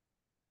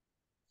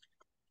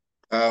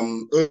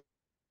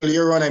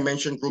 Earlier on, I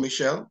mentioned Gros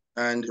Michel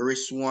and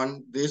Race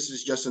 1. This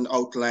is just an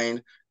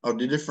outline of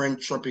the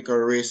different tropical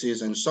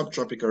races and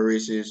subtropical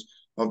races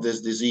of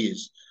this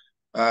disease.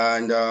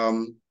 And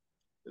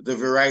the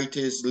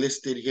varieties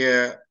listed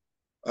here,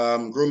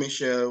 Gros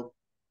Michel,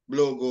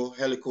 Blogo,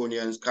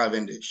 Heliconians,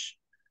 Cavendish.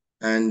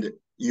 And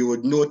you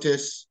would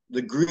notice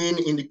the green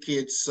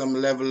indicates some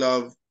level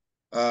of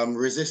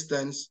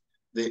resistance.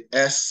 The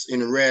S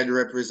in red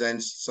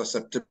represents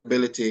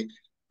susceptibility.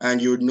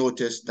 And you would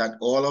notice that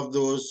all of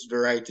those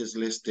varieties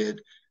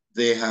listed,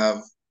 they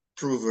have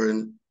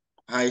proven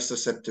high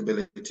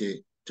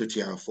susceptibility to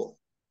TR4.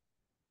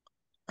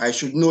 I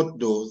should note,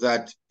 though,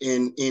 that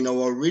in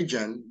our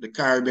region, the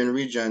Caribbean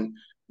region,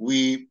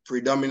 we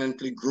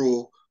predominantly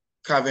grow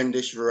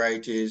Cavendish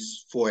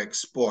varieties for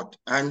export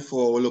and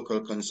for our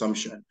local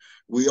consumption.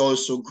 We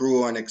also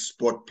grow and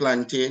export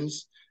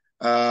plantains.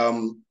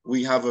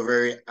 We have a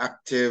very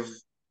active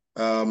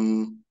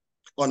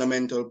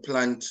ornamental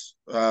plant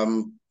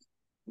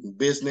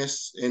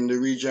business in the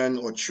region,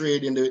 or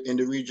trade in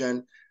the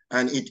region,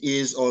 and it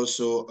is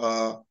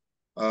also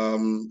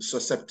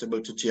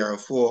susceptible to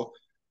TR4.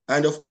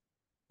 And of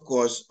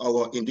course,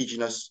 our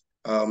indigenous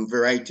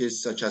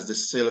varieties such as the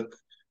silk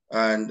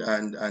and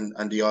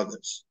the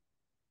others.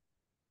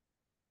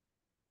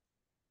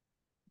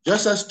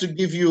 Just as to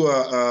give you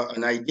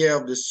an idea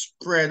of the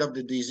spread of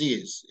the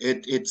disease,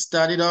 it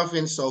started off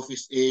in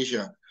Southeast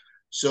Asia.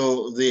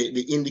 So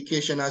the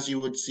indication, as you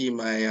would see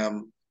my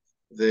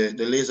the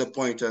laser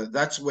pointer,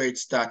 that's where it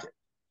started.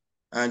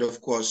 And of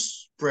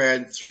course,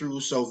 spread through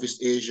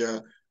Southeast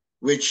Asia,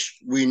 which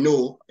we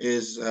know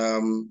is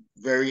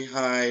very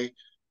high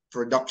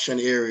production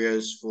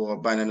areas for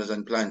bananas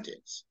and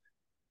plantains.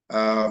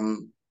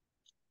 Then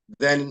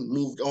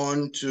moved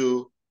on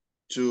to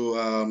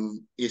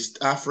East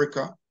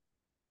Africa,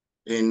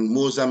 in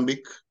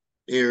Mozambique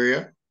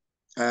area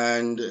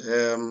and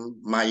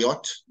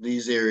Mayotte,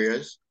 these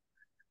areas.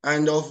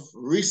 And of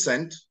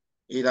recent,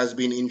 it has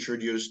been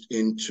introduced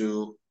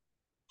into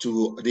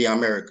the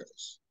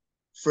Americas.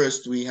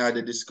 First, we had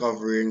a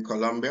discovery in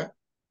Colombia,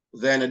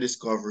 then a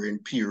discovery in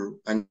Peru,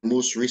 and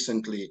most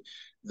recently,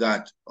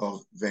 that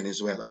of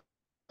Venezuela.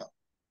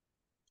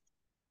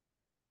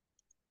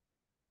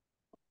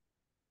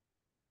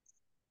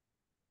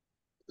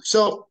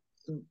 So,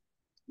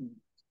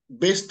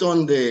 based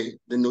on the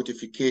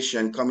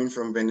notification coming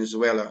from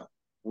Venezuela,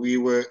 we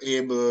were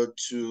able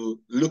to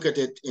look at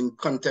it in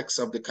context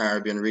of the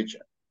Caribbean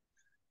region.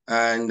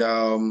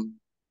 And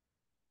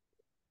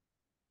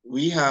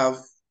we have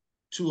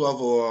two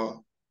of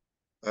our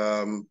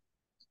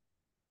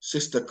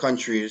sister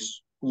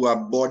countries who are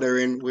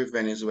bordering with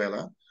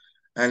Venezuela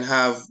and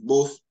have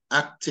both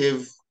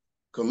active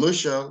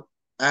commercial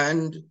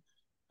and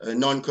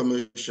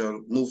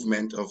non-commercial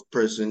movement of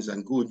persons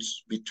and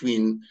goods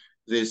between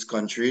these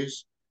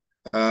countries.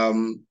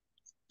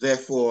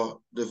 Therefore,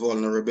 the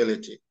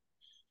vulnerability.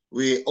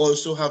 We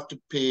also have to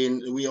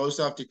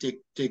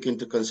take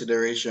into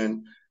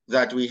consideration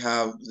that we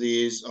have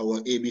these,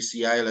 our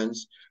ABC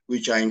islands,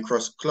 which are in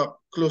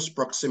close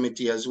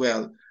proximity as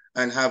well,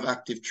 and have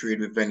active trade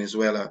with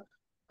Venezuela,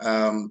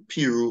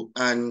 Peru,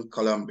 and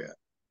Colombia.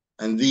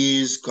 And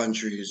these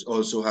countries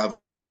also have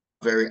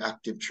very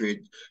active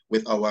trade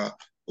with our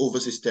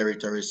overseas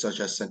territories such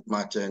as St.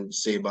 Martin,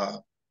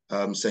 Saba,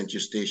 St.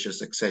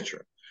 Eustatius,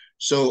 etc.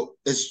 So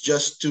it's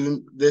just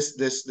to, this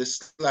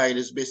slide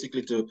is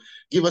basically to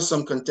give us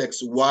some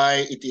context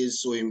why it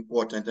is so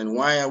important and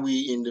why are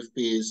we in the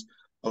phase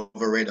of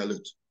a red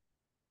alert.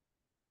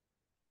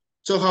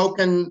 So how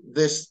can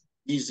this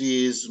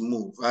disease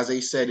move? As I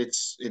said,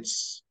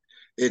 it's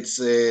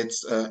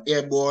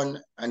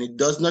airborne and it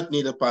does not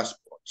need a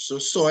passport. So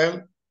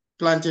soil,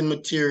 planting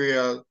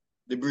material,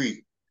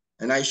 debris.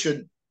 And I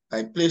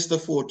placed the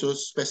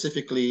photos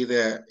specifically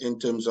there in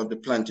terms of the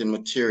planting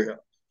material.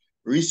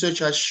 Research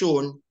has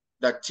shown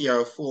that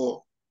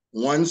TR4,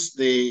 once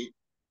they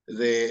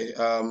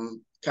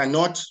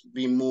cannot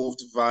be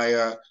moved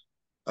via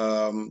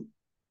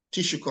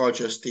tissue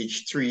culture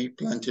stage 3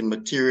 planting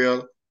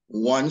material,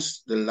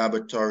 once the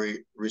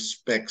laboratory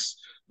respects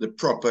the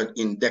proper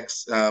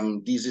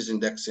disease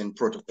indexing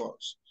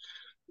protocols.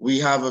 We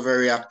have a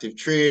very active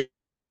trade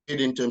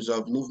in terms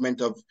of movement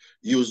of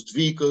used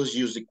vehicles,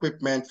 used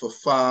equipment for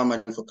farm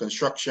and for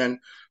construction,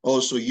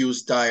 also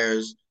used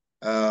tires,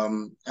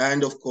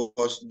 and of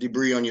course,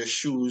 debris on your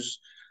shoes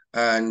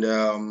and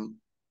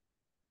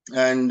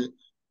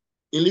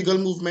illegal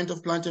movement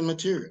of planting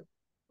material.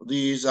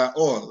 These are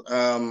all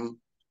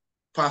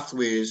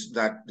pathways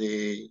that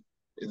the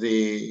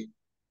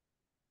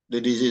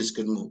disease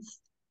could move.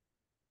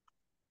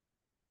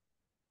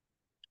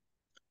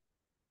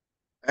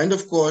 And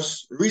of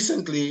course,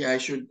 recently, I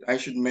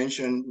should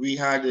mention, we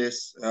had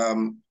this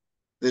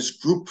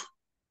group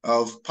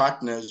of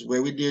partners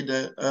where we did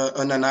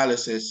an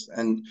analysis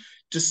and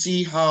to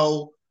see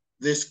how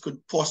this could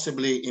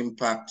possibly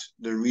impact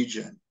the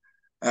region.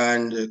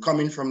 And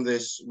coming from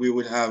this, we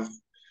would have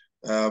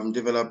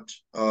developed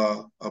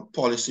a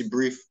policy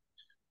brief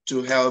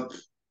to help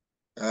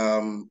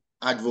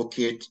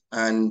advocate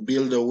and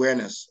build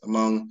awareness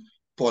among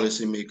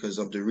policymakers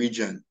of the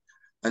region.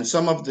 And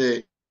some of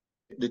the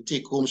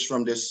take-homes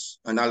from this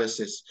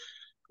analysis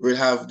will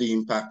have the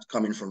impact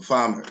coming from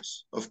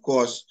farmers. Of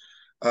course,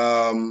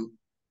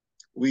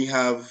 we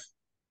have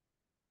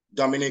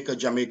Dominica,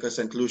 Jamaica,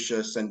 St.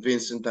 Lucia, St.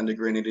 Vincent and the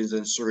Grenadines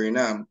and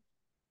Suriname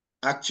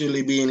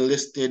actually being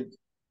listed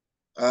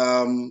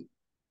in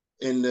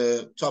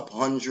the top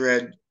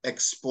 100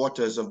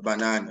 exporters of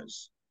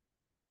bananas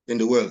in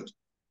the world.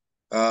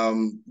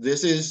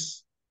 This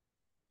is,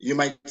 you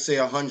might say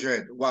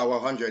 100, wow,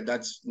 100,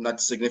 that's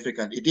not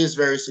significant. It is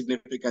very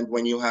significant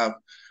when you have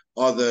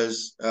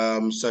others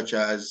such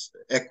as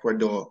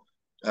Ecuador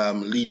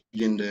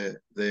leading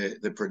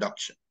the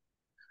production.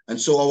 And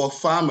so our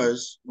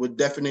farmers would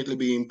definitely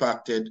be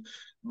impacted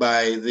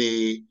by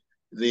the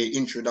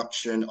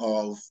introduction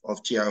of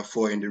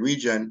TR4 in the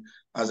region.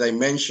 As I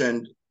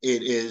mentioned,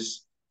 it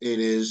is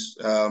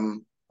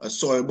a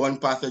soil-borne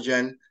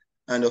pathogen,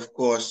 and of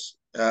course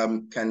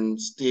can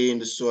stay in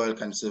the soil,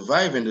 can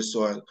survive in the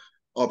soil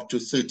up to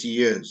 30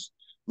 years,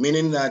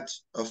 meaning that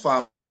a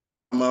farmer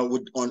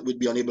would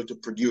be unable to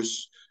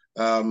produce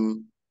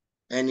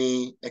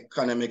any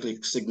economically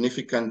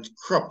significant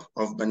crop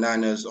of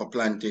bananas or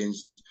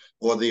plantains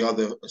or the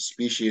other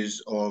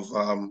species of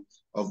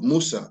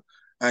musa,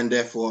 and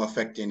therefore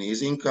affecting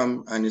his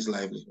income and his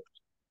livelihood.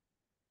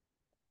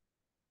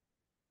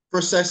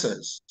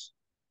 Processors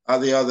are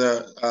the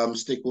other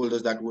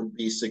stakeholders that would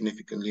be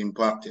significantly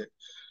impacted.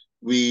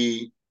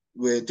 We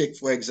take,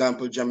 for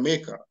example,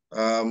 Jamaica,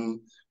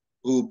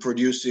 who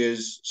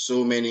produces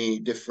so many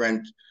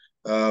different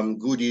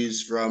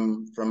goodies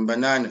from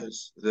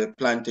bananas, the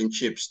plantain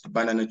chips, the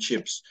banana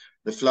chips,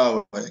 the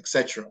flour,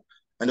 etc.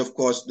 And of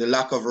course, the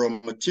lack of raw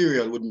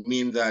material would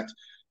mean that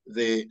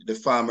the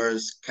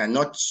farmers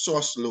cannot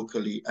source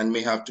locally and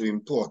may have to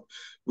import,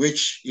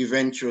 which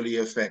eventually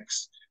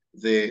affects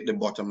the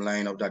bottom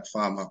line of that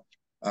farmer,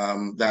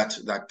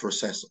 that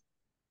processor.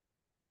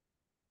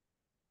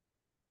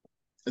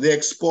 The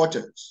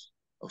exporters,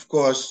 of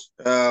course,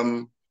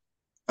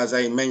 as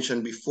I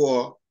mentioned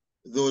before,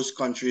 those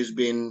countries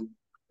being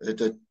in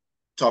the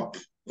top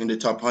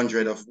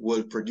 100 of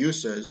world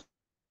producers,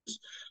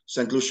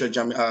 St. Lucia,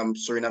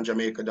 Suriname,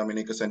 Jamaica,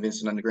 Dominica, St.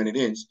 Vincent, and the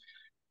Grenadines,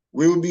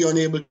 we will be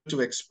unable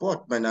to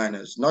export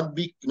bananas, not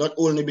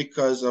only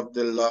because of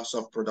the loss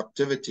of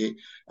productivity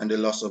and the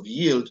loss of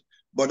yield,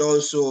 but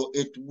also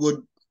it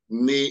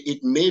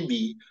may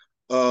be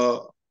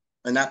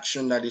an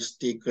action that is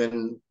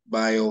taken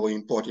by our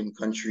importing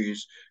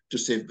countries to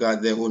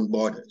safeguard their own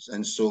borders,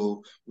 and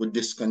so would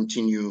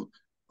discontinue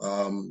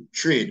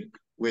trade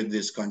with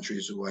these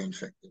countries who are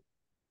infected.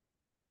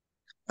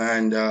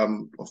 And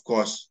of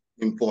course,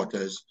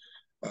 importers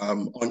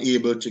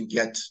unable to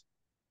get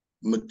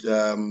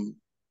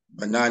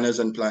bananas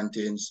and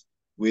plantains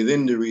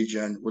within the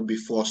region would be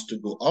forced to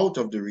go out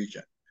of the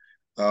region.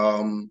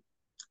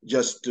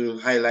 Just to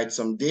highlight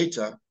some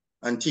data,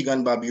 Antigua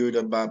and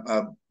Barbuda,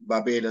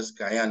 Barbados,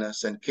 Guyana,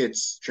 St.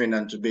 Kitts,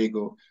 Trinidad and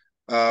Tobago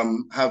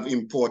have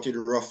imported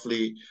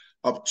roughly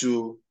up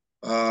to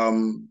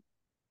 $10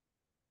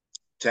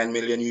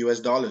 million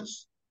US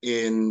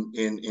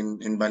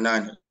in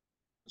bananas.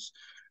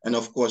 And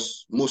of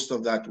course, most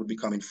of that would be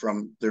coming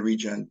from the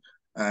region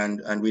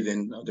and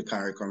within the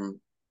CARICOM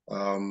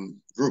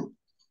group.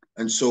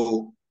 And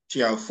so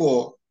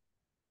TR4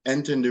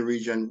 entering the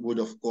region would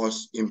of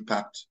course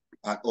impact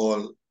at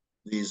all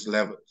these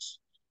levels.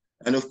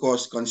 And of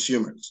course,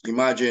 consumers.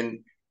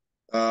 Imagine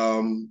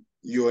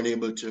you're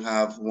unable to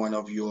have one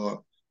of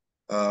your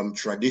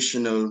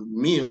traditional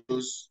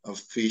meals of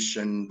fish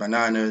and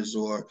bananas,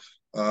 or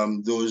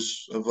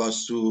those of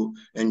us who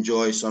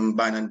enjoy some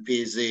banan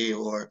peze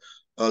or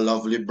a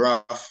lovely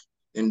broth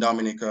in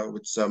Dominica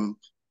with some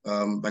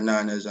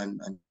bananas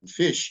and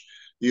fish,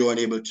 you're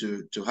unable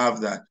to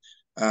have that.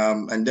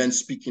 And then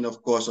speaking,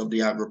 of course, of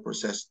the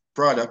agro-processed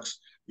products,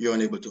 you're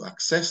unable to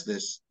access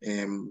this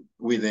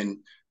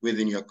within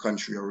your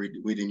country or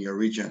within your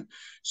region.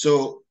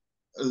 So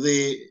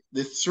the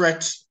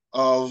threat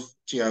of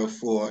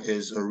TR4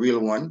 is a real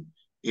one.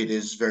 It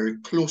is very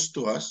close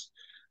to us.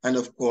 And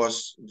of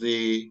course,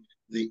 the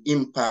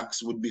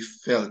impacts would be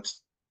felt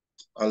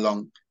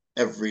along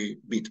every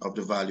bit of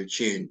the value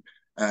chain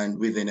and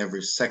within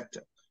every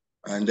sector.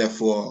 And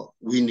therefore,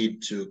 we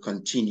need to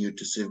continue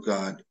to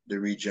safeguard the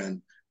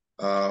region,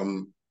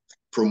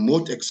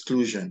 promote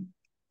exclusion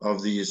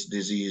of these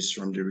diseases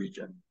from the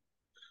region.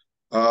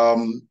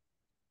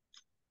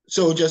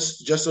 So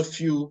just a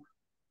few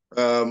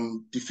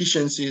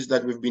deficiencies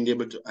that we've been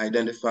able to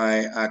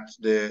identify at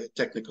the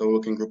technical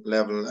working group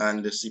level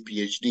and the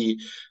CPHD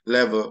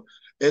level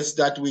is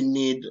that we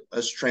need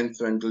a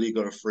strengthened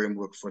legal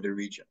framework for the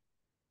region.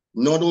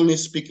 Not only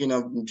speaking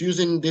of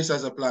using this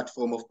as a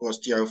platform, of course,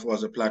 TR4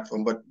 as a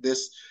platform, but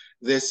this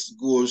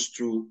goes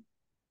through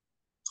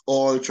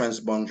all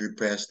transboundary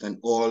pests and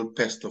all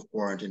pests of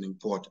quarantine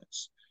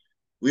importance.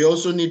 We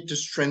also need to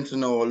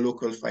strengthen our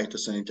local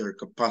phytosanitary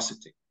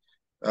capacity.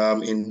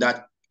 In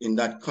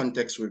that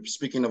context, we're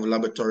speaking of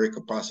laboratory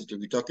capacity.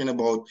 We're talking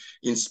about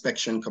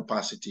inspection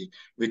capacity.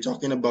 We're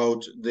talking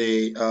about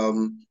the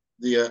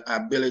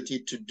ability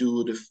to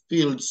do the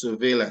field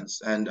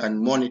surveillance and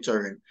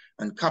monitoring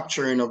and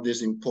capturing of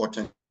this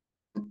important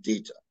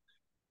data,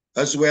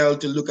 as well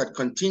to look at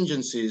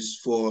contingencies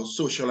for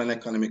social and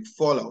economic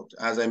fallout,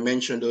 as I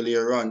mentioned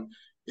earlier on,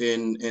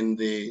 in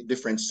the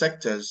different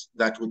sectors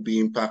that would be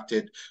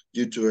impacted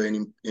due to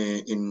an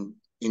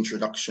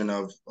introduction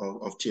of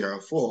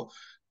TR4.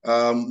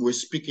 We're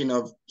speaking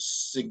of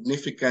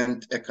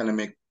significant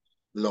economic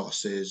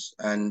losses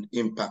and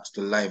impacts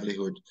to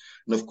livelihood.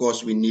 And of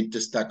course, we need to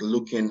start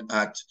looking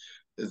at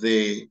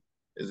the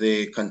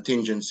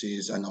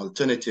contingencies and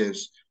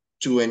alternatives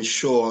to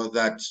ensure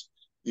that,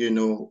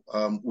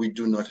 we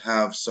do not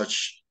have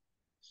such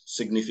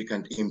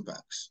significant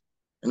impacts.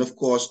 And of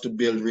course, to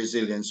build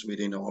resilience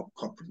within our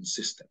corporate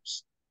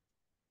systems.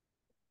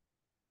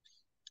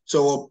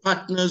 So our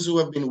partners who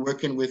have been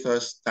working with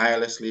us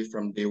tirelessly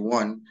from day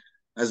one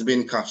has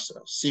been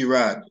CAFSA,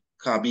 CIRAD,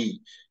 CABI,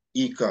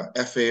 ICA,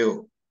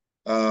 FAO.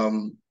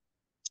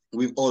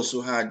 We've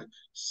also had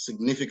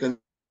significant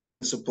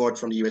support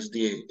from the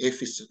USDA,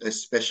 APHIS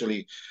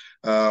especially,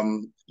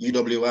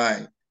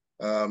 UWI,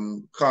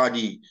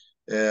 CARDI,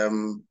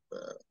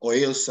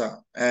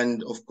 OILSA,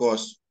 and of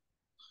course,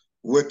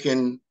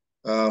 working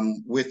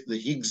with the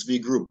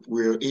Higsby group,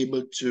 we're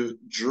able to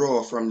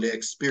draw from their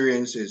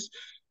experiences,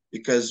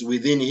 because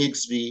within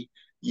Higsby,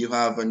 you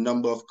have a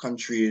number of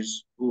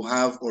countries who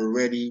have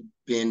already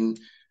been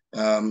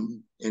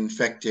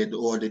infected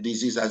or the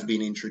disease has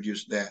been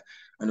introduced there.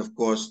 And of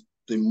course,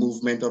 the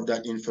movement of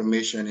that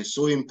information is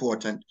so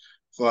important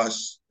for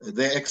us.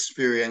 Their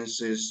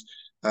experiences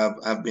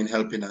have been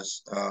helping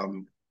us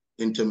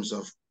in terms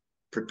of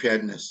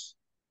preparedness.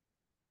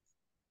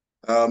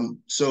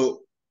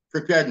 So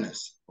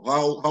preparedness,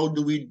 how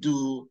do we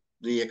do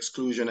the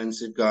exclusion and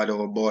safeguard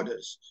our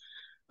borders?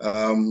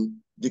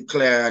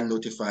 Declare and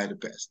notify the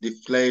pest,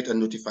 declare it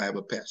and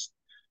notifiable pest.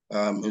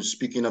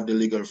 Speaking of the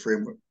legal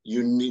framework,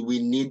 we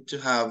need to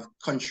have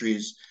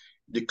countries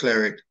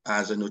declare it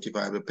as a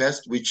notifiable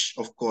pest, which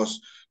of course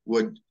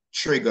would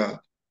trigger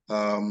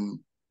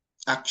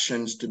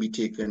actions to be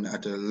taken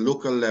at a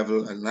local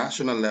level, a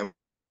national level,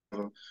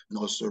 and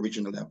also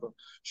regional level.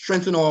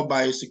 Strengthen our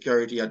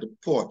biosecurity at the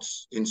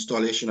ports,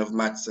 installation of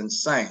mats and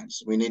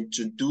signs. We need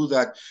to do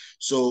that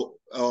so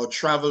our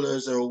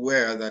travelers are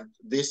aware that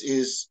this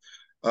is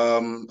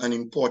an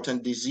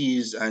important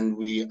disease and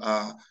we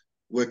are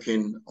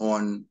working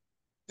on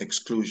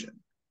exclusion.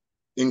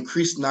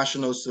 Increase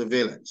national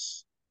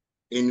surveillance.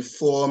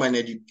 Inform and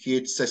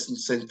educate,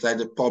 sensitize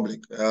the public.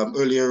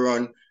 Earlier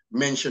on,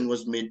 mention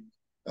was made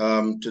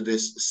to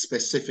this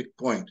specific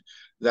point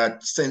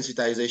that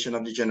sensitization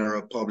of the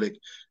general public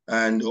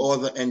and all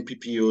the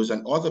NPPOs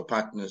and other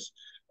partners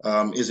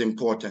is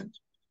important.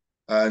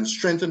 And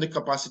strengthen the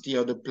capacity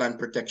of the plant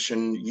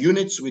protection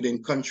units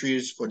within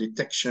countries for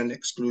detection,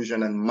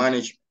 exclusion, and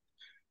management,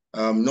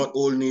 not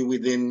only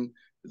within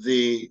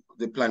the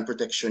plant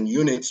protection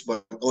units,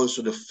 but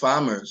also the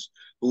farmers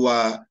who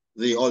are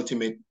the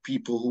ultimate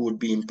people who would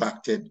be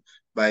impacted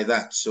by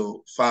that.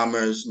 So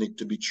farmers need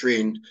to be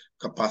trained,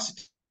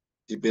 capacity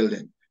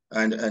building,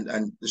 and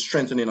the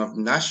strengthening of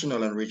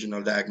national and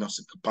regional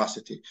diagnostic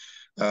capacity.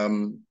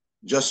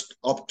 Just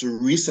up to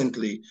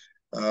recently,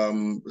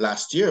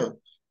 last year,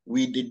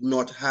 we did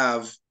not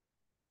have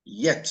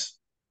yet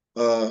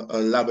a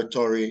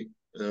laboratory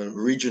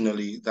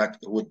regionally that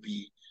would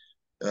be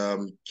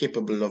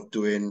capable of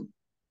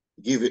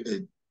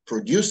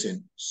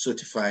producing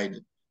certified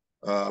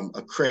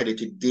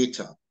accredited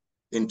data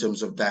in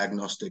terms of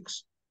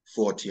diagnostics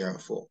for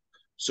TR4.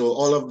 So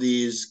all of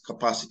these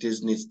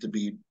capacities needs to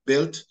be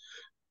built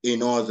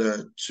in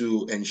order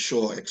to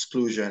ensure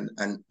exclusion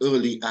and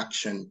early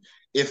action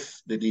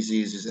if the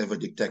disease is ever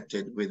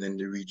detected within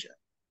the region.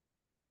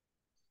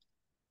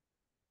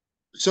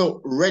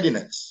 So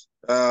readiness,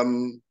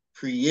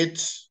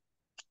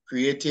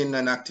 creating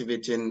and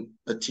activating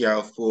a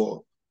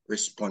TR4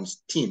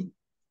 response team.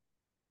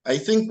 I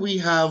think we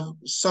have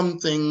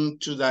something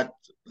to that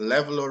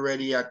level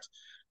already at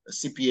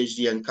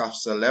CPHD and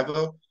CAFSA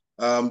level,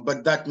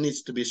 but that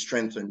needs to be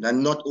strengthened,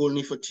 and not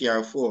only for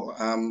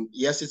TR4.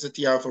 Yes, it's a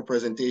TR4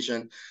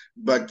 presentation,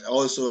 but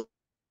also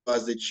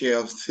as the chair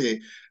of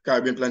the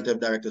Caribbean Plant Health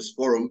Directors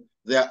Forum,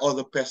 there are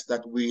other pests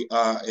that we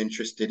are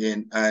interested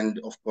in, and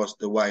of course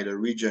the wider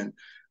region.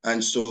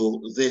 And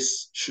so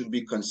this should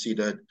be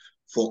considered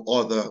for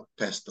other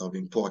pests of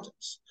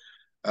importance.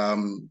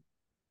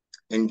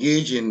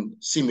 Engage in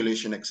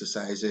simulation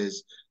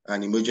exercises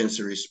and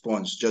emergency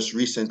response. Just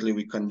recently,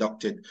 we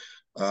conducted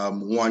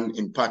one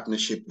in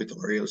partnership with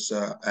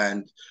OILSA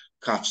and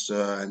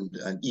CAFSA and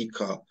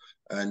ICA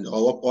and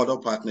our other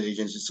partner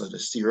agencies such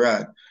as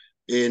CIRAD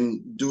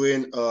in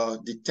doing a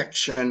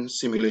detection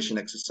simulation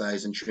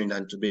exercise in Trinidad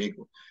and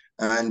Tobago.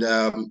 And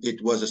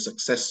it was a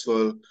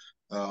successful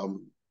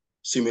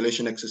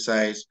simulation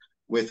exercise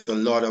with a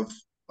lot of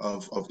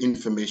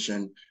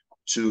information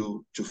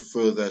to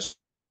further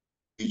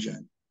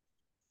region.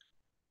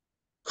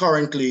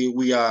 Currently,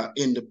 we are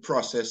in the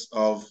process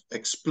of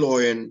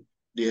exploring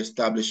the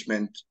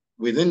establishment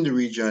within the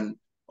region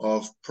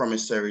of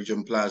promissory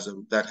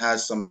germplasm that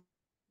has some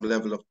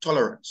level of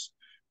tolerance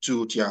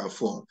to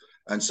TR4.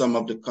 And some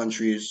of the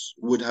countries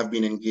would have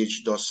been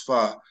engaged thus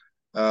far.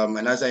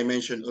 And as I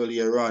mentioned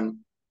earlier on,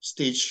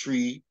 stage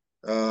 3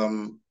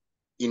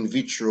 in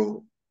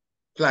vitro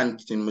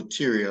planting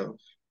material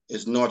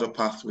is not a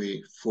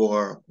pathway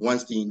for,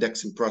 once the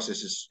indexing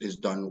process is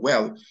done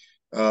well,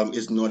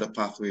 is not a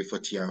pathway for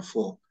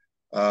TR4.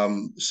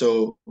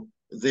 So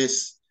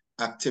this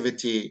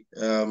activity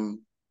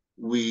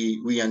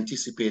we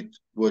anticipate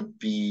would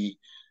be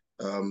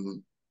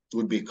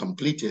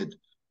completed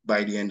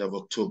by the end of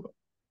October.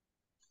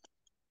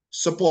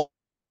 Supporting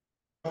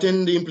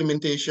the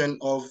implementation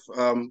of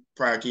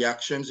priority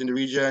actions in the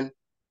region,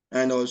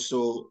 and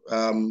also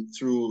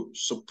through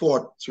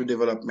support through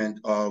development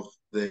of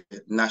the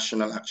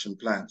national action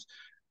plans.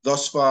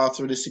 Thus far,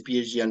 through the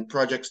CPHD and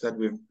projects that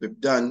we've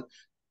done,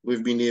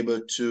 we've been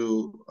able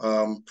to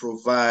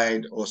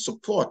provide or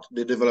support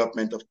the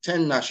development of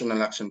 10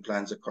 national action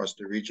plans across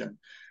the region.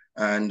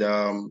 And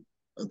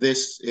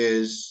this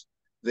is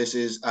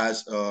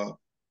as a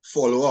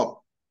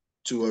follow-up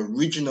to a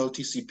regional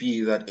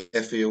TCP that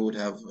FAO would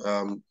have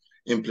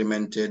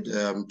implemented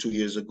 2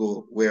 years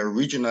ago, where a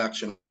regional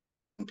action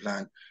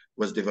plan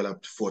was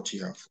developed for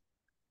TR4.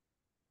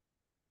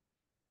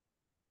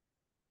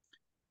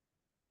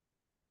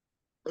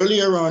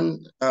 Earlier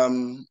on,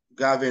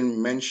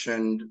 Gavin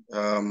mentioned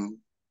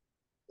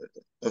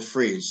a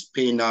phrase,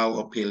 pay now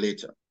or pay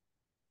later.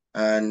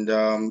 And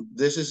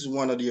this is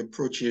one of the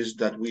approaches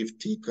that we've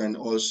taken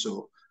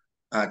also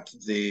at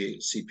the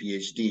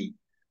CPHD.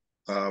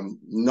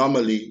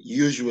 Normally,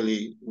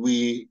 usually,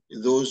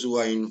 those who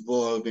are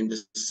involved in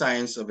the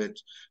science of it,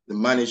 the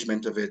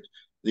management of it,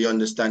 the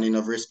understanding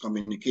of risk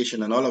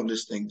communication and all of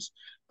these things,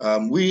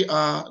 we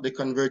are the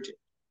converted.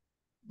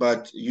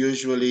 But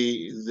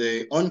usually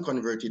the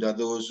unconverted are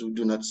those who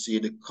do not see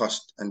the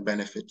cost and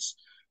benefits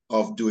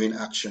of doing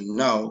action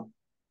now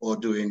or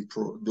taking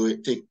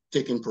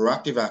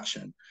proactive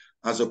action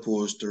as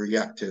opposed to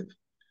reactive.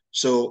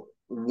 So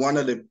one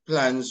of the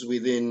plans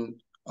within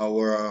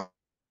our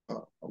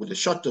with the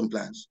short-term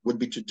plans would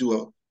be to do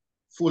a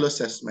full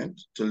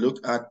assessment to look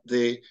at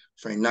the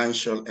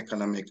financial,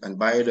 economic, and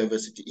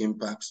biodiversity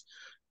impacts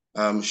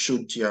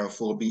should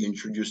TR4 be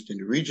introduced in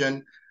the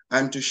region,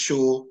 and to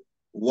show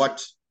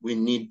what we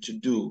need to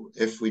do.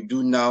 If we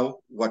do now,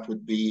 what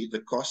would be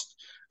the cost?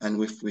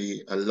 And if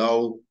we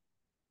allow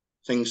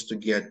things to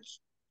get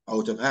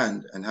out of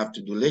hand and have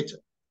to do later,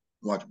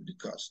 what would it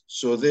cost?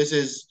 So this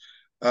is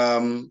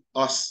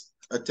us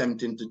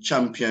attempting to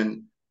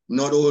champion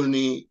not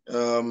only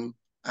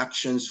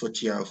actions for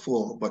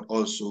TR4, but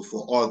also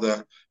for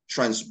other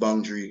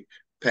transboundary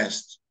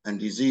pests and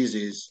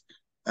diseases,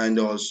 and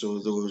also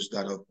those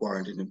that are of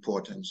warranted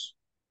importance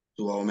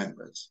to our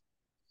members.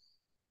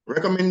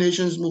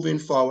 Recommendations moving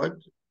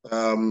forward,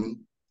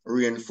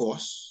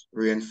 reinforce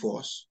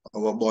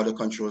our border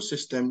control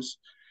systems,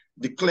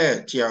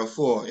 declare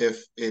TR4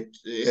 if it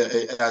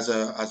as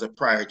a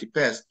priority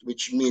pest,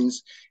 which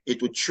means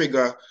it would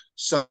trigger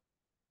some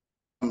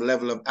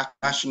level of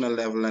national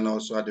level and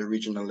also at the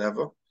regional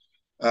level.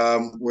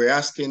 We're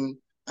asking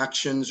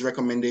actions,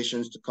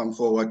 recommendations to come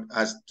forward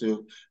as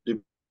to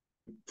the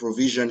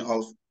provision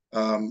of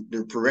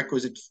the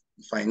prerequisite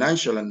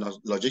financial and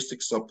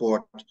logistic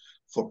support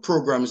for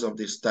programs of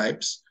these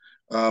types,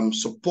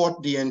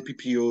 support the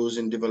NPPOs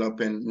in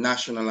developing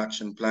national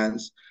action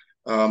plans.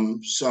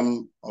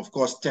 Some, of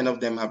course, 10 of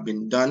them have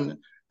been done,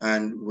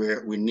 and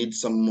we need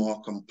some more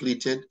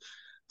completed.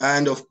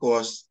 And of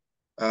course,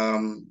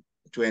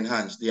 to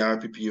enhance the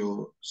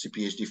RPPO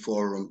CPHD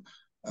Forum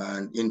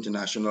and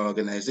international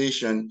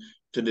organization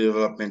to the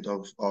development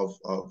of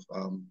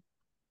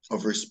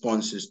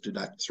responses to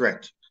that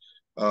threat.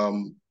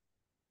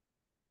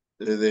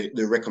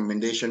 The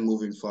recommendation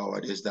moving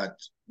forward is that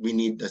we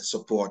need that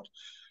support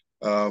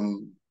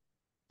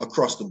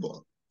across the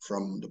board,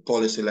 from the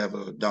policy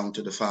level down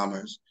to the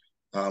farmers.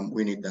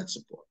 We need that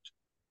support.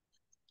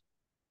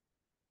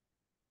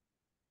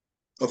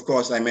 Of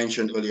course, I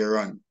mentioned earlier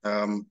on,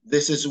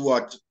 this is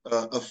what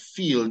a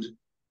field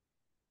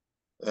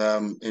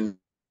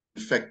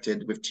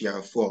infected with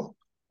TR4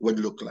 would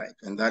look like.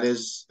 And that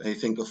is, I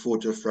think, a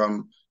photo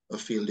from a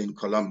field in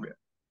Colombia.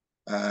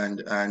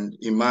 And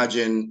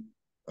imagine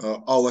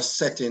our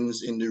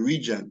settings in the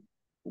region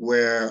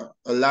where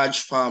a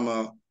large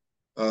farmer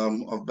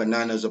of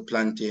bananas or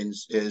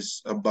plantains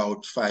is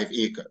about 5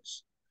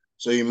 acres.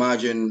 So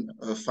imagine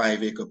a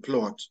 5-acre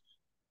plot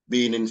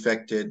being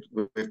infected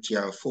with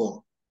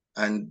TR4,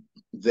 and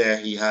there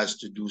he has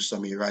to do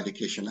some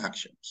eradication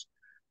actions.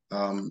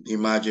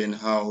 Imagine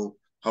how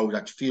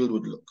that field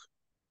would look,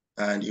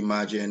 and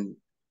imagine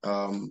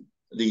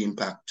the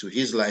impact to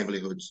his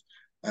livelihoods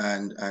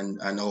and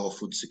our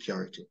food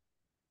security.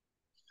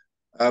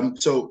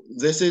 So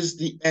this is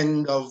the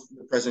end of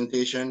the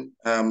presentation.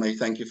 I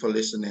thank you for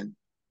listening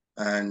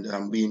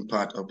and being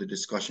part of the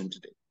discussion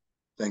today.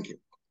 Thank you.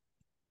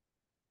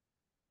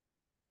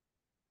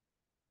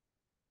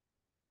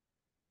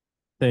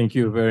 Thank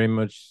you very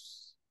much,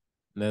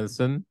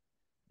 Nelson.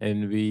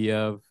 And we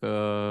have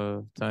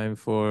time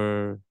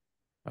for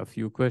a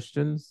few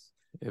questions,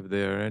 if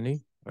there are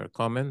any, or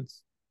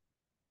comments.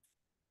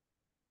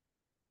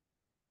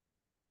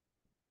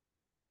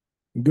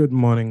 Good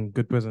morning,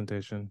 good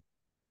presentation.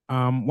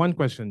 One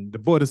question, the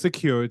border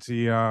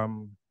security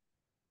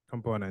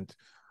component.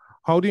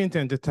 How do you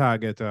intend to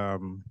target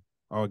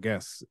our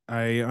guests?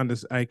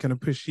 I can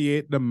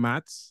appreciate the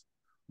mats,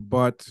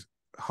 but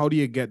how do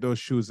you get those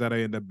shoes that are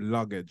in the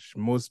luggage?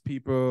 Most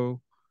people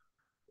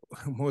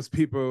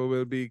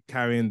will be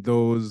carrying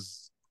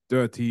those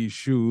dirty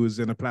shoes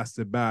in a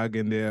plastic bag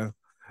in their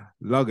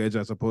luggage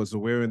as opposed to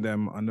wearing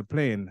them on the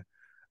plane.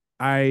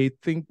 I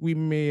think we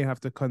may have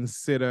to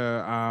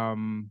consider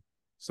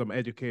some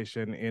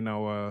education in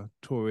our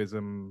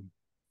tourism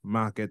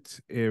market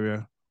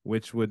area,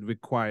 which would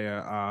require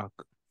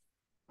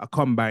a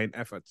combined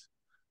effort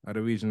at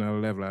a regional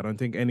level. I don't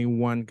think any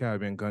one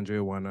Caribbean country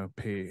want to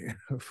pay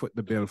foot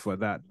the bill for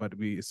that, but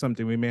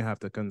something we may have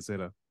to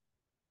consider.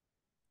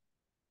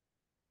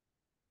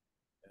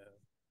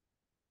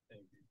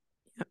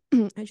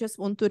 I just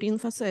want to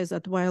reemphasize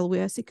that while we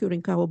are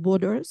securing our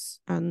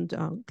borders and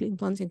clean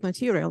planting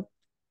material,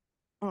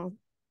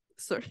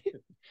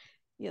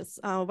 yes,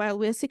 while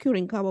we are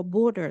securing our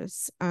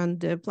borders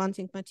and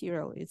planting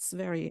material, it's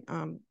very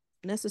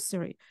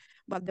necessary,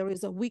 but there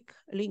is a weak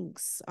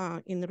links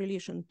in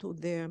relation to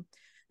the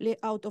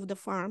layout of the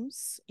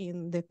farms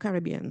in the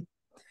Caribbean.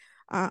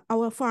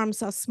 Our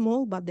farms are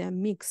small, but they're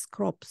mixed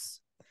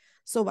crops.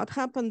 So what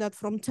happened that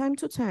from time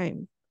to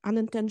time,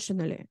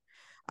 unintentionally,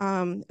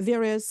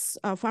 various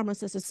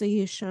farmers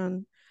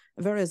association,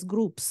 various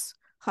groups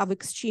have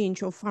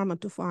exchange of farmer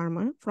to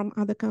farmer from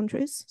other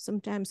countries.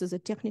 Sometimes as a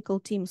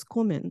technical teams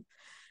comment,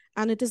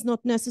 and it is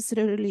not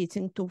necessarily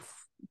relating to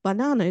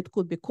banana. It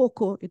could be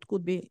cocoa, it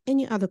could be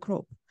any other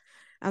crop.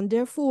 And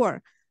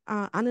therefore,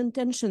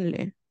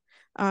 unintentionally,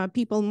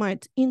 people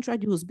might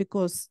introduce,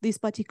 because this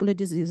particular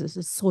disease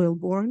is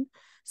soil-borne.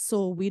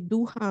 So we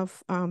do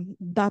have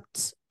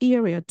that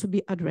area to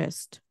be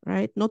addressed,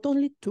 right? Not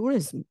only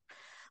tourism,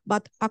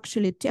 but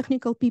actually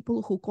technical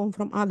people who come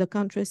from other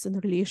countries in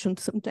relation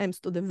sometimes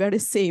to the very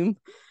same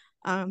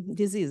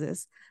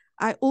diseases.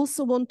 I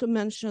also want to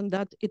mention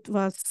that it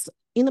was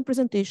in a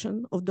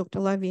presentation of Dr.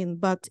 Lavin,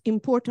 but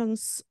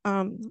importance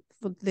for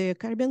the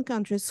Caribbean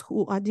countries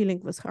who are dealing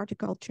with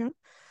horticulture,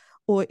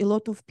 or a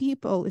lot of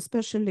people,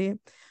 especially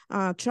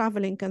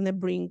traveling and they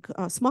bring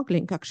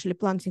smuggling, actually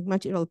planting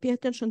material, pay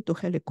attention to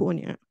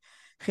heliconia.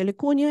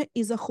 Heliconia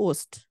is a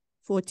host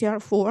for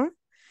TR4,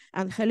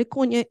 and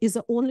heliconia is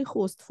the only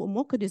host for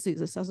mocha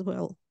diseases as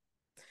well.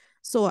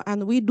 So,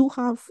 and we do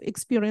have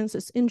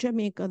experiences in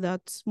Jamaica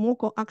that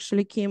mocha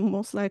actually came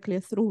most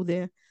likely through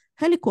the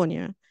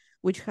heliconia,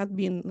 which had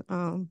been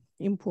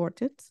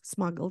imported,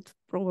 smuggled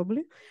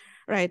probably,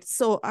 right?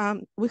 So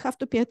we have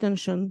to pay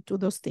attention to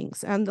those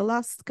things. And the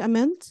last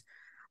comment,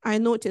 I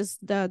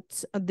noticed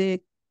that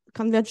the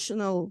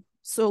conventional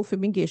soil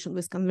fumigation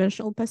with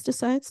conventional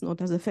pesticides,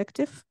 not as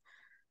effective.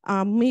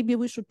 Maybe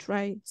we should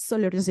try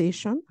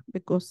solarization,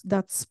 because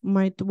that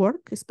might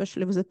work,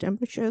 especially with the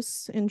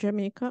temperatures in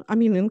Jamaica,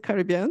 in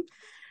Caribbean,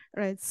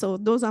 right? So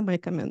those are my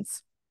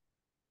comments.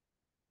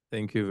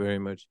 Thank you very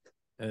much.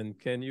 And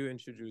can you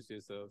introduce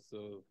yourself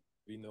so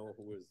we know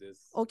who is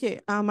this? Okay,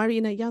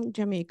 Marina Young,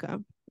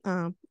 Jamaica,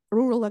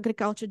 Rural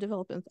Agriculture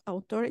Development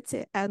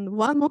Authority. And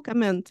one more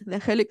comment, the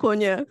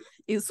heliconia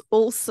is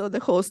also the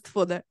host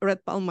for the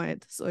red palm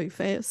mite. So if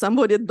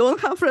somebody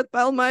don't have red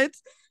palm mite,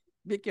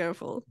 be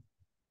careful.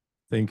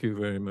 Thank you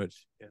very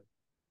much. Yeah.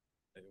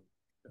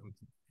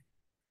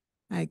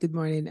 Hi, good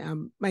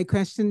morning. My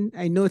question,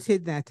 I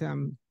noted that,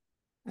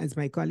 as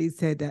my colleague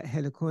said, that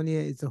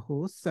heliconia is a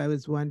host. So I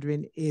was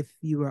wondering if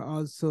you were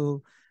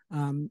also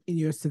in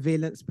your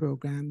surveillance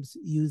programs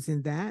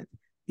using that,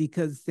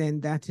 because then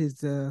that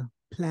is a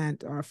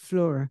plant or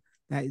flora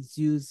that is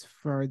used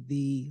for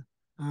the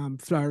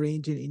flower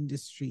ranging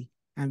industry.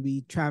 And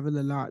we travel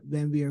a lot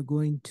when we are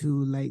going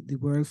to like the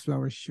World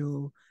Flower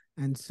Show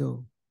and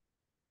so.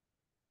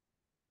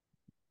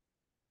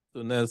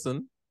 So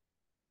Nelson.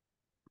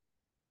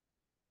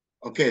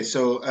 Okay,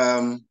 so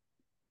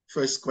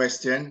first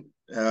question,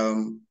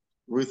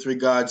 with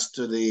regards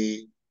to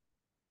the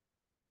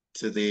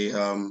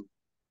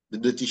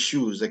dirty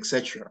shoes,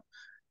 etc.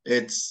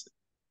 It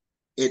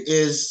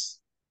is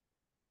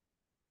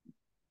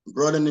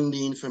broadening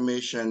the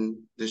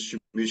information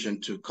distribution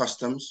to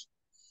customs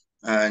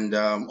and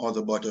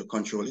other border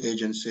control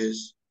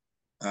agencies.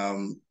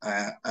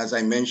 As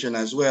I mentioned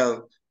as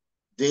well,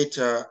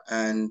 data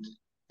and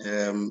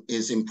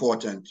is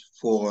important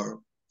for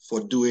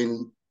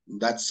doing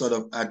that sort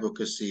of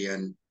advocacy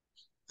and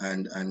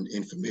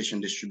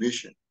information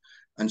distribution.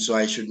 And so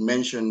I should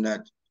mention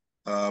that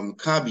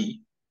CABI,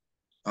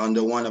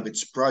 under one of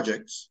its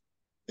projects,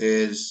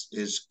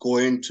 is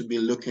going to be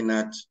looking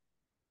at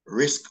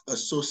risk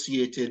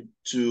associated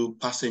to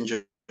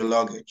passenger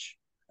luggage,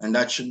 and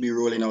that should be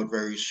rolling out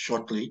very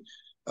shortly.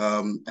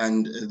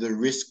 And the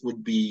risk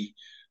would be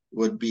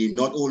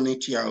not only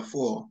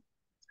TR4,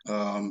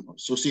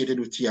 associated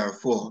with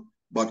TR4,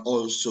 but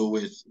also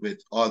with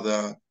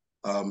other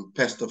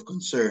pests of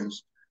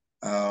concerns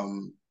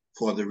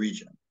for the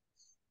region.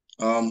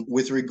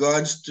 With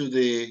regards to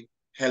the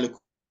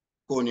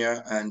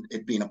heliconia and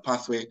it being a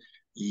pathway,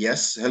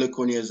 yes,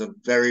 heliconia is a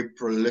very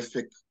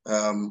prolific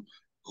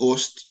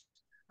host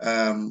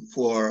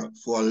for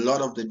a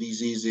lot of the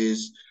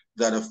diseases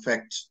that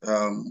affect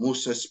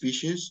most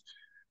species,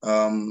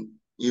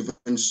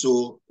 even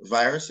so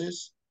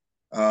viruses.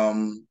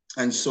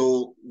 And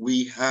so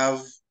we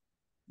have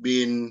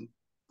been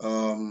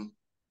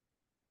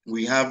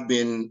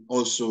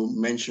also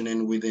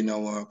mentioning within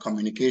our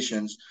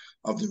communications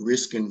of the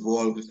risk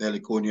involved with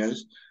heliconias.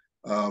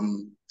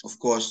 Of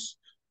course,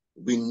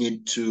 we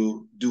need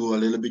to do a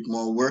little bit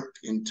more work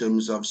in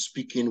terms of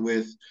speaking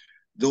with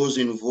those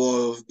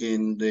involved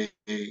in the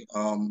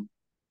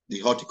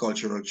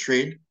horticultural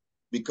trade,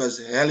 because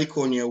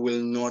heliconia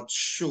will not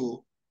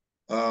show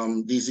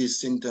disease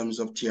symptoms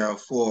of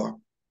TR4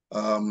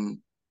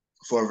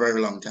 for a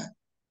very long time.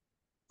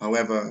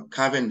 However,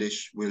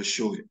 Cavendish will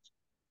show it.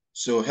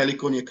 So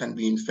heliconia can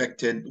be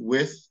infected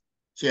with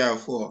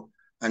TR4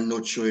 and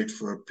not show it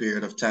for a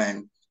period of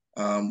time,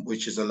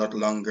 which is a lot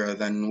longer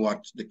than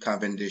what the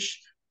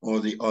Cavendish or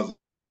the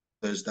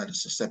others that are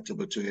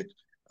susceptible to it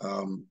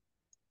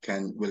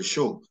will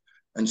show.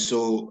 And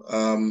so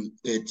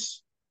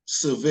it's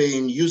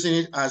surveying, using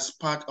it as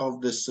part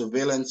of the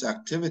surveillance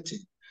activity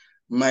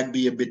might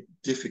be a bit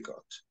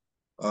difficult,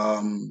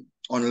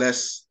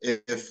 unless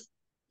if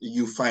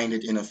you find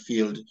it in a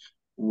field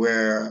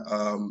where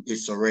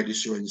it's already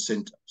showing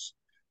symptoms.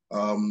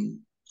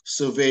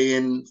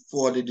 Surveying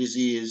for the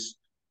disease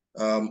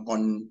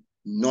on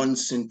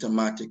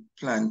non-symptomatic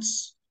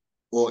plants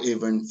or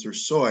even through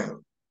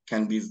soil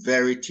can be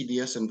very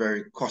tedious and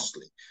very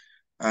costly.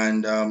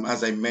 And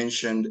as I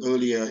mentioned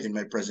earlier in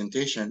my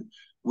presentation,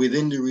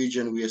 within the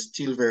region, we are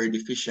still very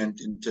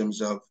deficient in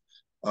terms of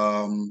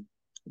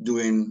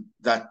doing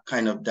that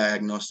kind of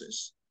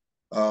diagnosis.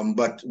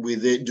 But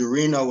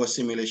during our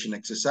simulation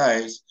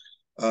exercise,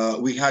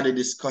 we had a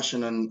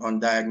discussion on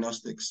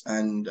diagnostics,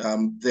 and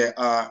there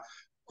are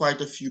quite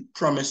a few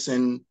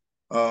promising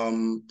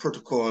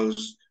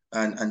protocols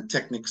and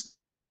techniques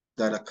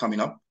that are coming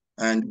up.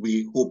 And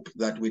we hope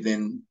that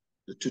within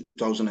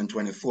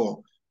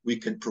 2024, we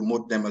can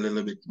promote them a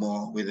little bit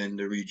more within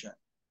the region.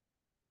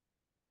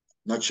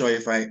 Not sure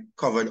if I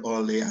covered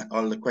all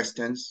the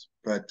questions,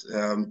 but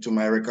to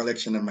my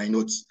recollection and my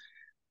notes,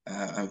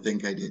 I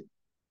think I did.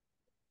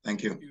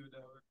 Thank you.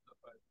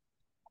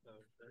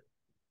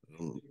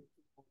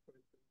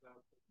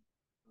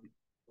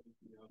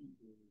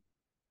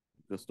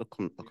 Just a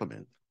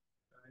comment.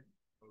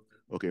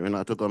 Okay, when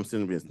I talk about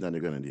St. Vincent and the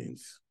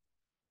Grenadines,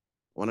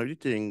 one of the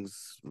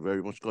things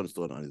very much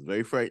concerned and is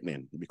very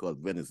frightening, because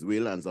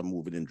Venezuelans are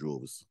moving in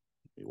droves.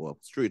 They walk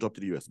straight up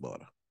to the US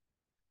border,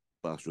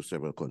 pass through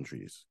several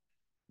countries.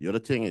 The other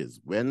thing is,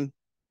 when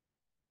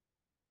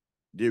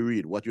they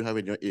read what you have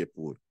in your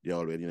airport, they're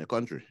already in the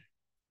country.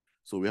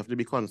 So we have to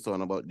be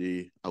concerned about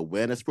the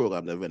awareness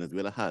program that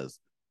Venezuela has,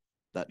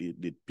 that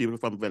the people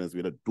from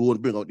Venezuela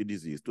don't bring out the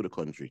disease to the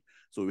country.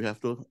 So we have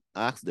to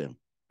ask them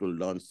to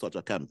launch such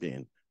a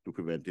campaign to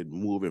prevent it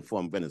moving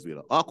from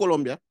Venezuela or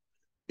Colombia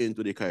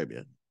into the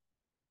Caribbean.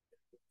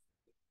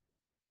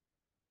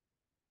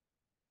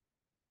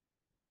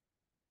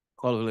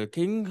 Colville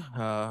King,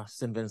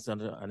 St.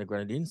 Vincent and the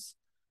Grenadines.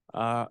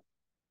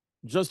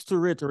 Just to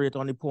reiterate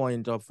on the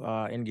point of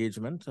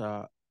engagement,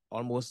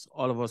 almost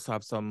all of us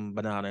have some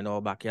banana in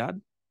our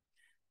backyard.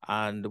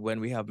 And when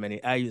we have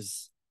many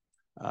eyes,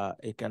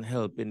 it can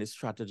help in the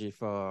strategy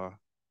for,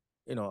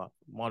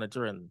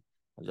 monitoring,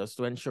 just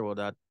to ensure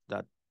that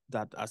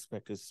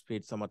aspect is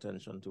paid some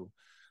attention to.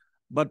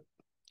 But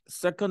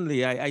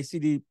secondly, I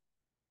see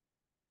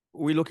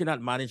we're looking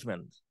at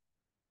management.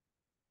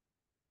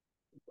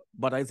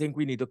 But I think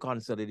we need to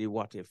consider the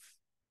what if.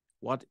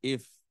 What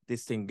if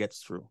this thing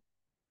gets through?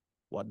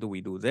 What do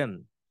we do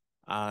then?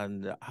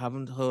 And I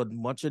haven't heard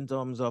much in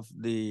terms of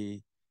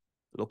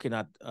looking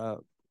at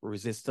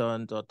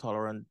resistant or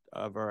tolerant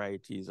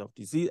varieties of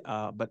disease,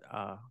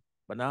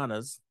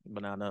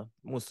 banana,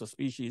 most of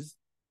species.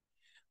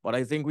 But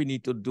I think we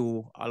need to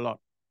do a lot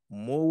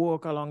more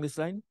work along this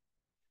line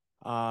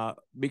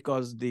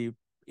because the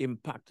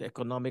impact,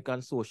 economic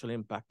and social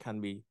impact,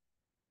 can be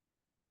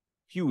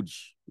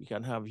huge. We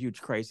can have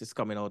huge crisis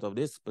coming out of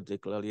this,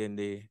 particularly in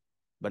the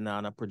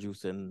banana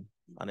producing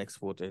and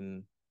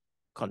exporting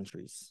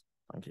countries.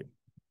 Thank you.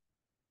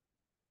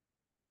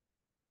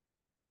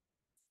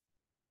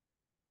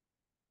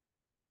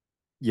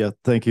 Yeah,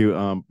 thank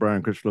you.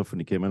 Brian Critchlow from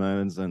the Cayman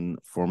Islands and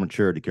former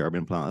chair of the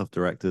Caribbean Plant Health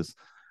Directors.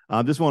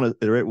 I just want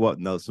to iterate what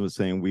Nelson was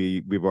saying.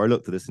 We've already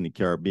looked at this in the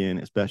Caribbean,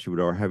 especially with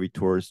our heavy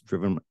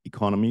tourist-driven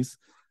economies,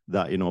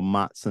 that,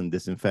 mats and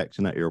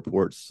disinfection at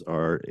airports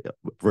are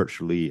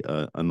virtually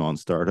a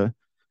non-starter.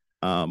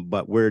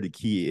 But where the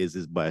key is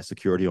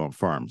biosecurity on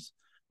farms.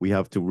 We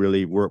have to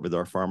really work with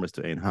our farmers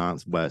to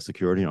enhance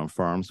biosecurity on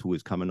farms, who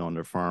is coming on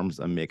their farms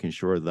and making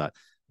sure that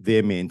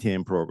they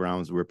maintain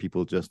programs where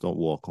people just don't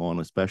walk on,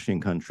 especially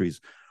in countries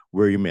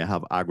where you may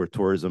have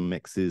agritourism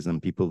mixes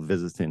and people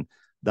visiting.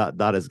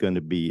 That is going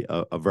to be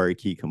a very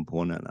key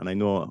component. And I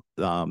know,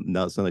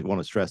 Nelson, I want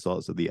to stress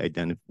also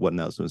what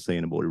Nelson was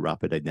saying about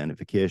rapid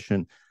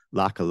identification.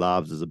 Lack of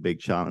labs is a big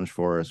challenge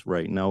for us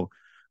right now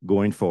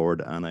going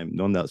forward. And I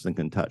know Nelson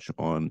can touch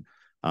on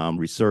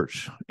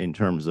research in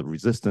terms of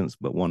resistance,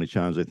 but one of the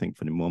challenges I think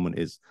for the moment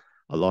is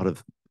a lot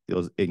of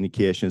those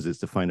indications is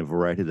to find a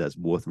variety that's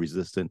both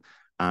resistant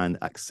and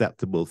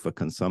acceptable for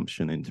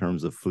consumption in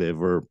terms of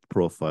flavor,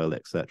 profile,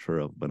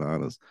 etc. of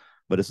bananas.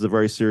 But this is a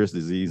very serious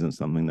disease and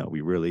something that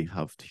we really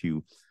have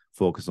to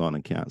focus on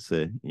and can't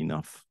say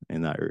enough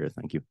in that area.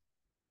 Thank you.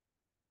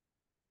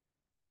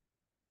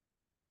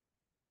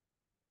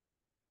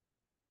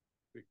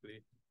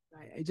 quickly.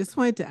 I just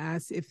wanted to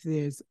ask if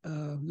there's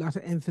a lot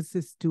of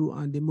emphasis too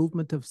on the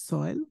movement of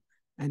soil,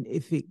 and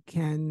if it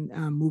can,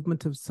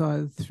 movement of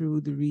soil through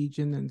the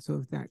region, and so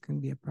if that can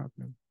be a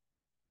problem.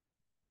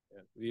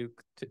 Yeah, we'll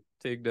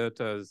take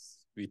that as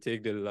we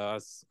take the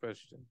last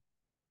question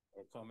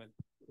or comment.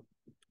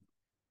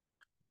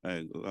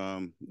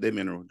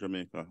 Damien,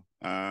 Jamaica.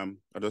 I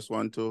just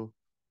want to,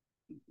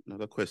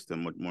 another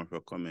question, much more for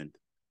a comment.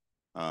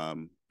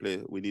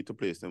 We need to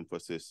place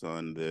emphasis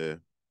on the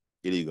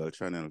illegal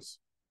channels,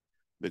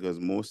 because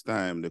most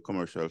time the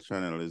commercial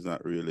channel is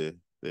not really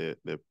the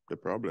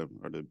problem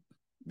or the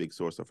big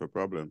source of a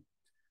problem.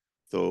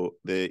 So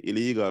the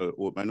illegal,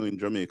 I know in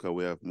Jamaica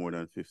we have more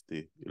than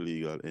 50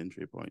 illegal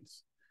entry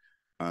points,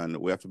 and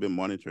we have to be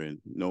monitoring.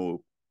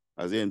 No,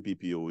 as the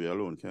NPPO, we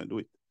alone can't do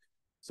it.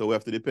 So we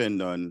have to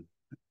depend on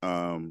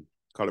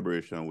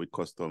collaboration with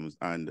customs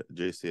and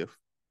JCF,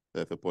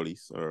 the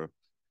police,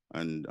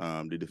 and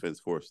the defense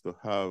force to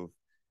have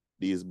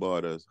these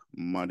borders,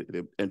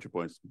 the entry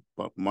points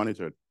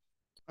monitored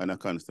on a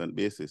constant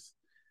basis.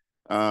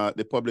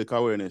 The public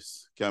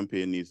awareness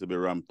campaign needs to be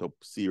ramped up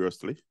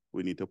seriously.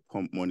 We need to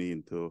pump money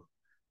into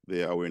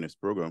the awareness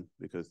program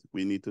because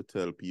we need to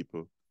tell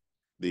people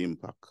the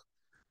impact.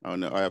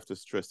 And I have to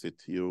stress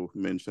it. You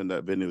mentioned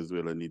that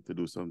Venezuela need to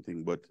do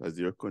something, but as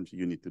your country,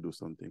 you need to do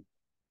something.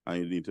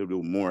 And you need to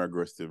do more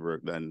aggressive work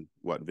than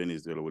what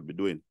Venezuela would be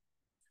doing.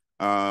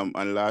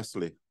 And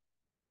lastly,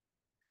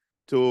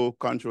 to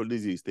control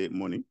disease, take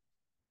money.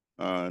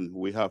 And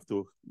we have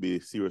to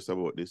be serious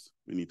about this.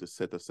 We need to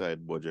set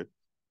aside budget,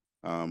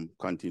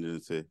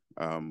 contingency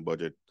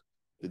budget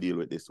to deal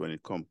with this when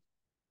it comes.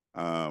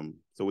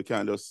 So we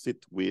can't just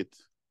sit, wait,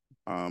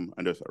 and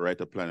just write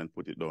a plan and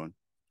put it down.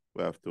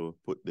 We have to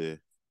put the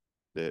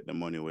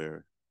money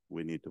where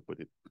we need to put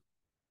it.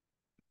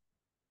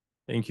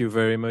 Thank you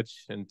very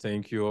much, and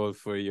thank you all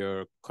for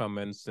your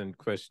comments and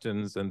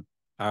questions and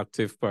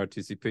active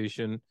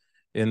participation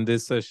in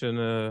this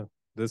session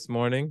this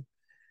morning.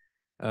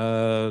 We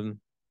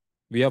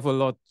have a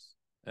lot.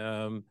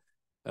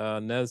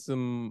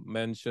 Nelson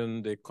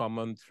mentioned the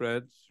common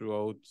thread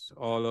throughout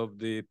all of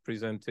the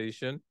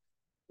presentation,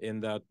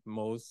 in that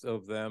most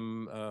of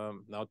them,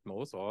 not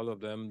most, all of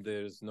them,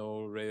 there's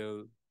no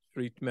real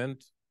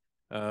treatment.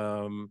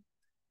 The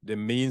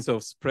means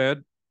of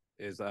spread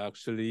is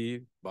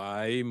actually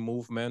by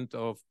movement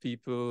of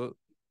people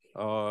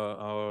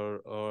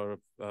or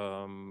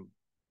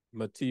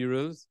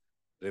materials,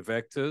 the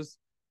vectors.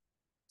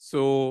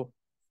 So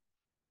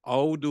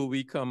how do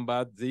we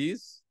combat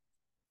these?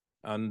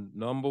 And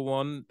number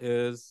one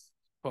is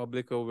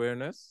public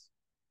awareness.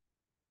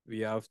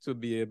 We have to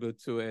be able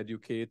to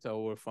educate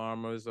our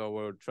farmers,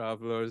 our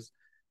travelers.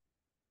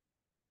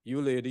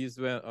 You ladies,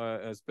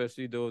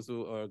 especially those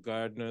who are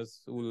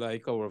gardeners who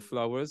like our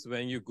flowers,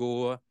 when you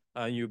go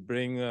and you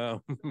bring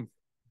no,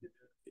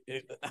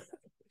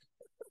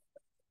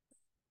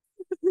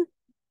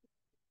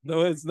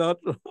 it's not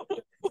wrong.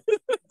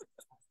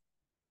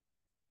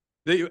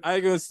 I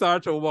gonna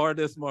start a war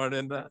this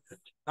morning,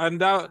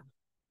 and that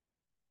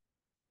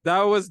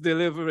was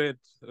deliberate.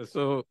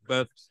 So,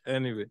 but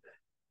anyway,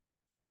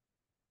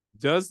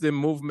 just the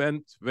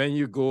movement when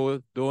you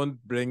go,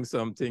 don't bring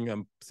something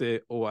and say,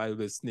 "Oh, I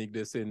will sneak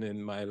this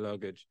in my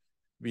luggage."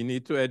 We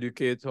need to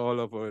educate all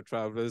of our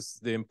travelers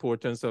the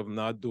importance of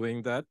not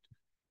doing that.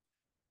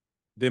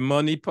 The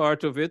money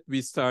part of it,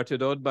 we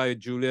started out by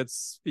Juliet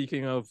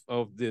speaking of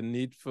the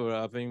need for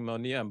having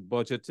money and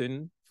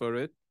budgeting for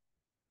it.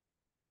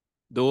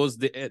 Those,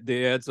 the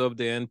heads of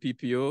the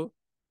NPPO,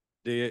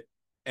 the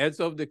heads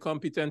of the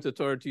competent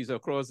authorities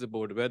across the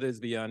board, whether it's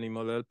the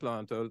animal health,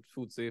 plant health,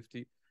 food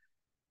safety,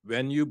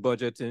 when you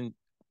budget in,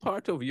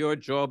 part of your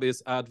job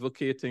is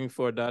advocating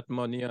for that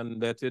money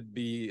and let it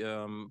be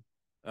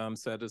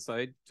set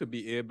aside to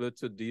be able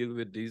to deal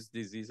with these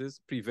diseases,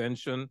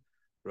 prevention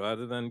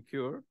rather than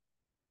cure.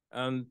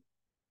 And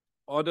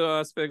other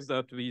aspects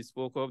that we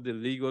spoke of, the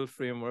legal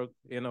framework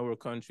in our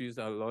countries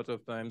a lot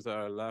of times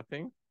are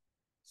lacking.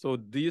 So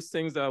these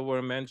things that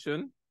were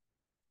mentioned,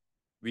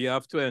 we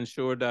have to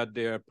ensure that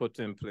they are put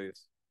in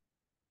place.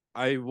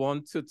 I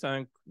want to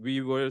thank,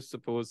 we were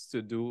supposed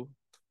to do,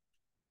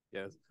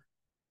 yes.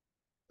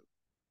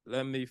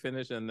 Let me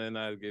finish and then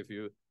I'll give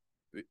you,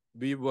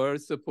 we were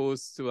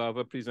supposed to have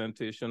a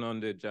presentation on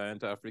the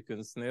giant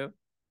African snail.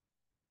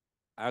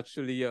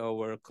 Actually,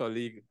 our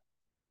colleague,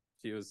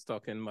 she was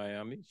stuck in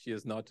Miami. She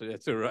has not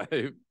yet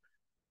arrived.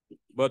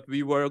 But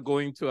we were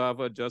going to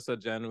have just a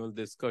general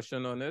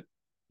discussion on it,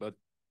 but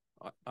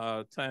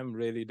our time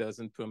really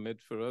doesn't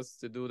permit for us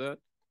to do that.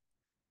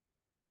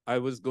 I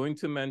was going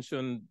to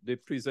mention the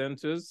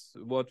presenters.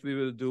 What we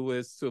will do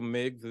is to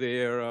make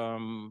their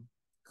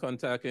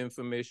contact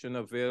information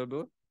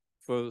available.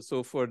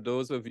 So for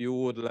those of you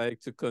who would like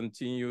to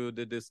continue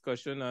the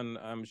discussion, and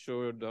I'm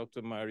sure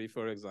Dr. Mari,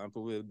 for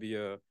example, will be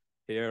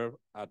here,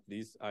 at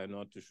least I'm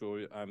not too sure.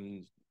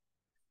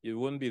 You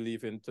won't be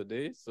leaving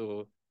today,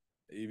 so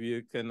if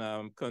you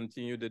can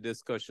continue the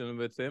discussion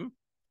with him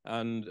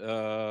and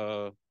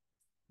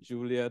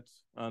Juliet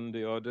and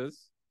the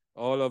others.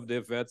 all of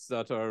the vets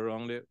that are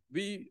around there.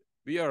 We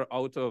are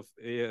out of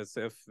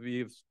ASF.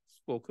 We've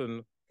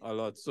spoken a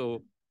lot.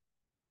 So,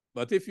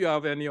 but if you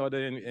have any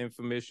other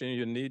information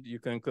you need, you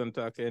can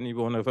contact any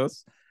one of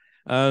us.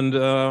 And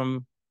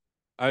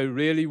I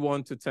really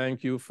want to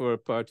thank you for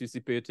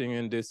participating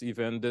in this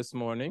event this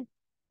morning,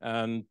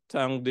 and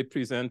thank the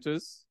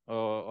presenters,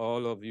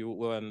 all of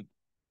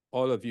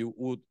you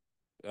who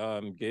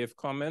gave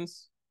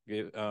comments,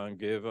 gave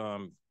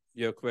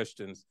your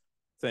questions.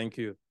 Thank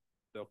you,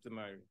 Dr.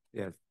 Mary.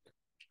 Yes.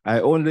 I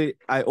only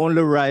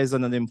rise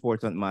on an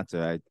important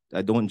matter.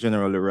 I don't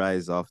generally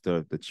rise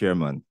after the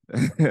chairman,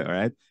 all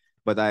right?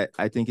 But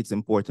I think it's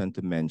important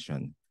to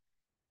mention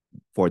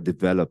for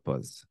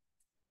developers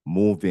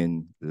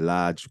moving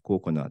large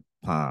coconut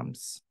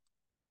palms,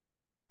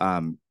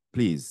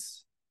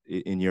 please,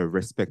 in your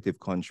respective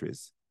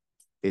countries,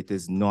 it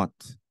is not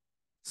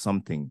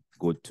something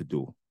good to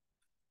do.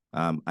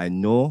 I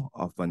know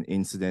of an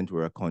incident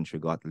where a country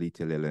got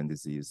lethal alien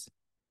disease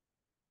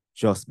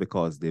just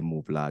because they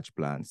moved large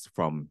plants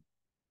from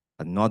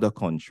another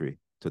country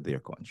to their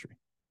country,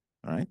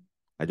 all right?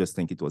 I just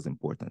think it was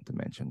important to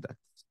mention that.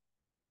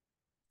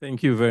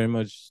 Thank you very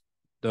much,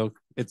 Doc.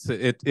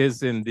 It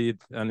is indeed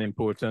an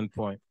important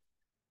point.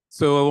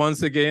 So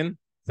once again,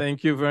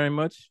 thank you very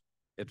much.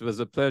 It was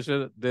a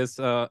pleasure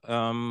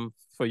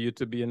for you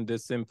to be in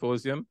this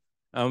symposium,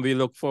 and we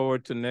look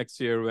forward to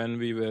next year when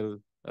we will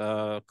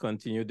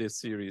continue this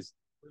series.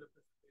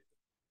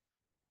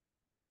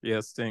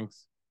 Yes,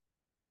 thanks.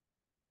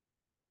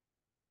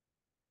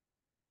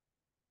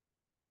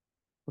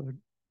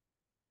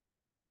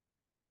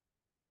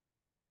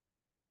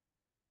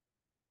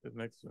 The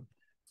next one.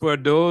 For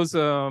those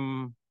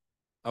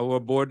our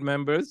board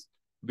members,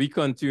 we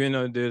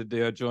continue in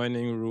the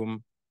adjoining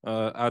room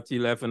at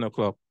 11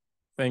 o'clock.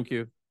 Thank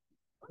you.